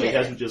prevailed, so he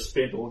hasn't just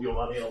spent all your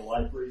money on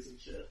libraries and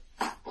shit.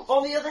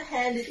 On the other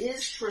hand, it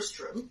is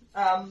Tristram.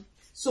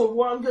 So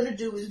what I'm going to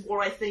do is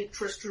what I think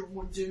Tristram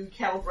would do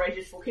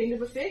calibrated for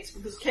Kingdom effects,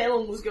 because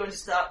Callum was going to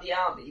start the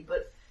army,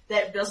 but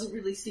that doesn't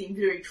really seem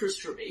very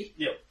Tristram-y.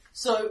 Yep.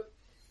 So,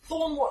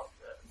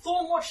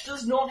 Thornwatch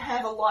does not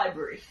have a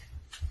library.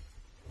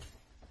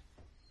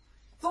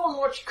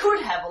 Thornwatch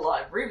could have a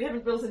library. We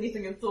haven't built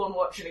anything in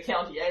Thornwatch in a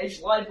county age.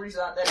 Libraries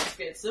aren't that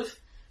expensive.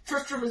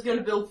 Tristram is going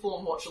to build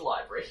Thornwatch a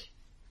library.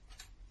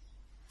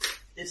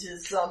 It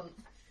is,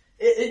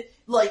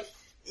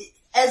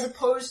 as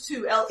opposed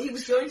to, he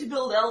was going to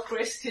build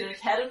Elcrest in an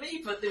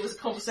academy, but there was a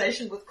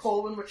conversation with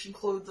Colwyn which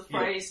included the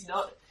phrase,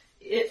 not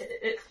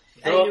it.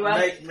 Don't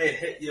make me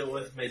hit you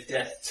with my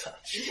death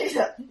touch.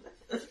 Yeah.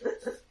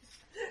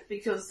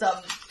 Because,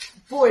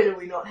 boy do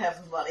we not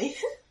have the money.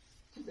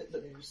 Let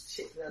me just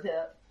check that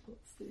out.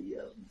 What's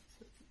the,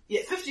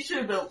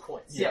 52 build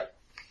points, yep.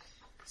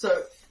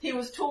 So, he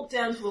was talked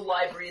down to a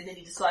library and then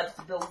he decided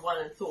to build one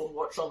in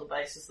Thornwatch on the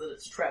basis that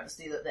it's a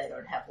travesty that they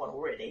don't have one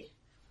already.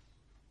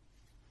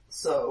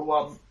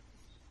 So,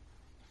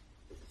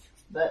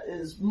 that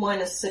is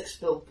 -6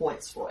 build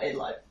points for a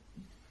library.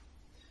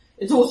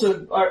 It's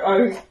also,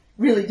 I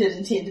really did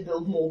intend to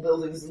build more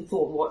buildings in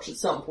Thornwatch at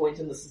some point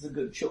and this is a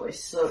good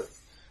choice. So,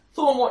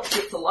 Thornwatch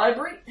gets a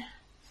library.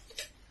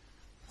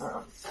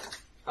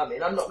 I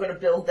mean, I'm not going to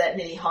build that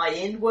many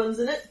high-end ones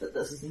in it, but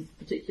this isn't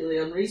particularly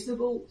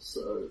unreasonable,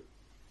 so...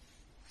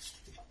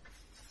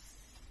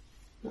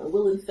 I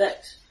will, in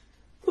fact,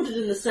 put it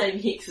in the same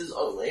hex as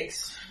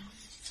Oleg's.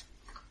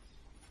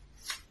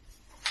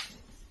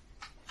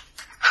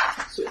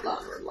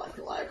 Svetlana would like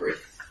a library.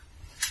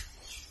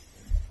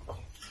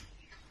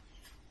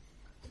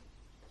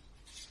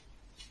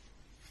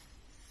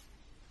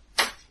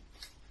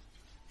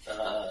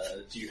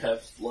 Do you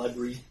have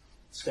library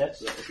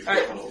stats?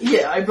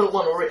 I built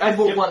one already. I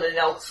built one in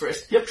Elk's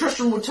Rest. Yep,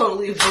 Tristram would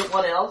totally have built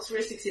one in Elk's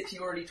Rest, except he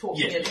already talked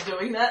me into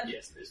doing that.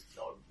 Yes, there's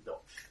no.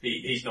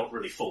 He's not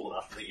really full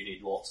enough that you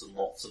need lots and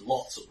lots and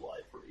lots of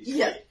libraries.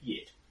 Yeah.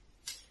 Yet.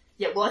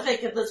 Yeah, well I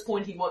think at this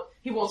point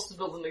he wants to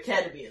build an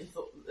academy in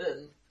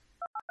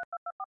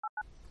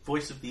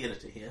Voice of the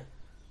editor here.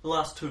 The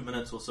last 2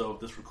 minutes or so of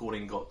this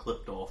recording got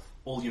clipped off.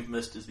 All you've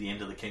missed is the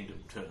end of the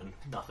kingdom turn.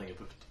 Nothing of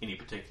any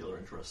particular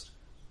interest.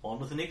 On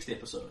with the next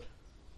episode.